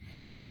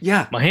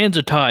Yeah, my hands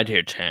are tied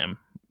here, Cham.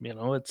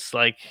 It's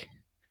like,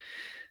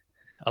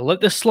 I'll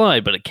let this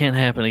slide, but it can't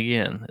happen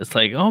again. It's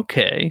like,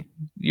 okay,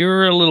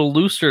 you're a little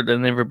looser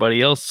than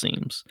everybody else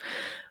seems.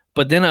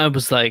 But then I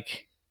was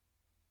like,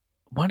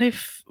 what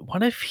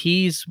if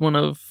he's one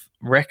of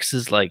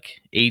Rex's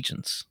like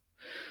agents?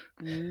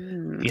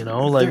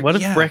 Like what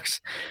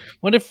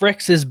if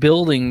Rex is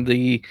building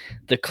the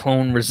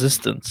clone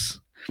resistance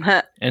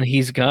and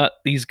he's got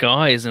these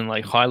guys in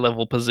like high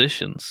level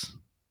positions?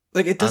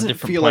 Like it doesn't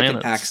feel planets.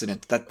 like an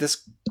accident that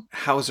this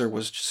Hauser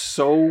was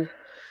so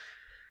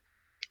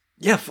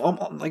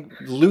like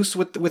loose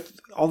with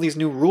all these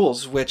new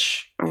rules,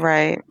 which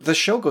right. The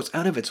show goes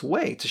out of its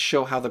way to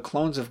show how the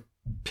clones have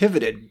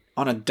pivoted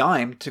on a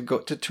dime to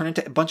turn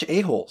into a bunch of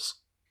a-holes.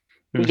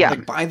 Yeah.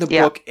 Like by the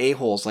book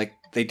a-holes. Like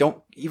they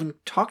don't even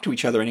talk to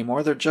each other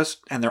anymore. They're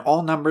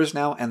all numbers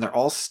now, and they're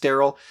all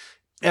sterile.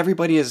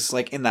 Everybody is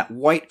like in that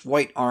white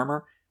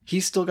armor.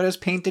 He's still got his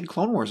painted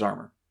Clone Wars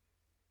armor.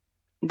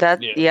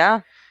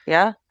 Yeah.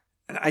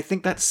 And I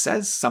think that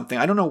says something.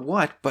 I don't know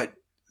what, but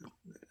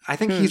I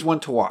think he's one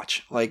to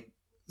watch. Like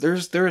there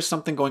is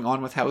something going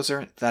on with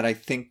Hauser that I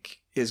think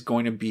is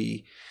going to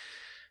be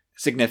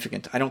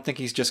significant. I don't think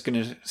he's just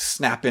going to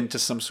snap into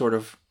some sort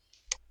of,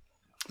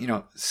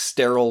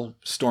 sterile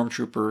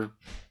stormtrooper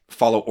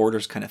follow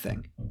orders kind of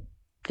thing.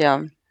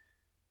 Yeah.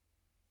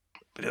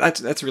 But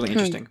that's really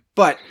interesting.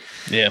 But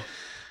yeah.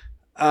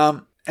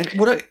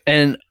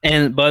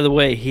 And by the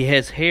way, he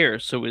has hair,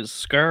 so his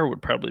scar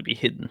would probably be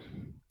hidden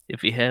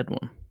if he had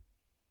one.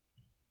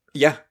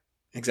 Yeah,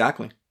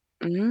 exactly.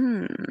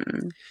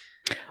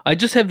 I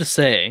just have to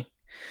say,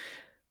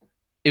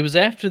 it was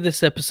after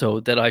this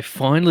episode that I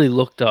finally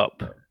looked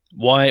up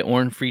why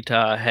Orn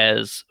Frita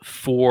has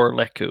 4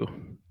 Leku.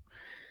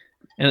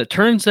 And it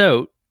turns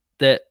out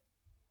that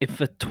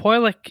if a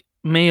Twi'lek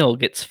male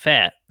gets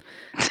fat,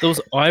 those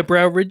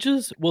eyebrow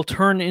ridges will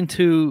turn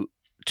into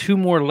 2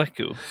 more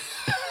Leku.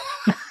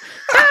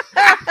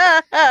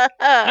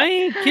 I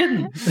ain't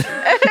kidding.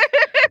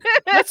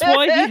 That's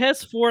why he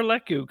has 4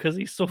 Leku, because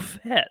he's so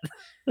fat.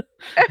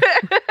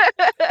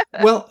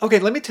 Well, okay,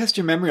 let me test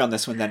your memory on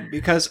this one then,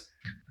 because,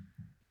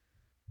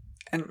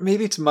 and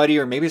maybe it's muddy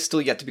or maybe it's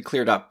still yet to be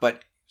cleared up,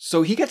 but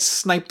so he gets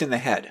sniped in the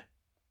head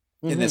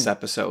in this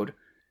episode,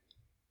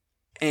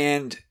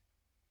 and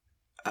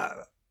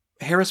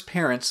Hera's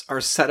parents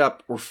are set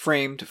up or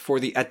framed for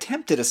the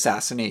attempted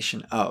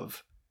assassination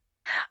of.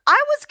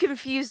 I was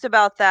confused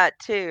about that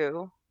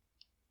too.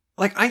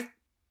 Like I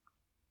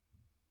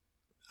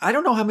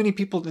don't know how many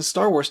people in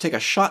Star Wars take a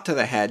shot to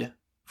the head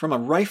from a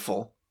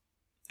rifle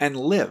and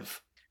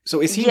live.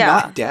 So is he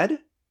not dead?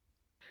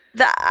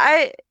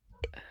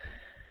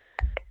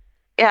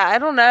 Yeah, I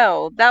don't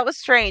know. That was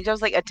strange. I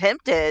was like,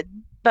 attempted,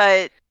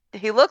 but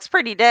he looks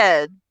pretty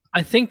dead.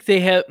 I think they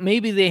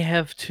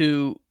have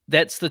to.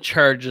 That's the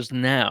charges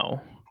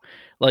now.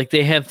 Like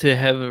they have to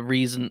have a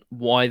reason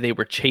why they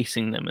were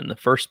chasing them in the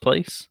first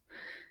place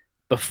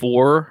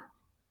before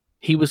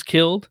he was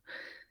killed.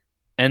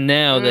 And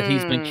now that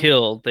he's been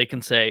killed, they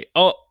can say,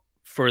 "Oh,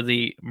 for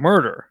the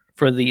murder,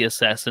 for the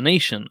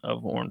assassination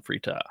of Orn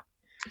Freytag."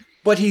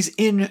 But he's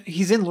in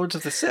Lords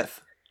of the Sith.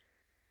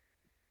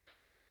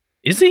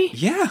 Is he?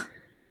 Yeah.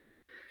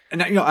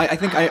 And I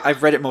think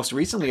I've read it most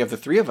recently of the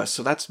three of us,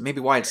 so that's maybe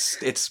why it's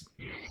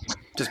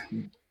just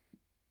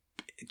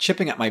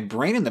chipping at my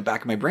brain in the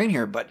back of my brain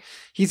here. But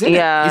he's in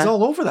it. He's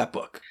all over that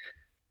book.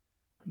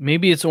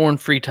 Maybe it's Orn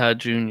Freytag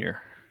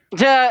Jr.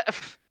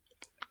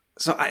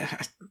 So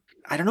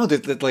I don't know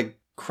that like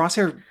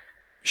Crosshair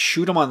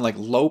shoot him on like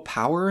low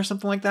power or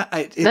something like that.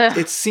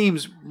 It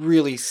seems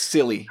really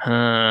silly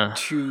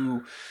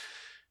to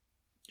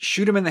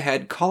shoot him in the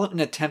head, call it an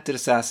attempted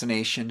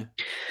assassination.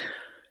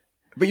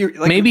 But you're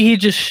like, maybe he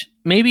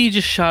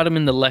just shot him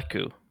in the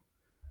Leku.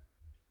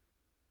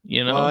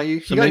 You know, well, you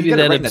got it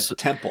right in the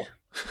temple.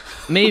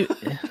 Maybe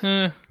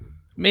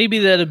maybe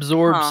that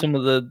absorbs some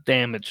of the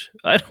damage.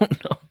 I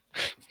don't know.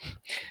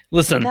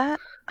 Listen,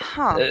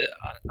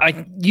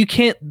 you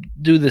can't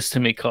do this to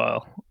me,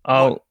 Kyle.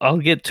 I'll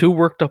get too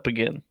worked up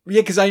again.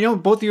 Yeah, because I know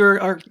both of you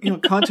are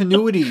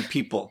continuity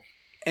people,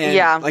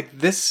 and like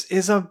this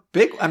is a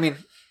big one.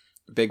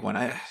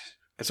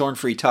 It's Orn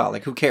Freytag.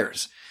 Like, who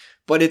cares?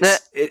 But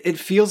it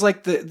feels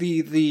like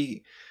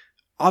the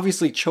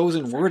obviously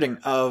chosen wording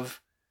of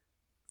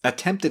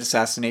attempted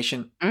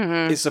assassination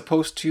is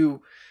supposed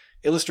to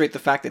illustrate the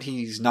fact that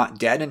he's not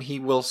dead and he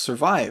will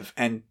survive,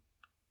 and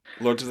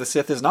Lords of the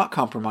Sith is not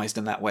compromised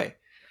in that way.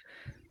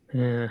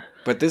 Yeah.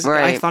 But this,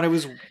 I thought it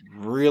was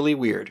really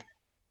weird.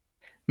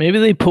 Maybe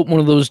they put one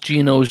of those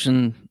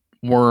Geonosian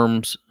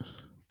worms,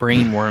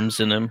 brain worms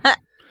in him.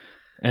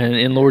 And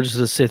in Lords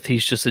of the Sith,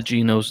 he's just a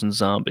Geonosian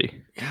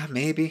zombie. Yeah,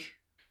 maybe.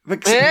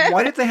 But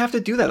why did they have to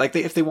do that? Like,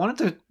 if they wanted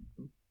to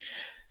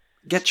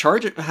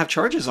have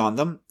charges on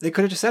them, they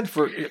could have just said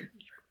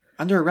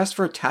under arrest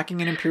for attacking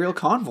an Imperial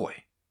convoy.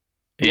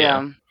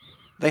 Yeah.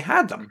 They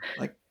had them.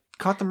 Like,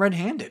 caught them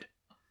red-handed.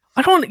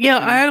 I don't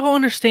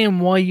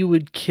understand why you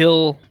would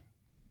kill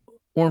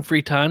Orn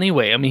Freytag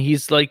anyway. I mean,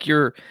 he's like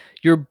your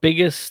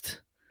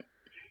biggest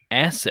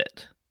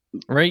asset,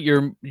 right?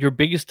 Your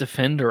biggest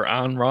defender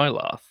on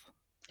Ryloth.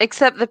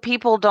 Except the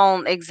people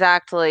don't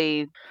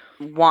exactly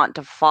want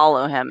to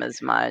follow him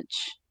as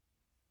much.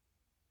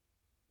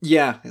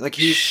 Yeah, like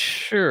he's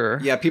sure.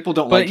 Yeah, people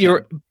don't like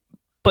him.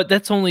 But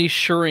that's only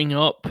shoring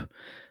up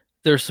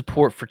their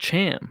support for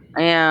Cham.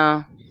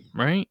 Yeah.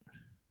 Right?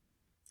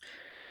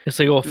 It's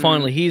like, well,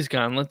 finally he's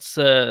gone. Let's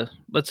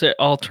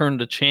all turn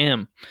to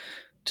Cham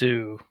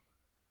to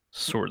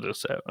sort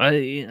this out.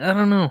 I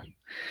don't know.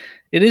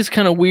 It is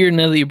kind of weird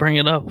now that you bring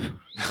it up.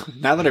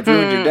 Now that I've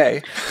ruined your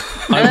day.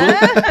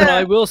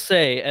 I will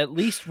say, at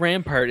least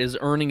Rampart is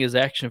earning his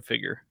action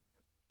figure.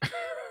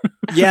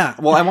 Yeah,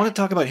 well, I want to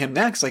talk about him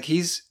next. Like,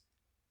 he's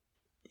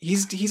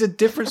a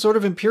different sort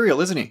of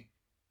Imperial, isn't he?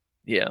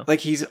 Yeah.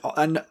 Like, he's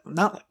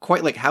not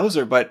quite like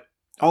Hauser, but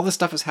all this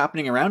stuff is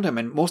happening around him,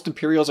 and most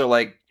Imperials are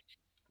like,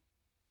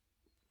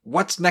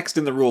 what's next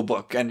in the rule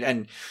book,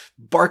 and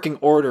barking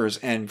orders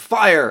and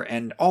fire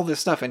and all this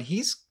stuff, and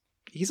he's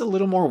a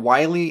little more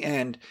wily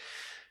and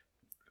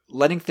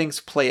letting things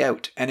play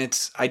out.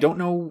 And I don't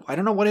know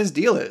what his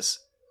deal is,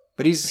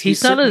 but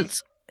he's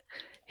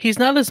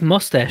not as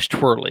mustache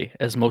twirly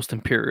as most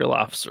Imperial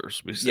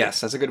officers.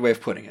 Yes, that's a good way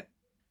of putting it.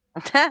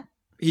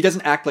 He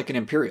doesn't act like an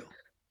Imperial.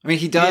 I mean,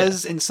 he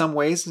does in some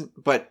ways,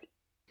 but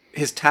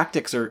his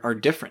tactics are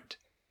different.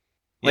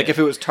 Like, if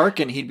it was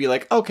Tarkin, he'd be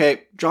like,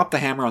 okay, drop the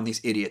hammer on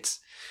these idiots.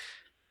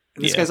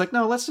 And this guy's like,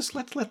 no, let's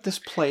let this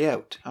play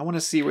out. I want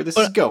to see where this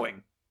is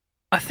going.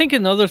 I think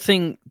another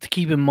thing to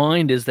keep in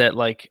mind is that,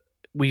 like,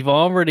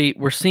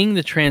 we're seeing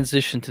the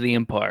transition to the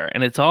Empire,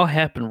 and it's all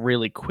happened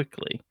really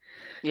quickly.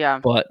 Yeah.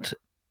 But,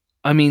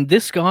 I mean,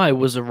 this guy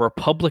was a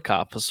Republic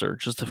officer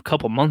just a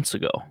couple months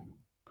ago.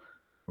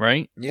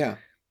 Right? Yeah.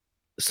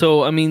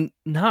 So, I mean,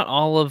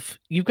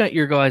 you've got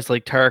your guys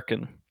like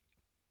Tarkin,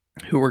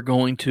 who are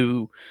going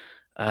to,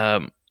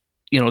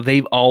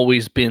 they've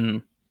always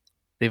been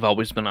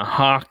a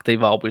hawk.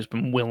 They've always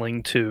been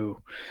willing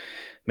to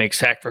make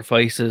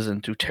sacrifices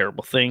and do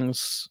terrible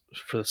things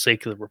for the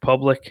sake of the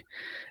Republic,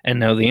 and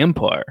now the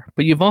Empire.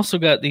 But you've also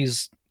got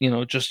these,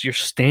 just your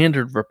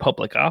standard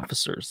Republic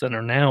officers that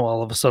are now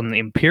all of a sudden the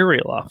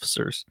Imperial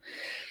officers,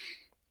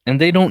 and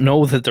they don't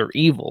know that they're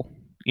evil.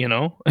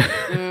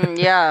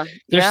 Yeah.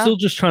 They're still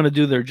just trying to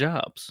do their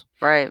jobs.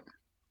 Right.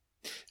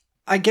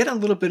 I get a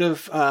little bit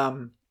of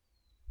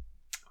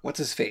what's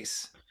his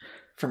face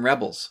from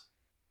Rebels,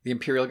 the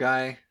Imperial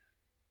guy.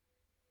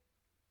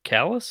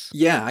 Kallus?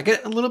 Yeah, I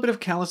get a little bit of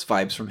Kallus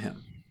vibes from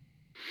him.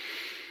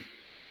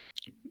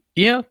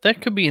 Yeah,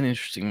 that could be an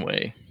interesting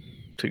way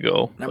to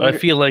go. I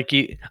feel like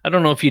I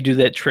don't know if you do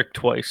that trick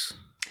twice.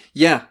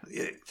 Yeah,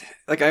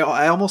 like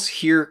I almost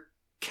hear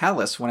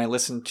Kallus when I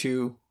listen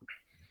to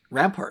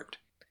Rampart.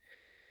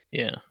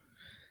 Yeah.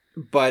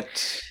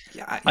 But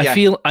yeah,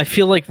 I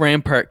feel like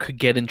Rampart could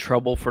get in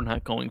trouble for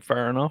not going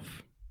far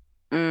enough,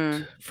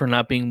 for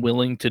not being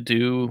willing to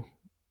do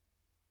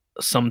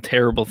some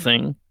terrible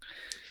thing.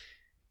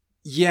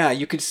 Yeah,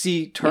 you could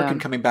see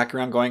Tarkin coming back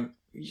around going,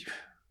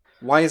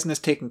 why isn't this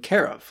taken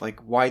care of? Like,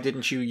 why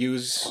didn't you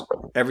use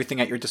everything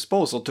at your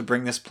disposal to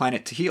bring this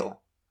planet to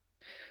heal?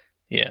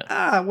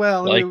 Yeah.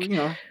 Well, like, you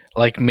know.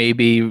 Like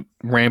maybe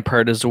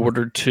Rampart is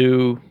ordered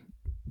to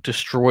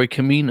destroy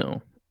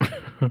Kamino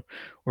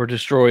or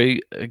destroy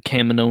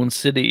Kaminoan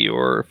city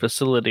or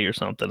facility or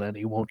something, and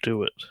he won't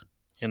do it.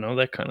 You know,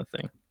 that kind of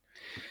thing.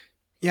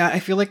 Yeah, I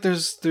feel like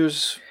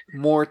there's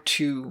more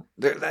to...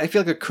 I feel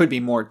like there could be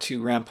more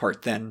to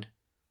Rampart than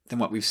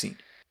what we've seen.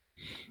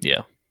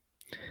 Yeah.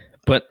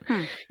 But,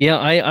 yeah,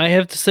 I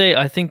have to say,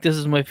 I think this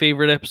is my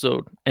favorite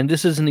episode. And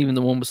this isn't even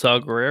the one with Saw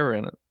Gerrera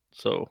in it.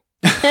 So,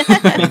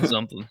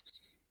 something.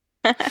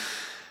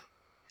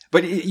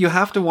 But you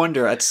have to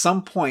wonder at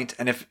some point,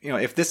 and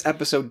if this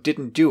episode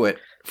didn't do it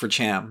for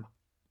Cham,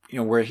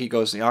 where he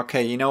goes,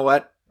 okay, you know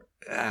what?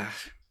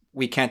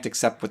 We can't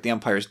accept what the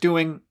Empire's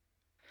doing.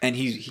 And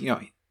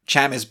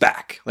Cham is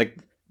back. Like,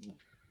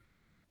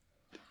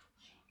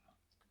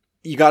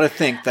 you got to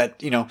think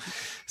that,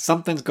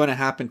 something's going to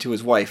happen to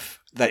his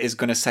wife that is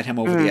going to set him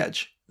over the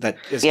edge. That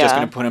is just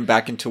going to put him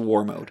back into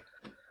war mode.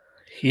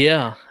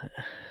 Yeah.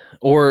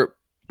 Or,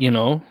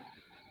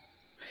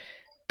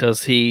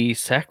 does he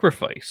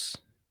sacrifice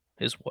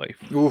his wife?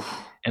 Oof.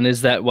 And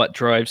is that what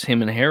drives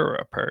him and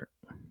Hera apart?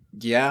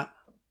 Yeah.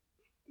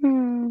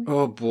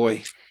 Oh,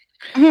 boy.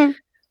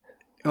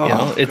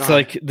 Oh, it's God.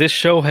 Like this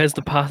show has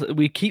the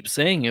we keep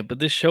saying it, but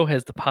this show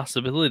has the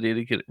possibility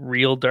to get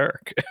real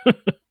dark.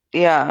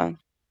 Yeah.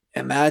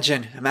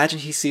 Imagine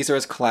he sees her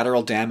as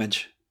collateral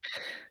damage.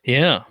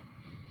 Yeah.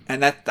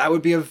 And that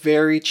would be a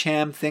very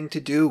Cham thing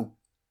to do.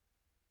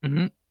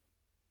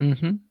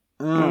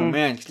 Oh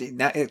man,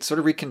 it sort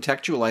of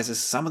recontextualizes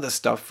some of the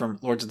stuff from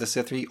Lords of the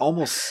Sith. He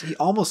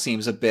almost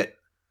seems a bit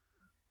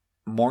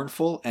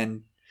mournful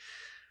and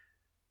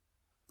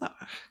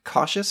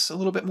cautious a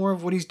little bit more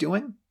of what he's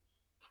doing.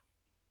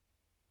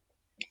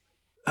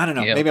 I don't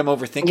know. Yep. Maybe I'm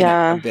overthinking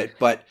it a bit,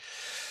 but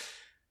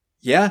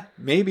yeah,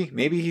 maybe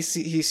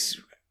he's.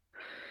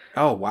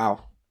 Oh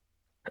wow!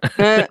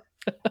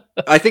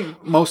 I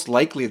think most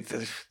likely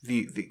the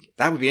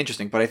that would be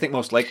interesting, but I think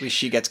most likely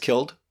she gets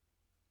killed.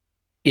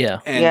 Yeah,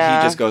 and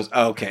he just goes,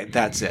 oh, "Okay,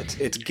 that's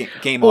it. It's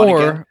game on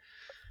again."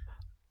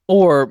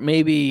 Or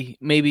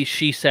maybe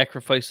she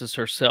sacrifices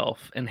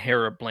herself, and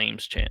Hera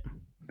blames Cham.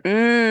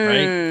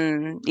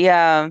 Right?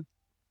 Yeah.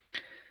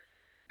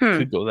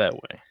 Could go that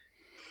way.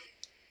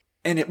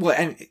 And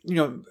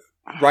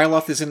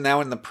Ryloth is now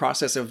in the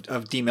process of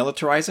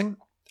demilitarizing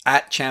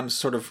at Cham's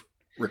sort of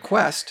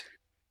request,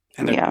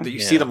 and you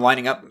see them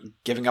lining up,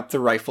 giving up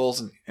their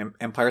rifles, and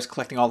Empire's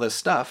collecting all this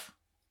stuff.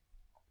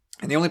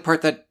 And the only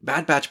part that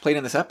Bad Batch played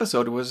in this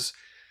episode was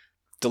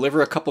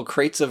deliver a couple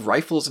crates of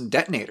rifles and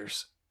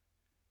detonators.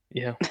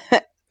 Yeah.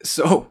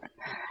 So,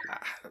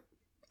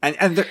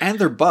 and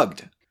they're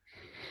bugged.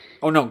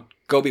 Oh no,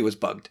 Gobi was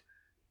bugged.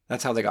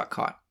 That's how they got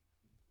caught.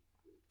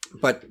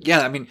 But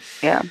yeah, I mean,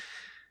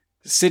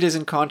 Sid is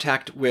in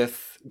contact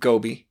with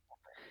Gobi,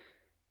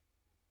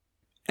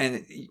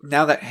 and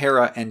now that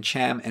Hera and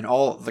Cham and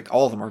all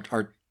of them are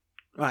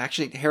well,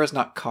 actually, Hera's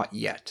not caught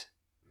yet.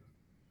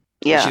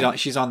 Yeah,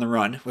 she's on the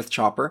run with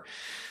Chopper,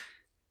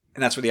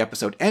 and that's where the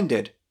episode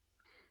ended.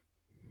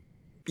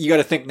 You got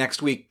to think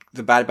next week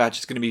the Bad Batch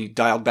is going to be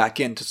dialed back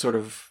in to sort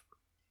of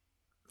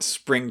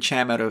spring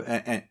Cham out of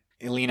and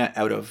Elena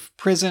out of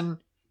prison.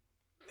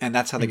 And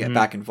that's how they get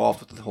back involved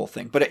with the whole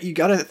thing. But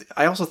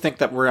I also think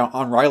that we're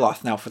on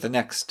Ryloth now for the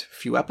next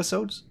few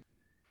episodes.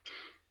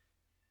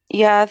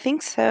 Yeah, I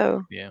think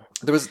so. Yeah.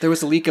 There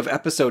was a leak of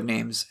episode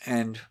names,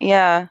 and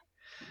a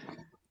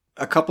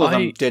couple of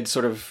them did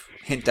sort of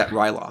hint at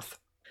Ryloth.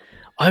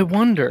 I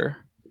wonder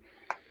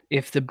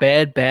if the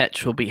Bad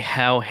Batch will be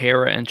how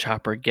Hera and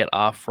Chopper get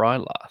off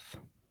Ryloth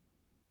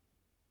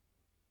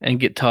and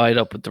get tied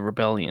up with the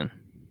rebellion.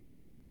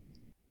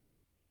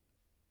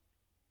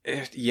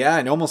 Yeah,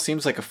 it almost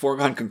seems like a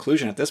foregone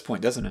conclusion at this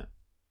point, doesn't it?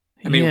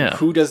 I mean,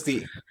 who are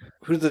the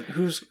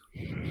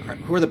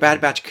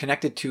Bad Batch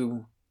connected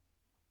to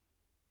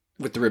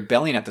with the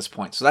rebellion at this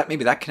point? So that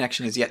maybe that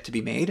connection is yet to be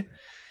made,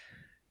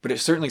 but it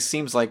certainly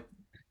seems like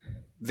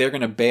they're going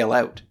to bail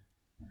out.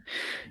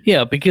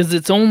 Yeah, because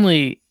it's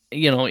only,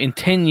 in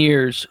 10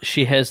 years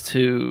she has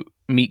to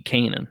meet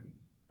Kanan,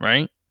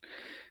 right?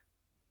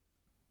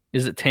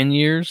 Is it 10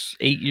 years?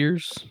 8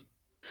 years?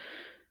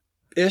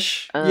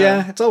 Ish.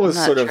 Yeah, it's always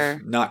sort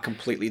of not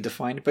completely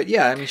defined. But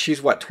yeah, I mean,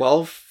 she's what,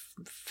 12,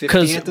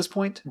 15 at this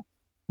point?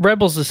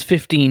 Rebels is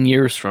 15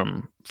 years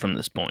from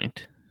this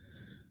point.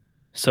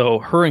 So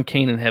her and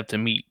Kanan have to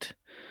meet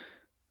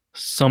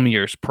some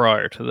years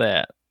prior to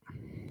that.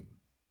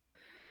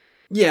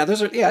 Yeah,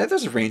 there's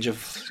a range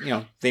of,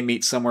 they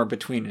meet somewhere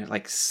between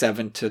like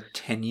 7 to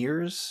 10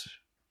 years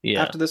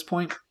after this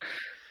point.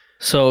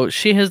 So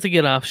she has to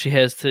get off. She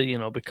has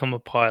to, become a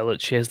pilot.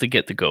 She has to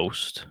get the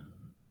ghost.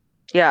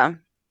 Yeah.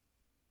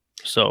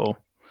 So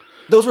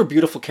Those were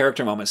beautiful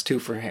character moments too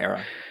for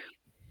Hera,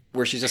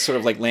 where she's just sort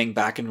of like laying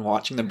back and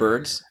watching the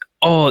birds.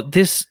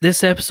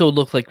 this episode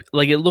looked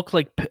like it looked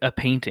like a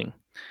painting.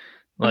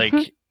 Like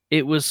Mhm.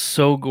 it was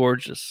so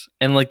gorgeous,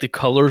 and like the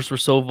colors were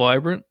so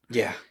vibrant.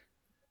 Yeah.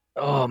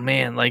 Oh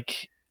man,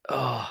 like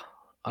I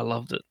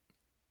loved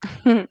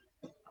it.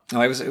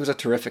 No, it was a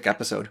terrific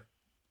episode,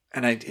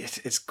 and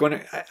it's going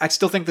to. I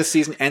still think the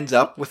season ends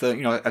up with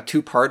a a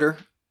two-parter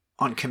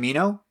on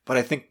Camino, but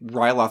I think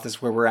Ryloth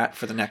is where we're at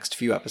for the next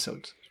few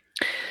episodes.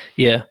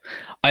 Yeah,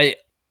 I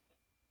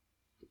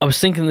was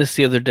thinking this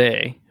the other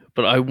day,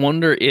 but I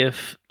wonder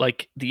if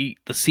like the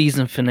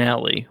season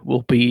finale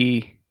will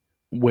be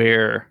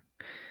where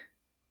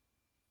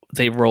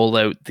they roll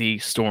out the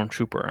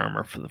stormtrooper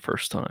armor for the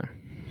first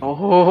time.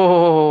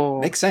 Oh.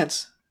 Makes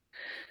sense.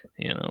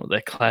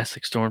 That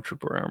classic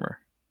stormtrooper armor.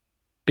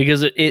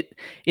 Because it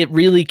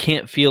really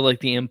can't feel like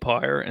the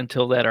Empire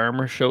until that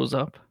armor shows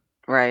up.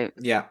 Right.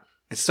 Yeah,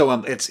 it's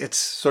it's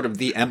sort of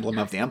the emblem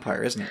of the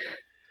Empire, isn't it?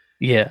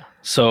 Yeah.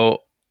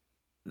 So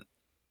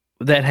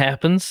that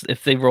happens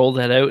if they roll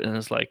that out, and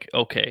it's like,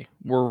 okay,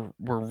 we're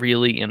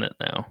really in it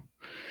now.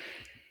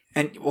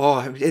 And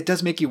well, it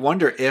does make you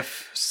wonder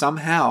if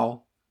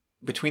somehow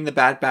between the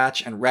Bad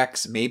Batch and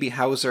Rex, maybe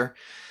Hauser,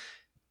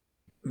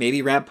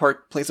 maybe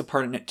Rampart plays a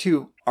part in it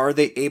too. Are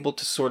they able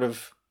to sort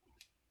of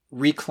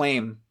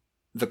reclaim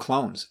the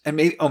clones? And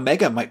maybe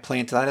Omega might play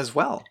into that as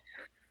well.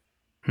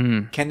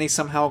 Can they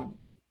somehow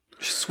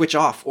switch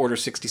off Order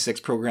 66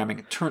 programming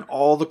and turn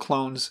all the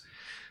clones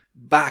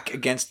back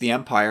against the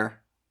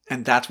Empire?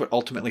 And that's what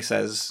ultimately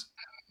says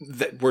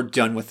that we're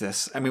done with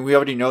this. I mean, we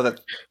already know that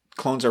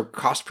clones are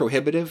cost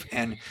prohibitive,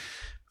 and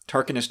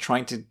Tarkin is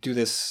trying to do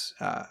this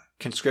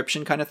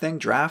conscription kind of thing,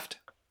 draft.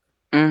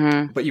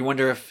 Mm-hmm. But you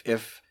wonder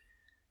if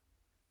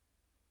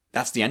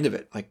that's the end of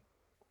it. Like,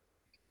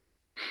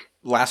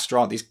 last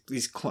straw.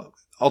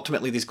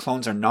 Ultimately, these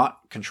clones are not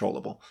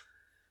controllable.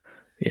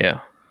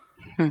 Yeah.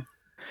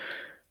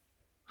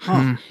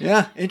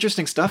 Yeah,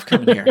 interesting stuff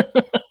coming here.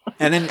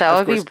 And then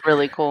that would be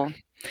really cool.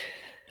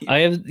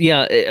 I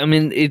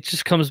mean, it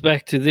just comes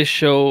back to this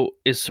show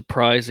is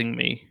surprising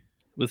me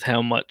with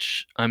how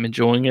much I'm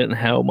enjoying it and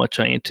how much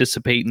I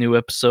anticipate new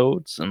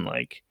episodes. And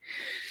like,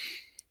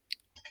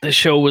 the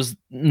show was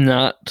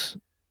not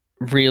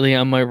really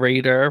on my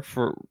radar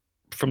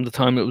from the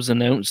time it was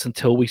announced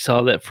until we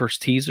saw that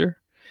first teaser.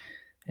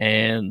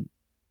 And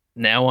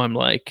now I'm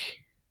like,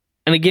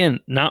 and again,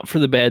 not for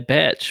the Bad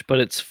Batch, but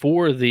it's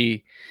for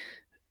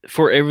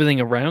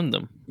everything around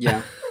them.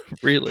 Yeah.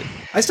 Really.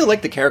 I still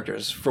like the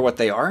characters for what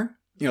they are.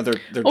 They're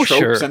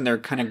tropes and they're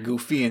kind of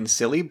goofy and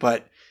silly,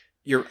 but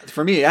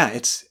for me, yeah,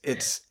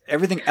 it's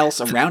everything else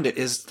around it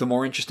is the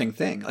more interesting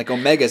thing. Like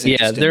Omega's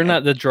interesting. Yeah, they're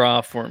not the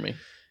draw for me.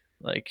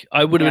 Like,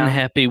 I would have been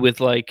happy with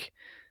like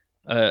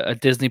a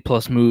Disney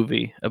Plus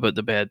movie about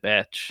the Bad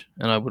Batch,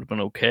 and I would have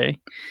been okay.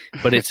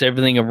 But it's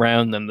everything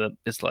around them that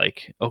is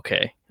like,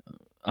 okay,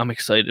 I'm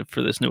excited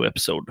for this new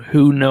episode.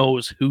 Who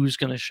knows who's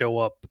going to show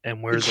up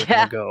and where they're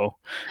going to go,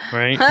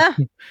 right?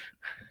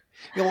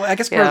 Well, I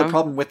guess part of the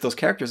problem with those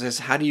characters is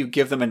how do you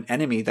give them an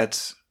enemy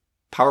that's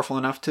powerful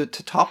enough to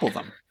topple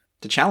them,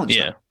 to challenge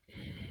them?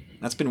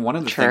 That's been one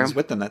of the things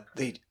with them, that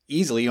they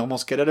easily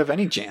almost get out of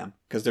any jam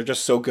because they're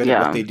just so good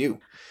at what they do.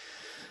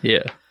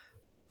 Yeah.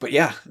 But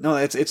yeah, no,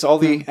 it's all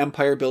the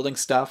empire building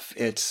stuff.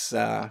 It's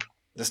the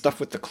stuff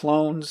with the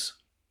clones,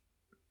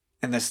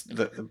 and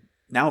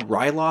now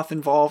Ryloth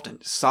involved,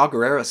 and Saw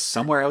Gerrera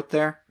somewhere out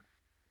there.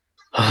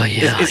 Oh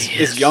yeah,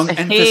 is young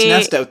Enfys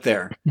Nest out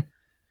there?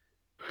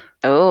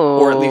 Oh,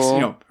 or at least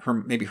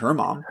her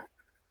mom.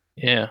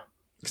 Yeah,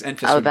 because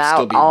Enfys would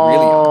still be really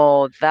young.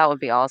 Oh, that would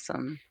be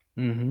awesome.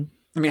 Mm-hmm.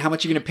 I mean, how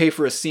much are you going to pay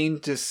for a scene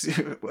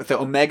with the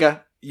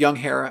Omega, young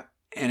Hera,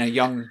 and a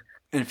young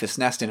Enfys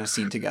Nest in a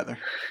scene together?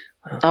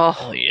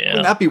 Oh yeah,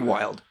 wouldn't that be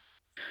wild?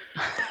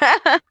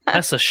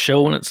 That's a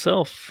show in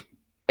itself.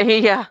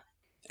 Yeah,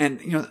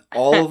 and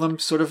all of them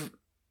sort of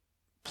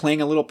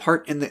playing a little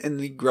part in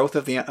the growth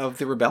of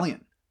the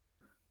rebellion.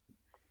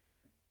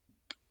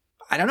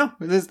 I don't know.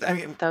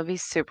 that would be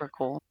super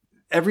cool.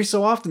 Every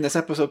so often, this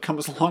episode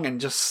comes along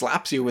and just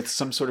slaps you with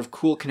some sort of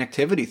cool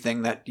connectivity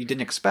thing that you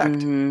didn't expect.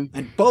 Mm-hmm.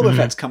 And Boba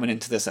Fett's coming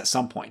into this at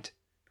some point.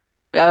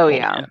 Oh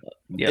yeah.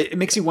 It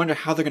makes you wonder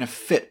how they're going to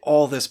fit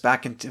all this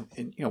back into.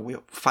 We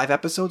have 5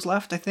 episodes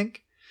left, I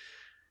think.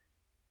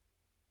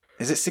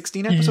 Is it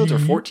 16 episodes or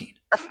 14?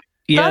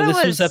 Yeah,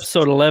 this was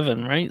episode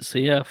 11, right? So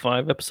yeah,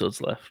 5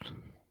 episodes left.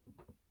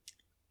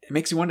 It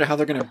makes you wonder how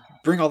they're going to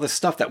bring all this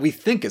stuff that we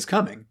think is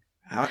coming.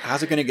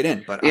 How's it going to get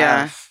in? But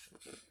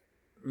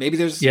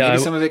maybe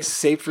some of it's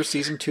saved for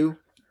season 2.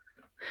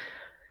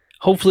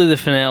 Hopefully the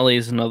finale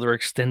is another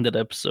extended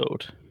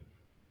episode.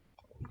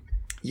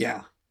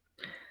 Yeah.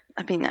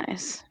 That'd be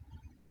nice.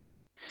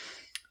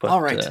 But,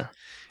 all right.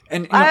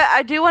 And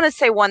I do want to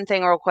say one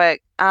thing real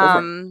quick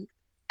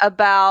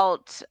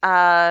about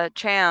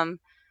Cham.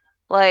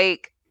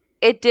 Like,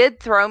 it did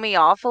throw me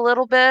off a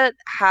little bit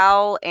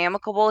how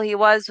amicable he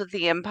was with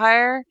the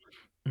Empire,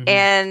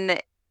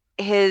 and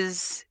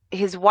his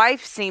his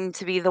wife seemed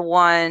to be the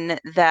one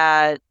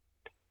that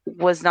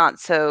was not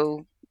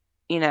so,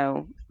 you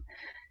know,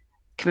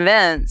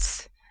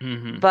 convinced.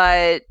 Hmm.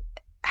 But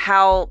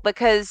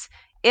because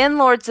in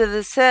Lords of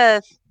the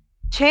Sith,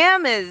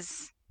 Cham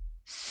is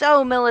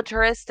so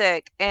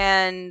militaristic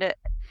and Yeah.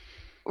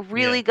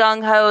 really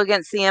gung ho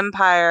against the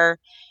Empire,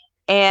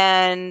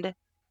 and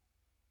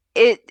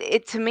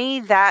it to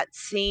me that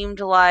seemed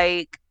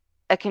like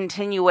a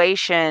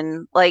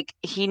continuation. Like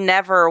he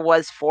never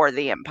was for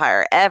the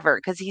Empire ever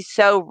because he's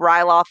so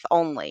Ryloth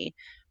only,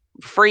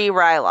 free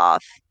Ryloth.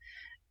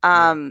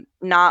 Yeah.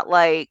 Not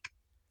like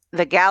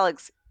the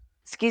galaxy.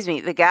 Excuse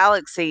me, the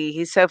galaxy.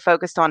 He's so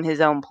focused on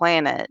his own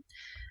planet,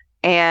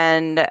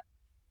 and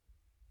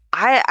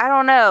I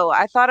don't know.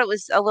 I thought it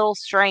was a little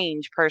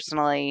strange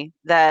personally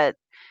that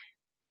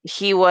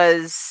he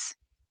was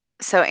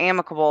so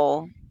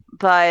amicable,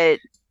 but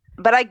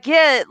I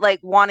get like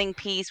wanting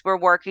peace, we're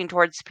working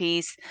towards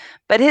peace,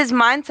 but his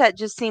mindset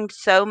just seemed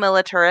so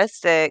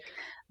militaristic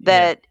Yeah.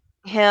 that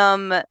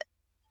him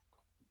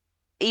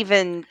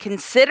even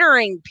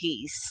considering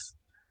peace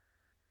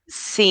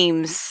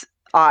seems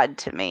odd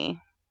to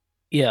me.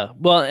 Yeah.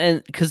 Well,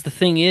 and because the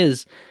thing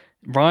is,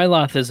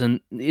 Ryloth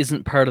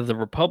isn't part of the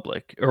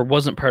Republic, or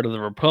wasn't part of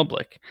the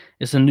Republic.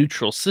 It's a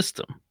neutral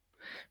system,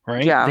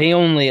 right? Yeah. They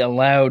only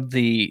allowed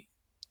the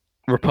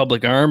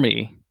Republic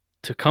army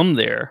to come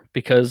there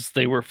because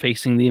they were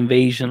facing the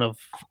invasion of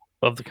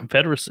the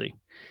Confederacy.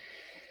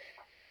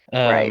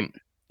 Right.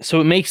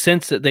 So it makes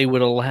sense that they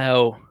would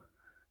allow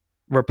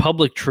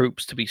Republic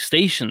troops to be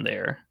stationed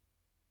there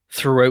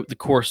throughout the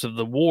course of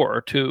the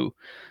war to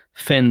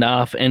fend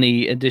off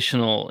any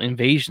additional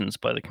invasions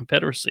by the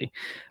Confederacy.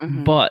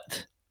 Hmm.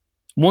 But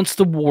once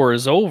the war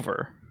is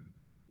over,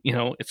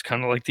 it's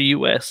kind of like the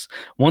US.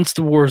 Once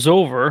the war is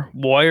over,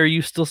 why are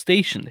you still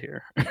stationed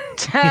here? you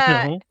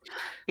know, like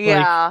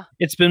Yeah.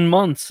 it's been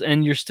months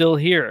and you're still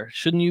here.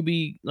 Shouldn't you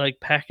be like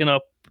packing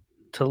up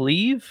to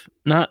leave?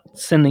 Not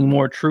sending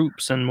more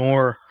troops and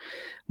more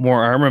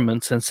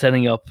armaments and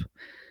setting up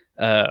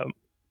uh,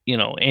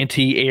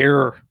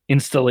 anti-air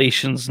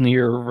installations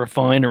near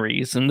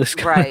refineries and this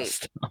kind of Right.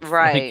 stuff.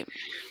 Right. Like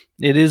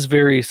it is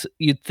very.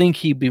 You'd think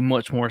he'd be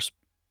much more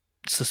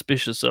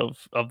suspicious of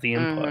the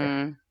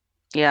Empire. Hmm.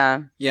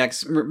 Yeah. Yeah,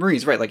 'cause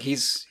Marie's right. Like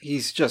he's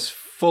just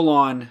full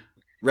on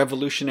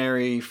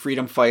revolutionary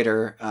freedom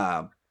fighter.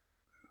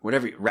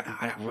 Whatever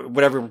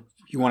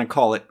you want to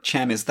call it.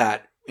 Cham is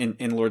that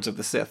in Lords of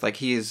the Sith. Like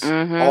he is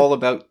Hmm. all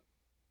about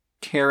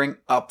tearing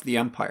up the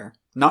Empire,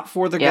 not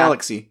for the Yeah.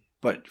 galaxy,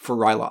 but for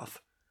Ryloth.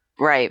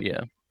 Right.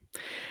 Yeah.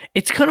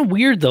 It's kind of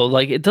weird though.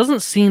 Like it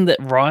doesn't seem that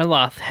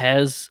Ryloth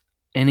has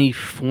any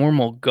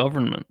formal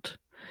government.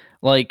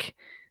 Like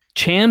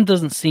Cham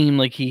doesn't seem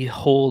like he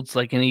holds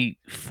like any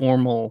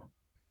formal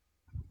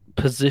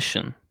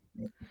position.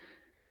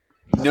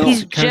 No,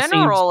 He's It kinda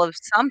general of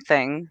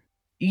something.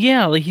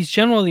 Yeah, like he's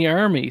general of the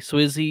army. So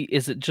is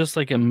it just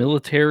like a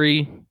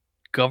military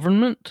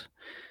government?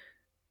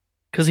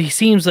 Because he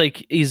seems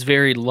like he's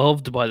very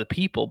loved by the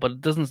people, but it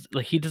doesn't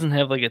like he doesn't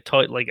have like a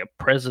title like a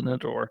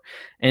president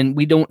and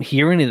we don't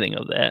hear anything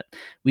of that.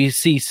 We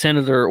see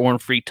Senator Orn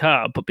Free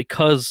Taa, but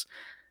because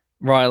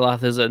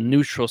Ryloth is a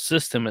neutral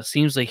system, it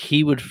seems like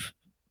he would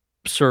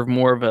serve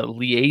more of a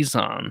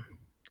liaison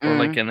or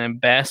like an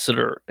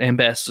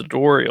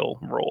ambassadorial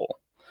role.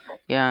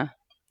 Yeah.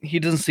 He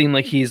doesn't seem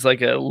like he's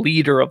like a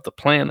leader of the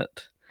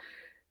planet.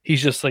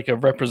 He's just like a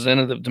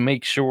representative to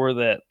make sure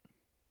that,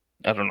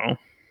 I don't know,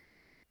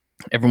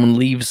 everyone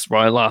leaves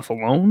Ryloth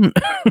alone.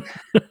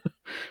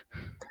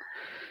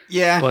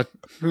 yeah, But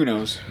who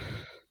knows?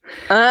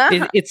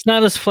 it's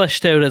not as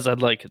fleshed out as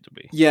I'd like it to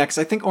be. Yeah, because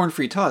I think Orn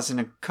Free Taa is in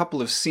a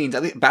couple of scenes,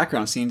 at least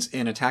background scenes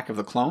in Attack of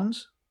the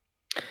Clones.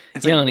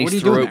 It's Yeah, like, and what are he's you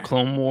doing throughout there?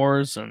 Clone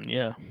Wars, and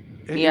yeah.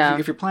 Yeah.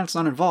 If your planet's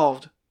not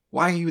involved,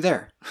 why are you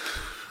there?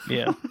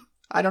 Yeah.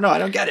 I don't know. I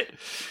don't get it.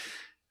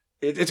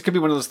 It could be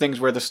one of those things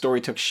where the story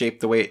took shape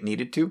the way it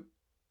needed to.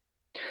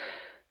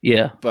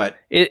 Yeah. But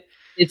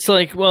it's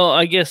like, well,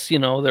 I guess,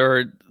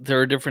 there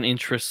are different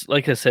interests.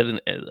 Like I said,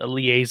 a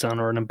liaison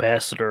or an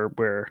ambassador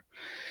where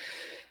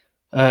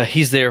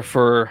he's there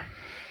for.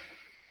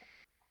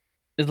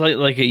 It's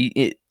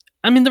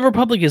I mean, the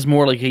Republic is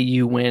more like a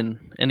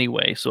UN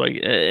anyway, so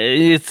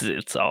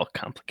it's all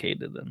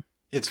complicated, and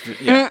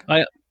yeah.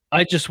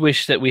 I just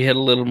wish that we had a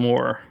little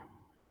more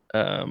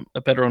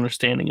a better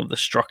understanding of the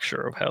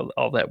structure of how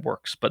all that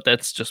works. But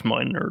that's just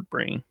my nerd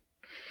brain.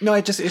 No,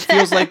 it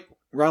feels like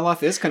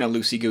Ryloth is kind of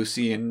loosey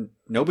goosey, and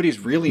nobody's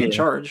really in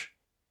charge.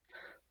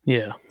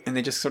 Yeah, and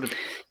they just sort of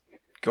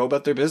go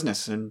about their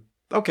business. And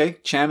okay,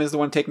 Cham is the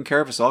one taking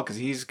care of us all because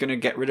he's going to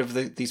get rid of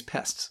these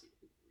pests.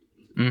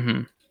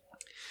 Mm-hmm.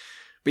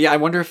 But yeah, I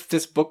wonder if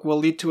this book will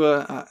lead to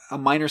a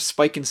minor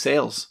spike in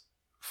sales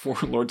for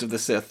Lords of the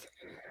Sith.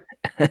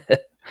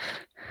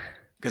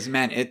 Because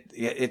man,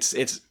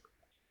 it's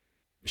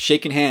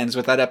shaking hands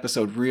with that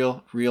episode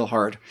real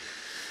hard.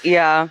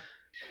 Yeah.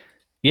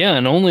 Yeah,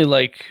 and only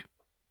like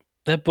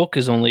that book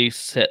is only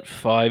set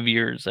 5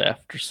 years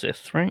after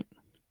Sith, right?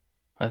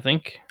 I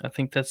think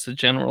that's the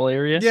general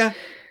area.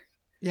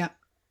 Yeah.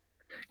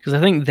 Because I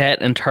think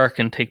that and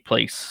Tarkin take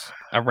place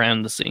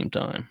around the same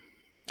time.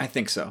 I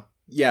think so.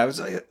 Yeah, it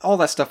was all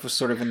that stuff was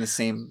sort of in the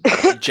same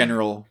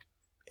general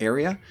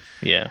area.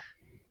 Yeah.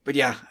 But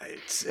yeah,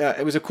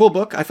 it was a cool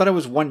book. I thought it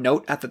was one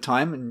note at the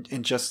time,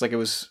 and just like it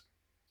was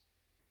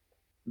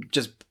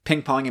just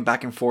ping-ponging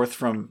back and forth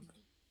from,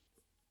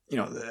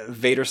 the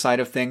Vader side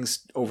of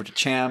things over to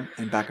Cham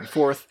and back and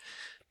forth.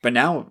 But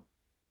now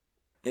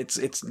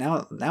it's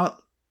now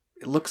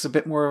it looks a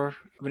bit more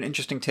of an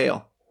interesting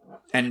tale.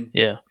 And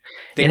yeah,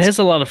 it has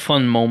a lot of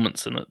fun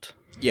moments in it.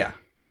 Yeah.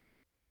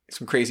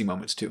 Some crazy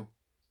moments too.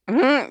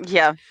 Mm-hmm.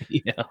 Yeah.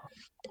 Yeah.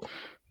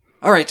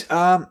 All right.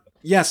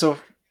 Yeah, so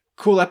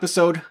cool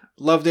episode.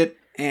 Loved it.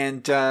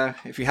 And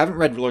if you haven't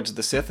read Lords of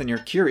the Sith and you're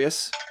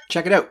curious,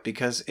 check it out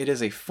because it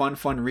is a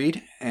fun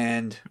read.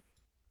 And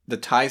the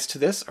ties to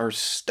this are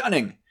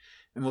stunning.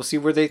 And we'll see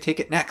where they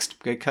take it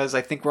next because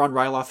I think we're on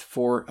Ryloth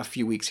for a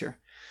few weeks here.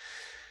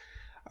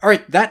 All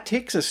right. That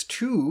takes us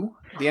to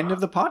the end of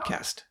the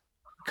podcast.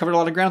 Covered a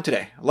lot of ground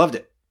today. Loved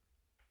it.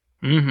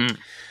 Mm-hmm.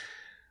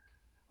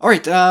 All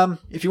right,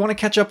 if you want to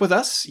catch up with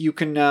us, you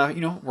can,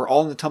 we're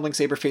all in the Tumbling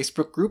Saber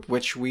Facebook group,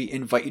 which we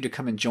invite you to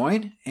come and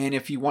join. And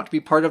if you want to be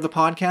part of the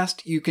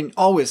podcast, you can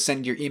always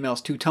send your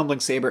emails to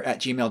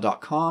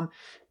tumblingsaber@gmail.com.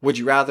 Would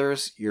you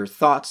rathers, your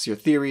thoughts, your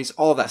theories,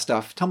 all of that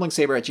stuff,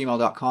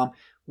 tumblingsaber@gmail.com.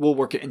 We'll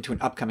work it into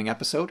an upcoming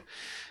episode.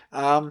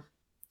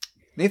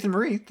 Nathan,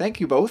 Marie,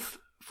 thank you both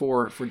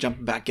for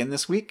jumping back in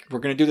this week. We're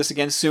going to do this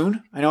again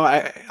soon. I know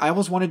I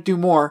always want to do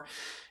more.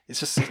 It's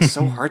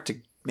so hard to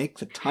make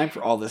the time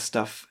for all this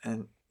stuff.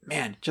 And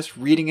man, just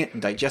reading it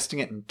and digesting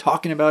it and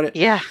talking about it.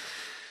 Yeah.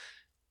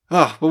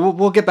 Oh, but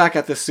we'll get back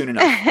at this soon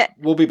enough.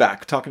 We'll be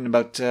back talking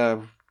about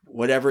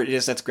whatever it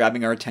is that's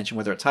grabbing our attention,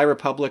 whether it's High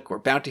Republic or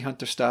Bounty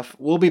Hunter stuff.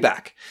 We'll be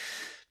back.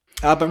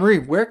 But Marie,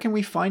 where can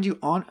we find you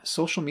on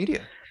social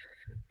media?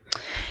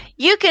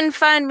 You can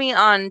find me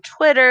on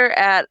Twitter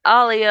at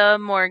Alia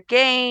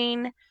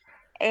Morgaine.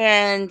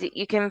 And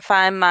you can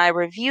find my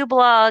review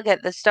blog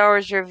at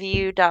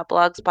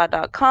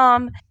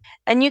thestarwarsreview.blogspot.com.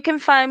 And you can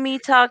find me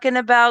talking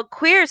about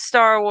queer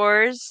Star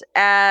Wars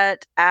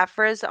at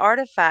Afra's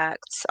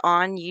Artifacts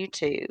on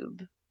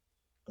YouTube.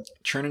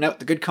 Churning out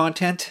the good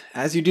content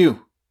as you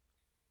do.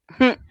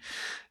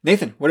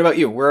 Nathan, what about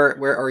you?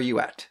 Where are you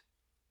at?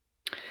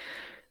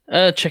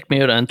 Check me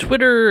out on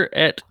Twitter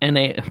at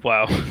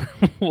Wow,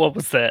 what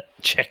was that?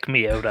 Check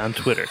me out on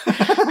Twitter.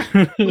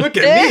 Look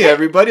at me,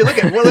 everybody!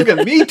 Look at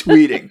me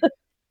tweeting.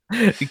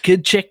 You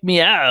could check me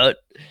out.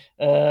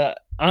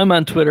 I'm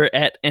on Twitter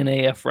at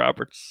NAF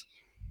Roberts.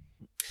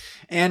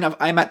 And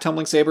I'm at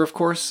Tumbling Saber, of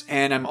course,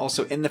 and I'm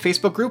also in the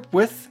Facebook group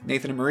with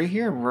Nathan and Marie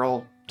here. We're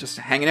all just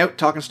hanging out,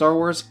 talking Star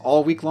Wars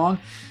all week long.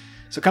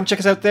 So come check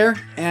us out there.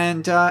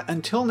 And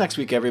until next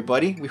week,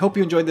 everybody, we hope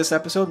you enjoyed this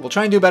episode. We'll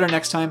try and do better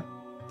next time.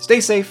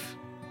 Stay safe,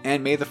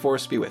 and may the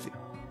Force be with you.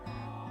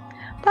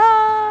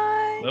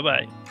 Bye!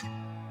 Bye-bye.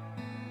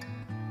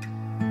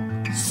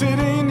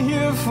 Sitting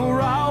here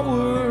for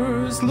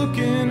hours,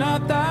 looking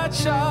at that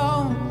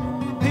shelf.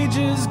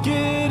 Pages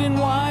getting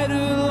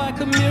wider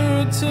like a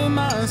mirror to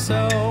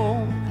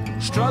myself.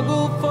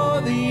 Struggle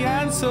for the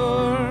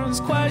answers,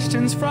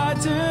 questions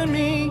frighten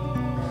me.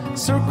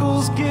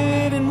 Circles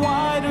getting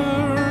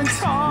wider, it's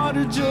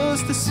harder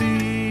just to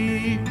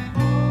see.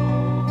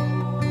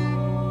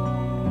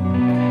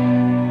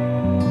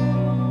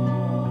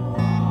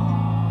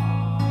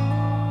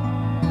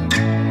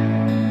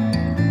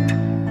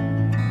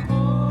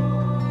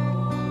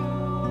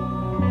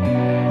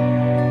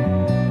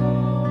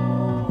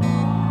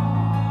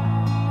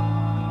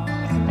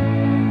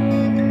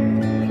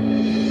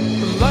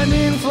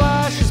 Lightning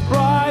flashes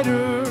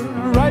brighter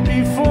right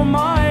before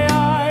my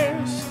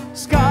eyes.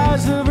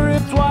 Skies have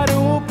ripped wide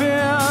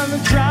open,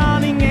 the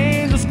drowning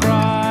angels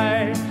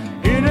cry.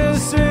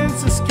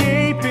 Innocence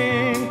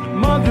escaping,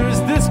 mother's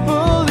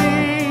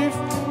disbelief.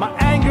 My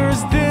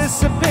anger's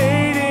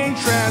dissipating,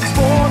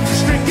 transformed to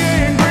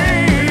stricken grief.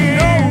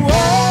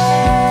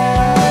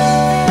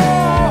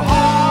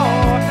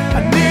 Oh,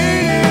 I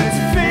needed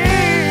to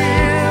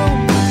feel.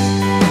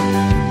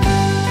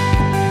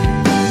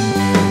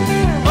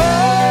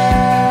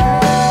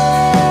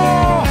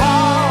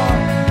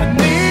 I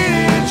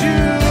needed you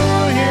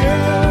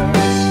here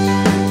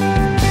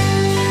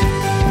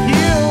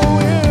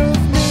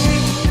with me.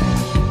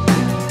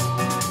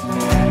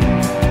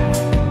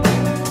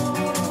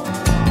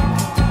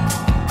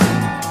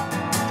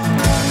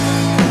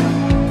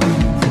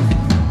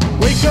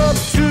 Wake up.